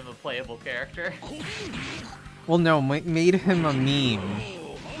they made him a playable character? Well, no, made him a meme.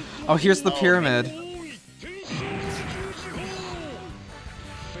 Oh, here's the pyramid.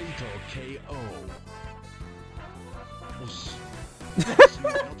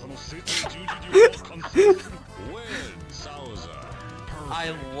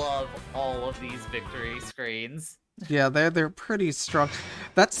 I love all of these victory screens. Yeah, they're pretty strong.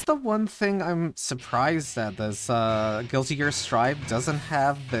 That's the one thing I'm surprised at. This Guilty Gear Strive doesn't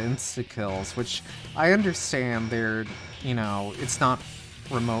have the insta-kills, which I understand they're, you know, it's not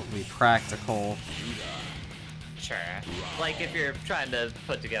remotely practical. Sure. Like, if you're trying to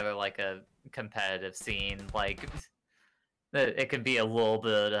put together, like, a competitive scene, like, it can be a little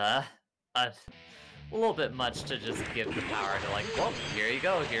bit much to just give the power to, like, well, here you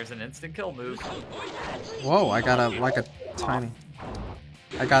go, here's an instant kill move. Whoa, I got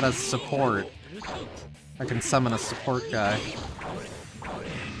a support. I can summon a support guy.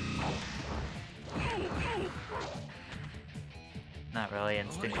 Not really,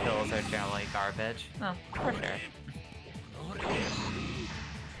 instant kills are generally garbage. No, for sure.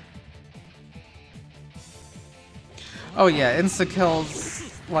 Oh yeah,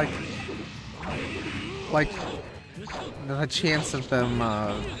 insta-kills, like the chance of them,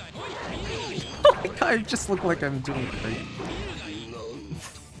 I just look like I'm doing great.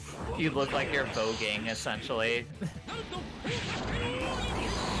 You look like you're voguing, essentially.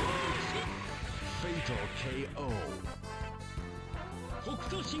 Fatal KO.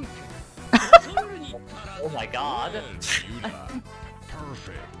 Oh my god.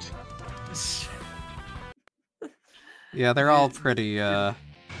 Perfect. Yeah, they're all pretty,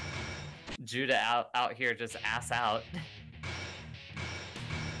 Judah out here just ass out.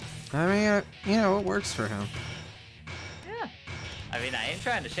 I mean, you know, it works for him. Yeah. I mean, I ain't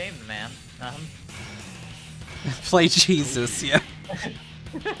trying to shame the man. Play Jesus, yeah.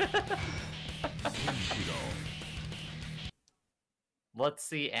 Let's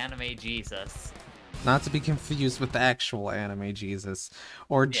see anime Jesus. Not to be confused with the actual anime Jesus.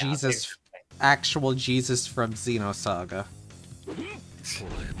 Or Yeah, Jesus, actual Jesus from Xenosaga.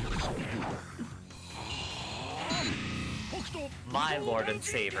 My lord and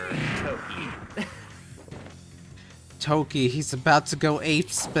savior, Toki. Toki, he's about to go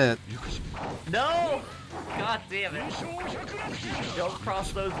ape spit. No! God damn it. Don't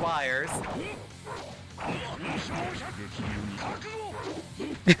cross those wires.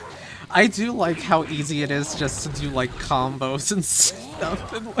 I do like how easy it is just to do like combos and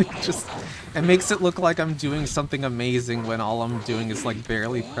stuff, and like just it makes it look like I'm doing something amazing when all I'm doing is like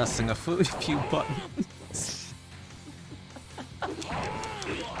barely pressing a few buttons.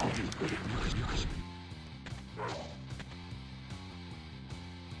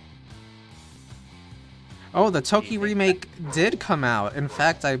 Oh, the Toki remake did come out. In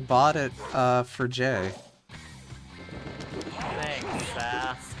fact, I bought it for Jay. Thanks,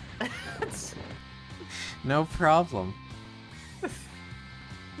 Sass. No problem.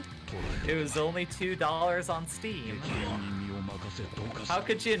 It was only $2 on Steam. How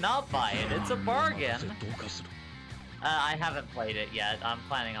could you not buy it? It's a bargain. I haven't played it yet. I'm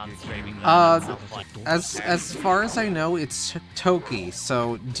planning on streaming that at some point. As far as I know, it's Toki.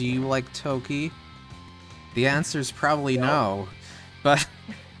 So, do you like Toki? The answer's probably no, but...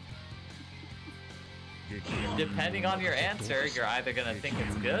 Depending on your answer, you're either gonna think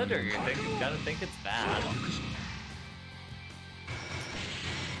it's good or you're gonna think it's bad.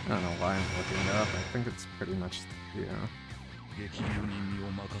 I don't know why I'm looking it up. I think it's pretty much, yeah.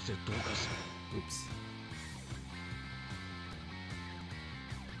 Oops.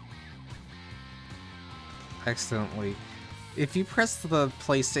 Accidentally. If you press the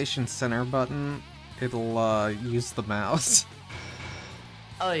PlayStation Center button, it'll use the mouse.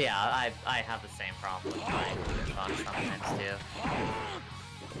 Oh yeah, I have the same problem with my Xbox sometimes too.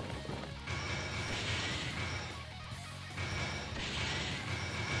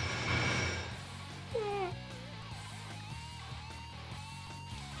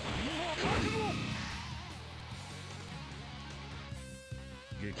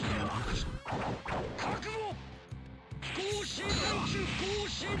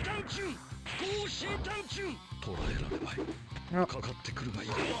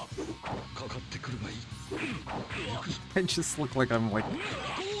 I just look like I'm like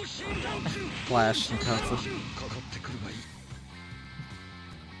Flash and constant.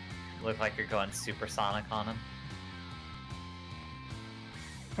 Look like you're going supersonic on him.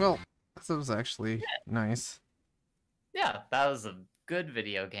 Well, this was actually nice. Yeah, that was a good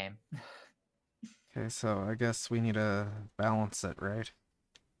video game. Okay, so I guess we need to balance it, right?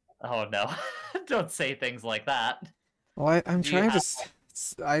 Oh no, don't say things like that. Well, I'm trying to...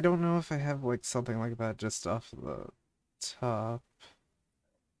 I don't know if I have like something like that just off the top.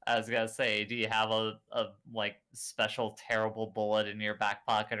 I was gonna say, do you have a like special terrible bullet in your back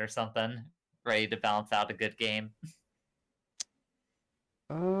pocket or something, ready to balance out a good game?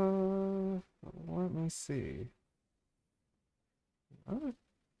 Let me see. I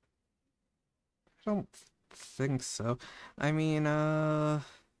don't think so. I mean,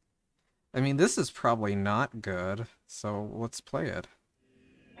 this is probably not good, so let's play it.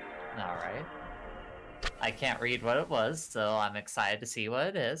 Alright. I can't read what it was, so I'm excited to see what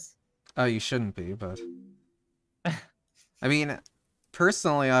it is. Oh, you shouldn't be, but... I mean,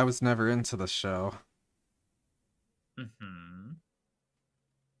 personally, I was never into the show. Mm-hmm.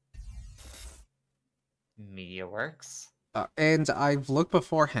 MediaWorks. And I've looked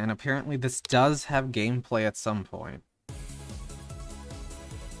beforehand. Apparently, this does have gameplay at some point.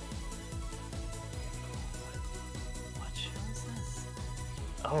 What show is this?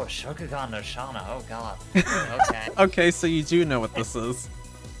 Oh, Shakugan no Shana. Oh god. Okay. Okay, so you do know what this is.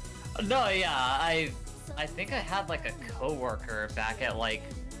 No, yeah, I think I had like a coworker back at like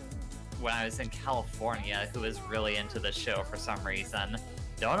when I was in California who was really into the show for some reason.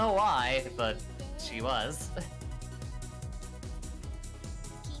 Don't know why, but she was.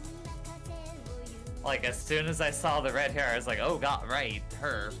 Like, as soon as I saw the red hair, I was like, oh god, right,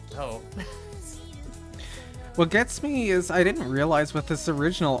 her. Oh. What gets me is I didn't realize with this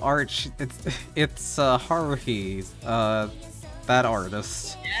original art, it's Haruhi, that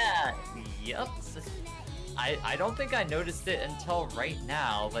artist. Yeah, yep. I don't think I noticed it until right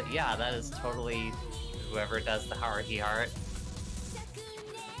now, but yeah, that is totally whoever does the Haruhi art.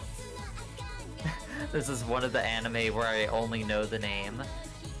 This is one of the anime where I only know the name.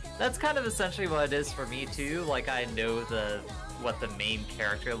 That's kind of essentially what it is for me too. Like, I know what the main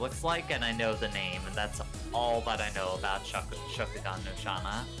character looks like, and I know the name, and that's all that I know about Shakugan no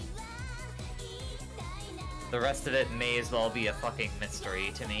Shana. The rest of it may as well be a fucking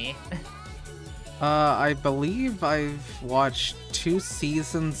mystery to me. I believe I've watched 2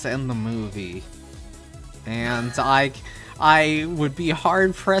 seasons and the movie, and I would be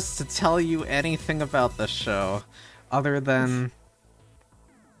hard pressed to tell you anything about the show, other than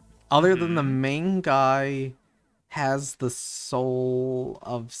the main guy has the soul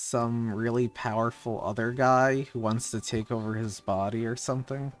of some really powerful other guy who wants to take over his body or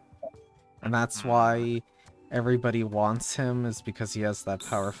something. And that's why everybody wants him is because he has that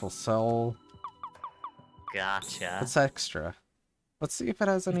powerful soul. Gotcha. What's extra? Let's see if it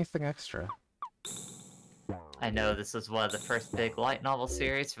has anything extra. I know this was one of the first big light novel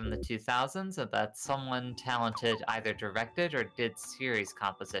series from the 2000s, and that someone talented either directed or did series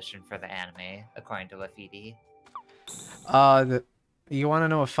composition for the anime, according to Wafidi. You want to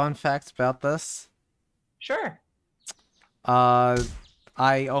know a fun fact about this? Sure.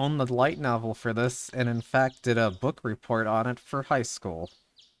 I own the light novel for this, and in fact did a book report on it for high school.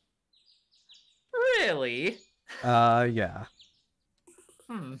 Really? Yeah.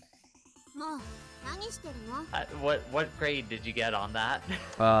 What grade did you get on that?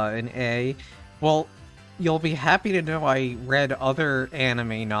 An A. Well, you'll be happy to know I read other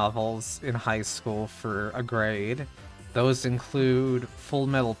anime novels in high school for a grade. Those include Full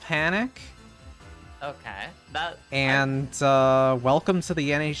Metal Panic. Okay, and Welcome to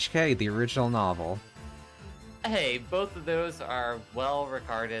the NHK, the original novel. Hey, both of those are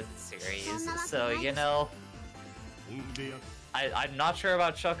well-regarded series, so, you know... I'm not sure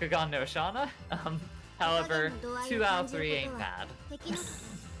about Shakugan no Shana, however, 2 out of 3 ain't bad.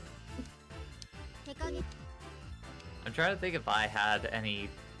 I'm trying to think if I had any...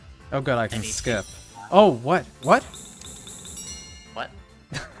 Oh good, I can skip. Oh, what? What? What?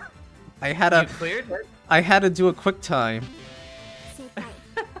 I had a... You cleared it? I had to do a quick time.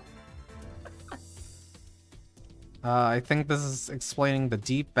 I think this is explaining the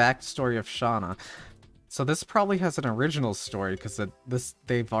deep backstory of Shana. So this probably has an original story, because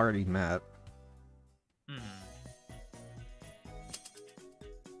they've already met.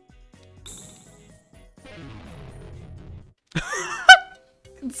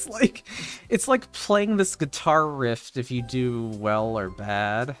 It's like playing this guitar riff if you do well or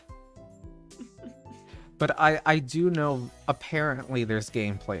bad. But I do know apparently there's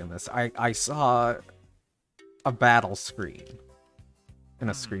gameplay in this. I saw a battle screen in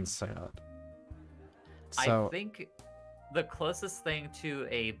a screenshot. So, I think the closest thing to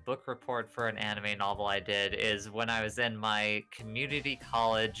a book report for an anime novel I did is when I was in my community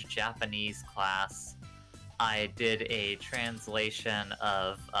college Japanese class. I did a translation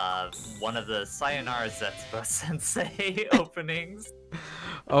of one of the Sayonara Zetsubo Sensei openings.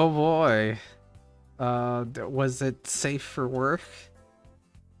 Oh boy. Was it safe for work?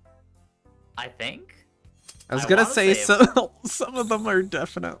 I think. I was gonna say some of them are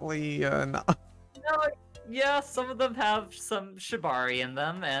definitely not. No, yeah, some of them have some shibari in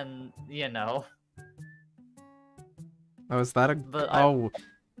them, and you know. Oh, is that a?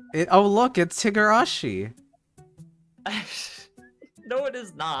 Oh look, it's Higurashi. No, it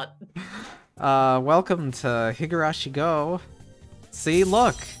is not. Welcome to Higurashi Go. See,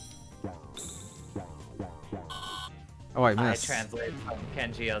 look. Oh, I missed. I translated some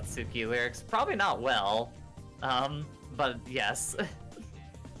Kenji Otsuki lyrics. Probably not well, but yes.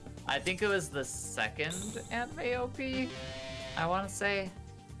 I think it was the second anime OP, I want to say.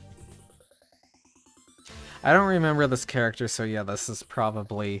 I don't remember this character, so yeah, this is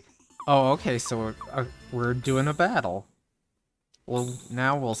probably... Oh, okay, so we're doing a battle. Well,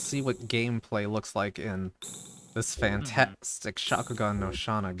 now we'll see what gameplay looks like in this fantastic Shakugan no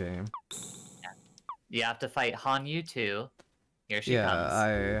Shana game. You have to fight Hanyu too. Here she comes. Yeah, I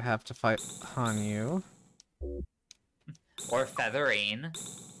have to fight Hanyu. Or Featherine.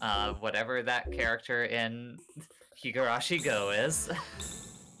 Whatever that character in Higurashi Go is.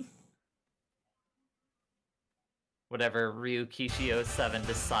 Whatever Ryu Kishio 7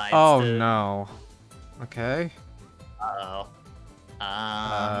 decides Oh to... no. Okay. Uh-oh.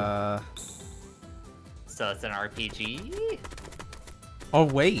 So it's an RPG? Oh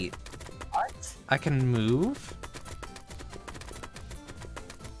wait. What? I can move?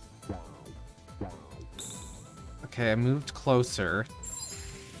 Okay, I moved closer.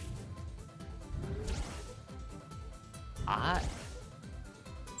 Okay.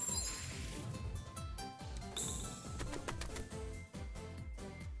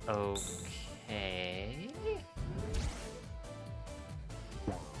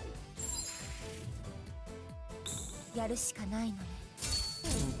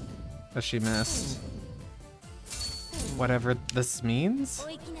 Oh, she missed. Whatever this means?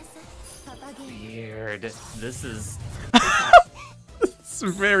 Weird. This is... It's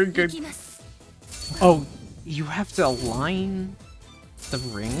very good. Oh, you have to align the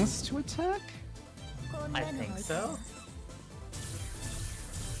rings to attack? I think so.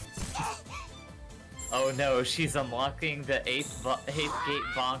 Oh no, she's unlocking the 8th gate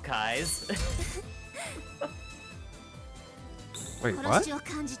Bankais. Wait, what?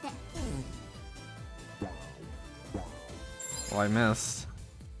 Well, I missed.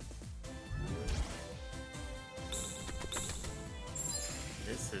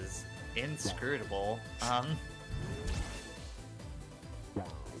 this is inscrutable.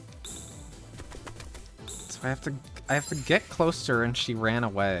 So I have to get closer, and she ran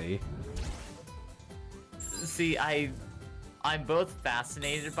away. See, I'm both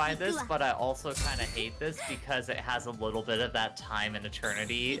fascinated by this, but I also kind of hate this because it has a little bit of that time and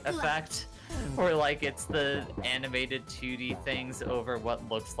eternity effect. Where, like, it's the animated 2D things over what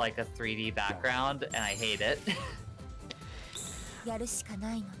looks like a 3D background, and I hate it. I'm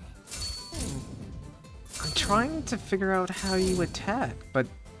trying to figure out how you attack, but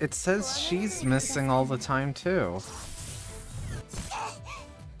it says she's missing all the time, too.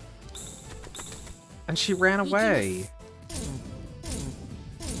 And she ran away.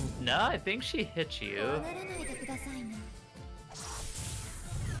 No, I think she hit you.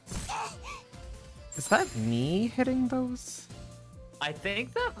 Is that me hitting those? I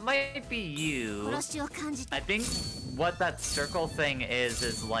think that might be you. I think what that circle thing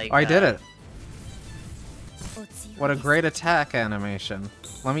is like... I did it. What a great attack animation.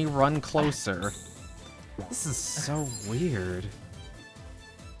 Let me run closer. This is so weird.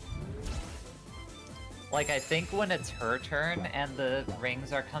 Like, I think when it's her turn and the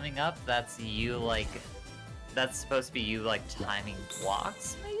rings are coming up, that's you, like... That's supposed to be you, like, timing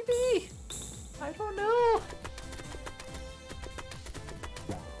blocks, maybe? I don't know.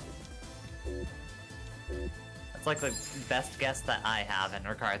 That's like the best guess that I have in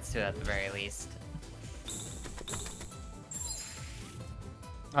regards to it, at the very least.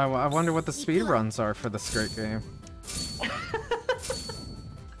 I wonder what the speedruns are for this great game.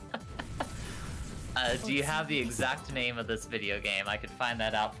 Do you have the exact name of this video game? I could find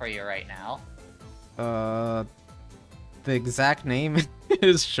that out for you right now. The exact name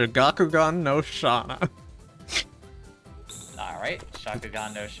is Shakugan no Shana. Alright,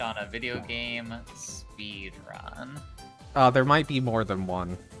 Shakugan no Shana video game speedrun. There might be more than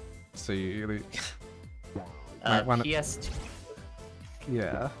one. So you might wanna... PS2.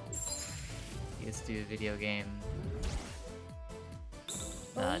 Yeah. PS2 video game.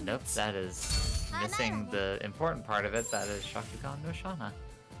 Nope, that is missing the important part of it. That is Shakugan no Shana.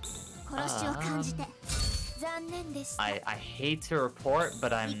 I hate to report,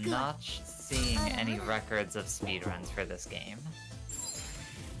 but I'm not seeing any records of speedruns for this game.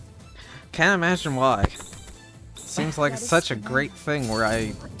 Can't imagine why. Seems like such a great thing where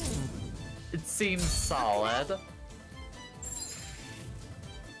I... It seems solid.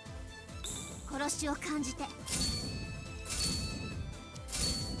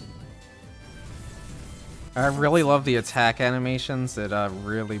 I really love the attack animations. It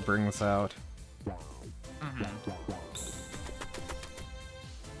really brings out.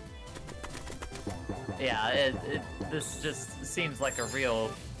 Yeah, this just seems like a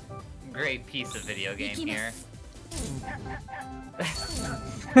real great piece of video game here.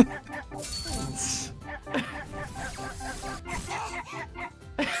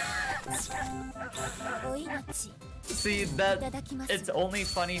 See, it's only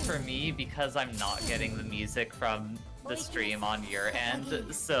funny for me because I'm not getting the music from the stream on your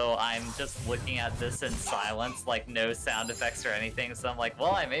end, so I'm just looking at this in silence, like no sound effects or anything, so I'm like,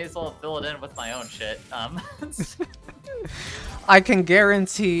 well, I may as well fill it in with my own shit. I can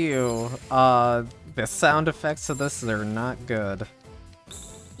guarantee you, the sound effects of this are not good.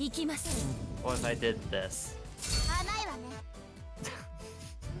 What if I did this?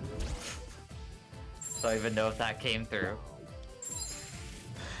 Don't even know if that came through.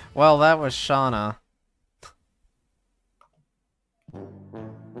 Well, that was Shana.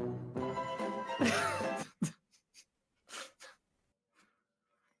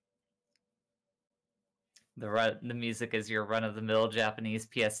 The music is your run-of-the-mill Japanese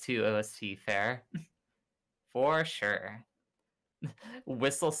PS2 OST fare. For sure.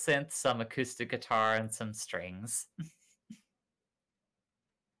 Whistle synth, some acoustic guitar, and some strings.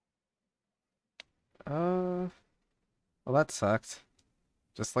 Well, that sucked.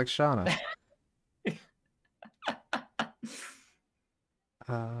 Just like Shana.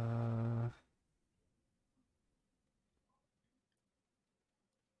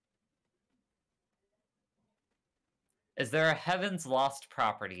 Is there a Heaven's Lost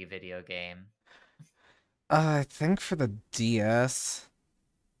Property video game? I think for the DS.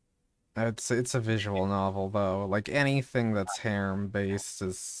 It's a visual novel, though. Like, anything that's harem-based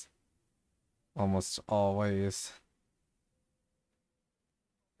is almost always...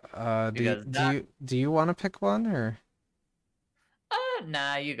 do you want to pick one, or...?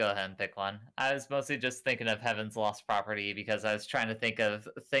 Nah, you go ahead and pick one. I was mostly just thinking of Heaven's Lost Property because I was trying to think of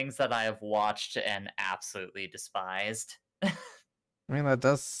things that I have watched and absolutely despised. I mean, that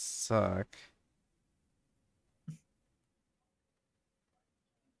does suck.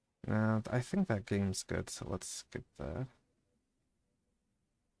 No, I think that game's good, so let's skip that.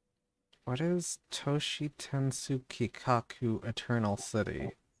 What is Toshi Tensuki Kaku Eternal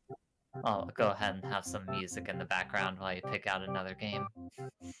City? I'll go ahead and have some music in the background while you pick out another game.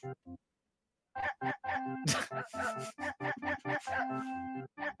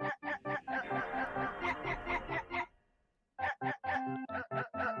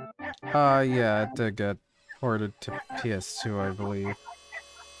 Yeah, it did get ported to PS2, I believe.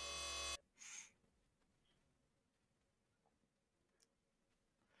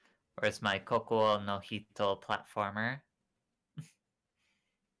 Where's my Kokuo no Hito platformer?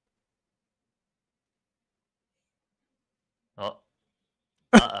 Oh.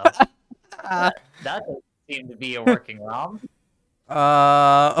 Uh-oh. That doesn't seem to be a working ROM.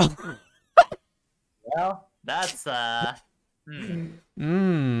 Well, that's, I kind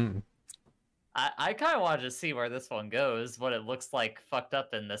of wanted to see where this one goes, what it looks like fucked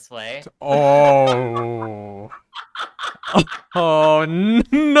up in this way. Oh. Oh,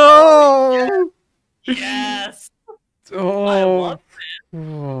 no! Yes! Oh. I love it.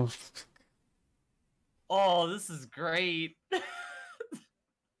 Oh. Oh, this is great.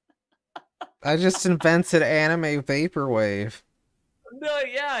 I just invented anime vaporwave. No,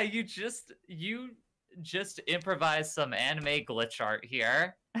 yeah, you just improvised some anime glitch art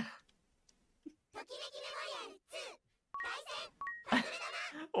here.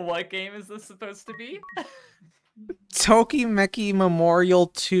 What game is this supposed to be? Tokimeki Memorial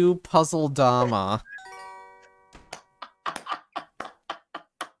 2 Puzzle Dama.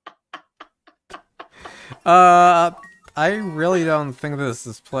 I really don't think this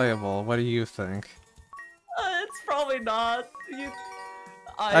is playable. What do you think? It's probably not.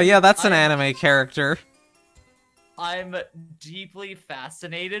 Oh yeah, that's an anime character. I'm deeply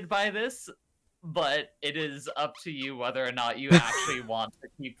fascinated by this, but it is up to you whether or not you actually want to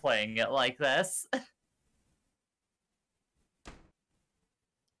keep playing it like this.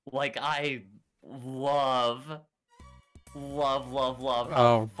 Like, I love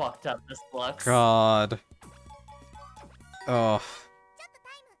how fucked up this looks. God. Oh.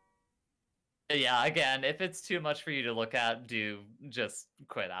 Yeah, again, if it's too much for you to look at, do just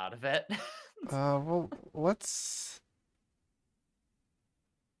quit out of it. Well, let's...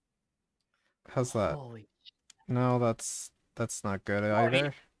 How's that? Holy... No, that's not good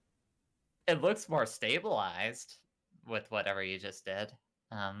either. It looks more stabilized with whatever you just did.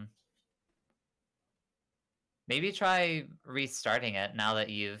 Maybe try restarting it now that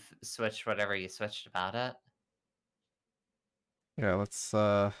you've switched whatever you switched about it. Yeah, let's,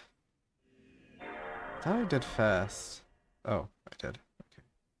 I thought I did fast. Oh, I did.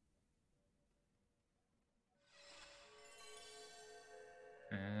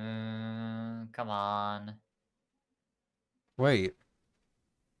 Okay. Come on. Wait.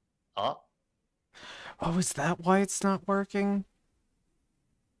 Oh. Oh, is that why it's not working?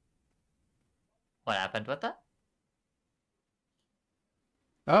 What happened with that?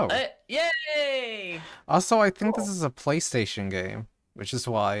 Oh. Yay! Also, I think this is a PlayStation game, which is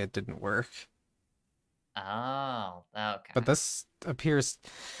why it didn't work. Oh, okay. But this appears...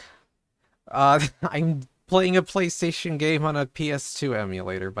 I'm playing a PlayStation game on a PS2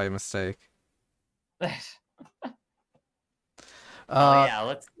 emulator by mistake.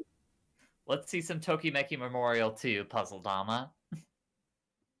 Yeah, let's see some Tokimeki Memorial 2 Puzzle Dama.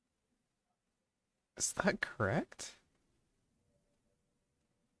 Is that correct?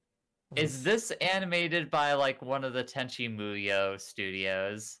 Is this animated by, like, one of the Tenchi Muyo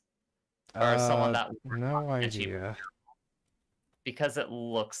studios? Or someone that... No idea. Because it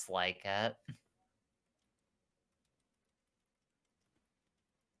looks like it.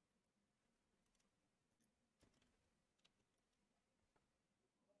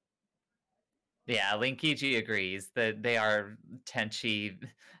 Yeah, Linkiji agrees that they are Tenchi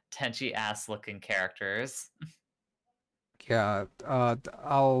ass-looking characters. Yeah,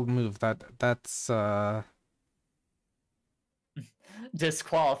 I'll move that. That's,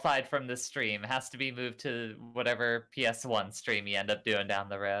 disqualified from the stream. Has to be moved to whatever PS1 stream you end up doing down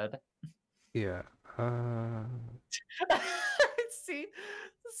the road. Yeah. See,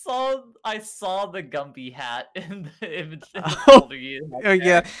 I saw the Gumby hat in the image Oh, folder you had oh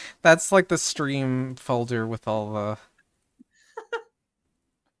yeah, that's like the stream folder with all the...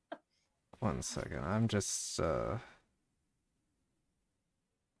 One second, I'm just,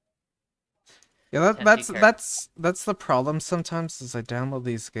 Yeah, that's the problem sometimes, is I download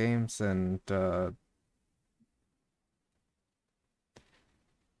these games and,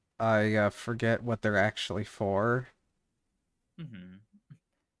 I forget what they're actually for. Mm-hmm.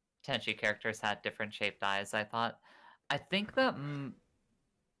 Tenchi characters had different shaped eyes, I thought. I think that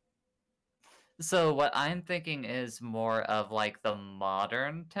So what I'm thinking is more of like the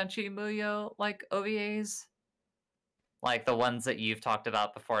modern Tenchi Muyo like OVAs. Like the ones that you've talked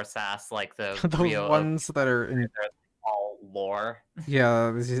about before, Sass, like the Those ones that are in all lore.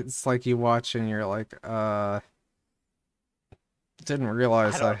 Yeah, it's like you watch and you're like, didn't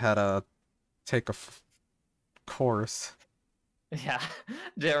realize I had to take a course. Yeah,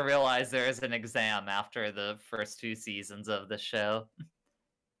 didn't realize there is an exam after the first 2 seasons of the show.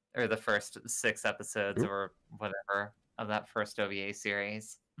 Or the first 6 episodes or whatever of that first OVA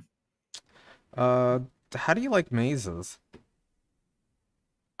series. How do you like mazes?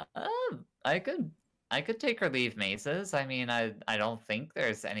 I could take or leave mazes. I mean, I don't think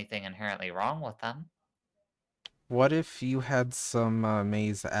there's anything inherently wrong with them. What if you had some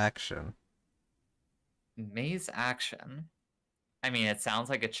maze action? Maze action? I mean, it sounds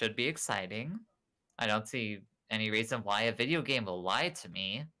like it should be exciting. I don't see any reason why a video game will lie to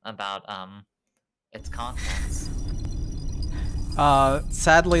me about its contents.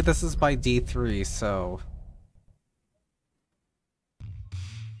 Sadly this is by D3, so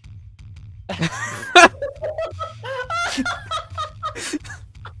I love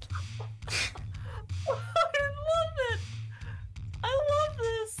it. I love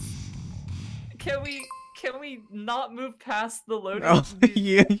this. Can we not move past the loading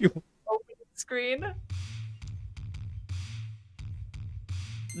yeah, you opening screen?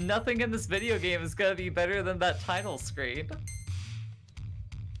 Nothing in this video game is gonna be better than that title screen.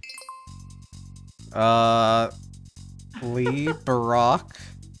 Lee Barack.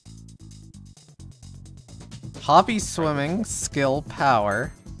 Hobby swimming, skill,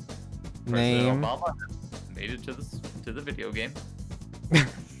 power. Name. Obama made it to the video game.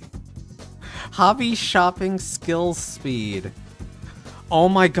 Hobby shopping, skill, speed. Oh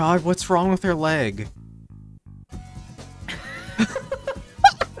my god, what's wrong with her leg?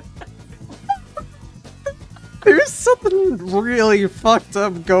 There's something really fucked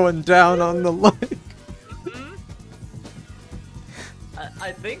up going down on the leg.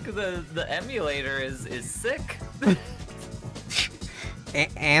 I think the emulator is sick.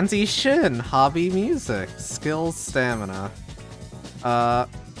 Andy Shin, hobby music, skills, stamina.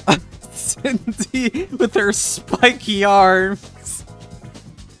 Cindy with her spiky arms.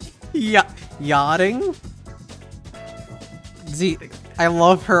 Yachting? I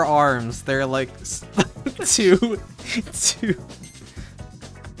love her arms. They're like two.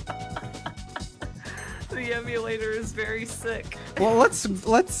 The emulator is very sick. Well, let's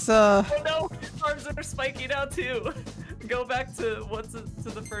Oh no, his arms are spiky now too. Go back to to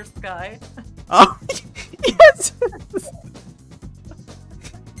the first guy. Oh, yes.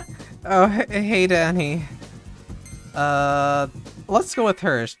 Oh, hey, Danny. Let's go with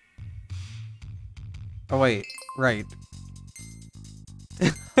her. Oh wait, right.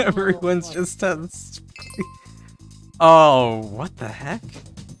 Everyone's just has. Oh, what the heck?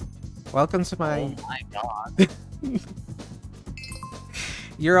 Welcome to my. Oh my god.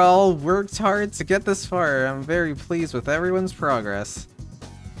 You're all worked hard to get this far. I'm very pleased with everyone's progress.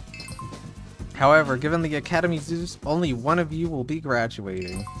 However, given the Academy's dues, only one of you will be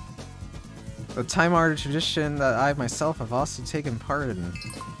graduating. The time-honored tradition that I myself have also taken part in.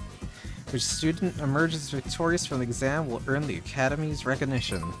 Which student emerges victorious from the exam will earn the Academy's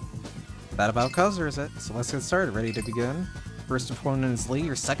recognition. That about covers it, so let's get started. Ready to begin? First opponent is Lee,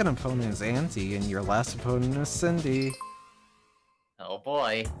 your second opponent is Auntie, and your last opponent is Cindy. Oh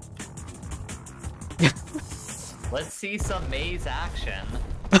boy. Let's see some maze action.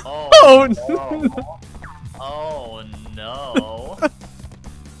 Oh, oh no. Oh no.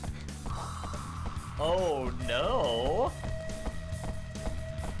 Oh no.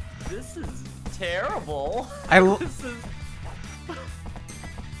 This is terrible. This is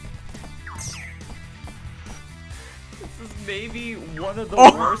maybe one of the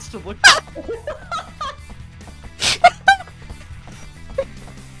worst looking.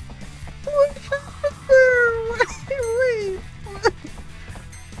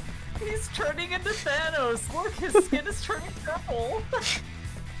 He's turning into Thanos. Look, his skin is turning purple.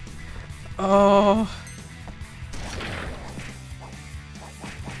 Oh.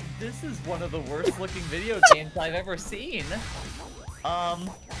 This is one of the worst looking video games I've ever seen.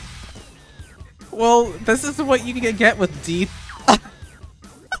 Well, this is what you can get with D.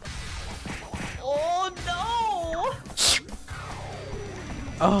 Oh no!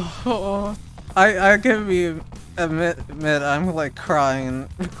 Oh, I can admit, I'm like crying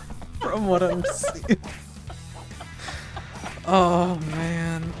from what I'm seeing. Oh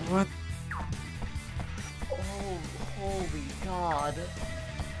man, what? Oh, holy god.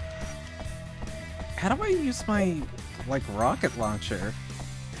 How do I use my, like, rocket launcher?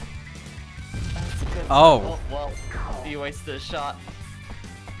 That's a good oh. Well, you wasted a shot.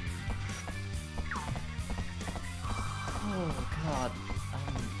 Oh god.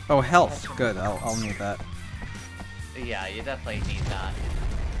 Oh, health. Good. I'll need that. Yeah, you definitely need that.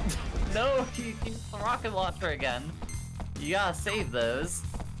 No, you used the rocket launcher again. You gotta save those.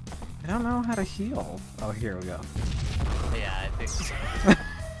 I don't know how to heal. Oh, here we go. Yeah, I think.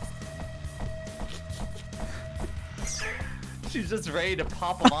 She's just ready to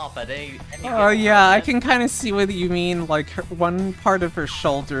pop them off at any Oh yeah, I can kind of see what you mean. Like, one part of her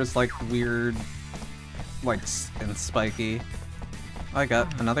shoulder is like weird, like, and spiky. I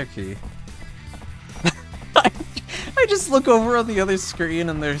got another key. I just look over on the other screen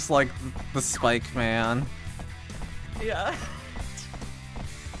and there's like the Spike Man. Yeah.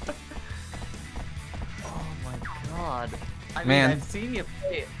 Oh my god. I mean,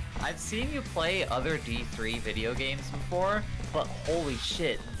 I've seen you play other D3 video games before, but holy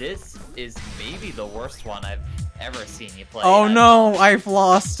shit, this is maybe the worst one I've ever seen you play. Oh no, I've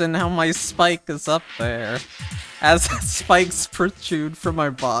lost and now my spike is up there. As spikes protrude from my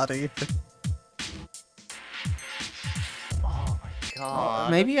body. Oh my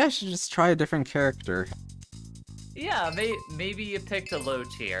god. Maybe I should just try a different character. Yeah, maybe you picked a low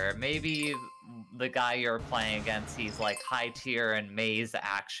tier. Maybe the guy you're playing against, he's like high tier and maze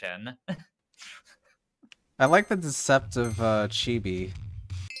action. I like the deceptive chibi.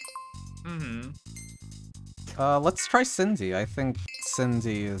 Let's try Cindy. I think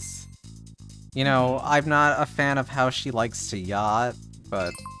Cindy is... You know, I'm not a fan of how she likes to yacht,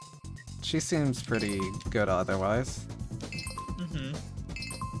 but she seems pretty good otherwise.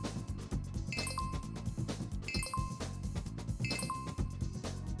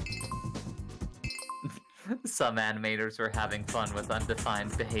 Some animators were having fun with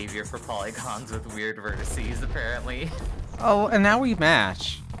undefined behavior for polygons with weird vertices, apparently. Oh, and now we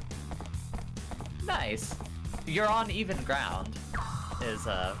match. Nice. You're on even ground, is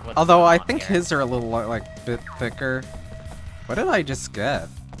what's Although I going on think here. his are a little, like, bit thicker. What did I just get?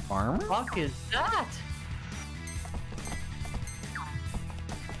 Armor? What the fuck is that?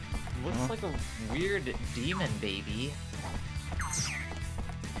 Looks like a weird demon baby.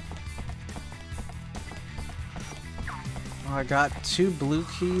 Oh, I got 2 blue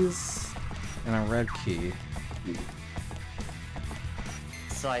keys and a red key.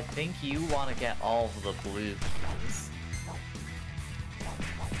 So I think you want to get all of the blue keys.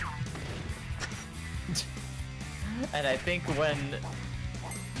 And I think when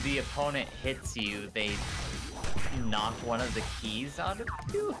the opponent hits you, they knock one of the keys out of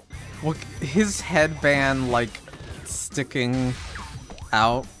you. Well, his headband, like, sticking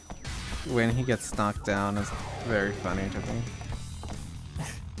out when he gets knocked down is very funny to me.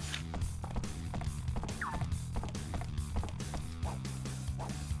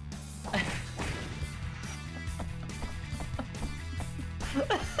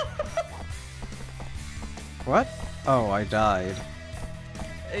 What? Oh, I died.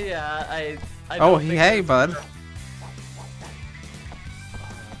 Yeah, I Oh, don't think hey, that's- bud.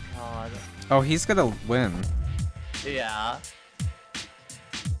 Oh, God. Oh, he's gonna win. Yeah.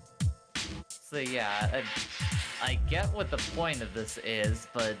 So yeah, I get what the point of this is,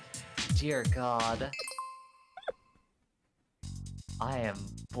 but dear God, I am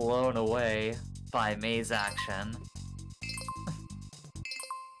blown away by maze action.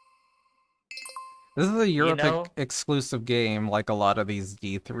 This is a Europe know- exclusive game, like a lot of these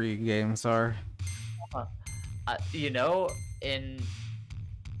D3 games are. You know, in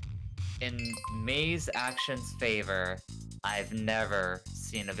maze action's favor, I've never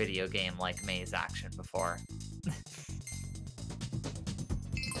seen a video game like maze action before.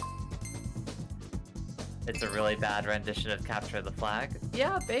 It's a really bad rendition of Capture the Flag.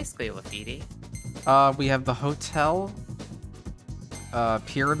 Yeah, basically Wafidi. We have the hotel,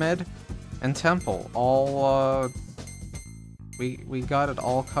 pyramid, and temple. All, we got it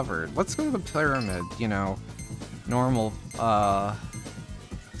all covered. Let's go to the pyramid, you know, normal,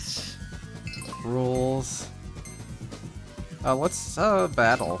 rules. Let's,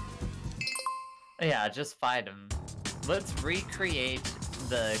 battle. Yeah, just fight him. Let's recreate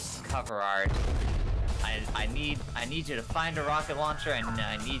the cover art. I need you to find a rocket launcher and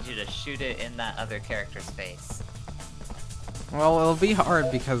I need you to shoot it in that other character's face. Well, it'll be hard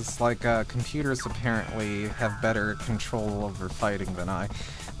because, like, computers apparently have better control over fighting than I.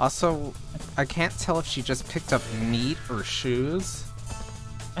 Also, I can't tell if she just picked up meat or shoes.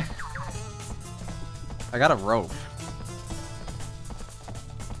 I got a rope.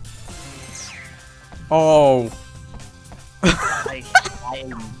 Oh.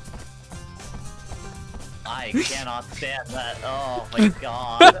 I cannot stand that. Oh my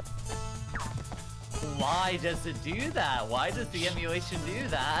God. Why does it do that? Why does the emulation do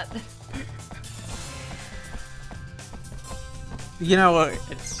that? You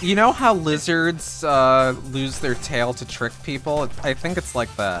know how lizards lose their tail to trick people? I think it's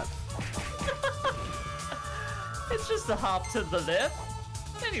like that. It's just a hop to the lip,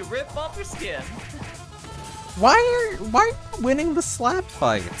 and you rip off your skin. Why are you winning the slap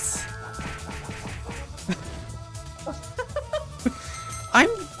fights? I'm.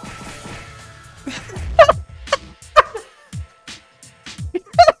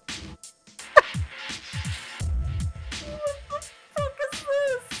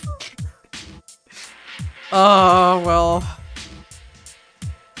 Oh, well.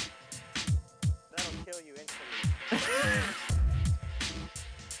 That'll kill you instantly.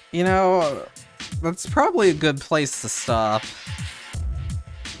 You know, that's probably a good place to stop.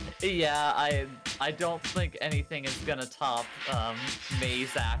 Yeah, I don't think anything is gonna top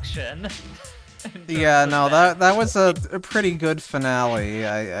May's action. Yeah, no, that was a pretty good finale,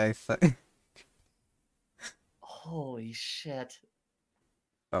 I think. Holy shit.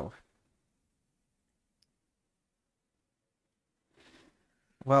 Oh.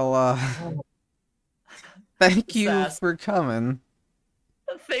 Well, thank you for coming.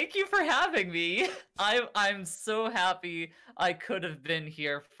 Thank you for having me. I'm so happy I could have been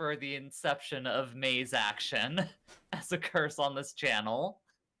here for the inception of May's action as a curse on this channel.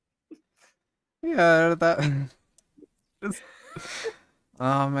 Yeah, that.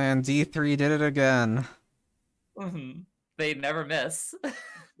 Oh man, D3 did it again. They never miss.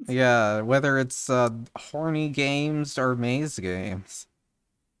 Yeah, whether it's horny games or maze games.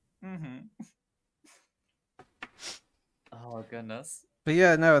 Oh goodness. But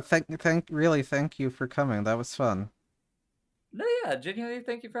yeah, no, really thank you for coming. That was fun. No, yeah, genuinely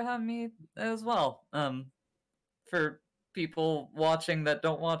thank you for having me as well. For people watching that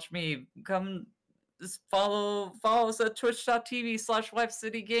don't watch me, come just follow us at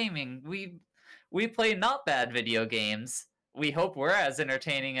twitch.tv/WifeCityGaming. We play not bad video games. We hope we're as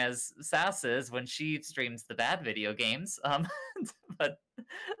entertaining as Sass is when she streams the bad video games. But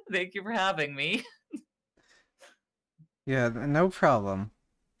thank you for having me. Yeah, no problem.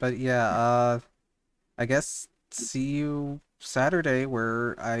 But yeah, I guess see you Saturday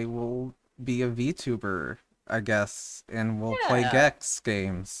where I will be a VTuber, I guess, and we'll play Gex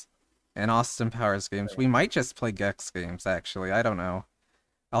games and Austin Powers games. We might just play Gex games, actually. I don't know.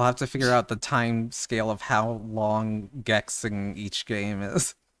 I'll have to figure out the time scale of how long Gexing each game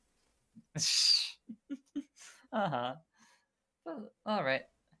is. All right.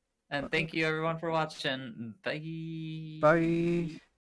 And thank you everyone for watching. Bye. Bye.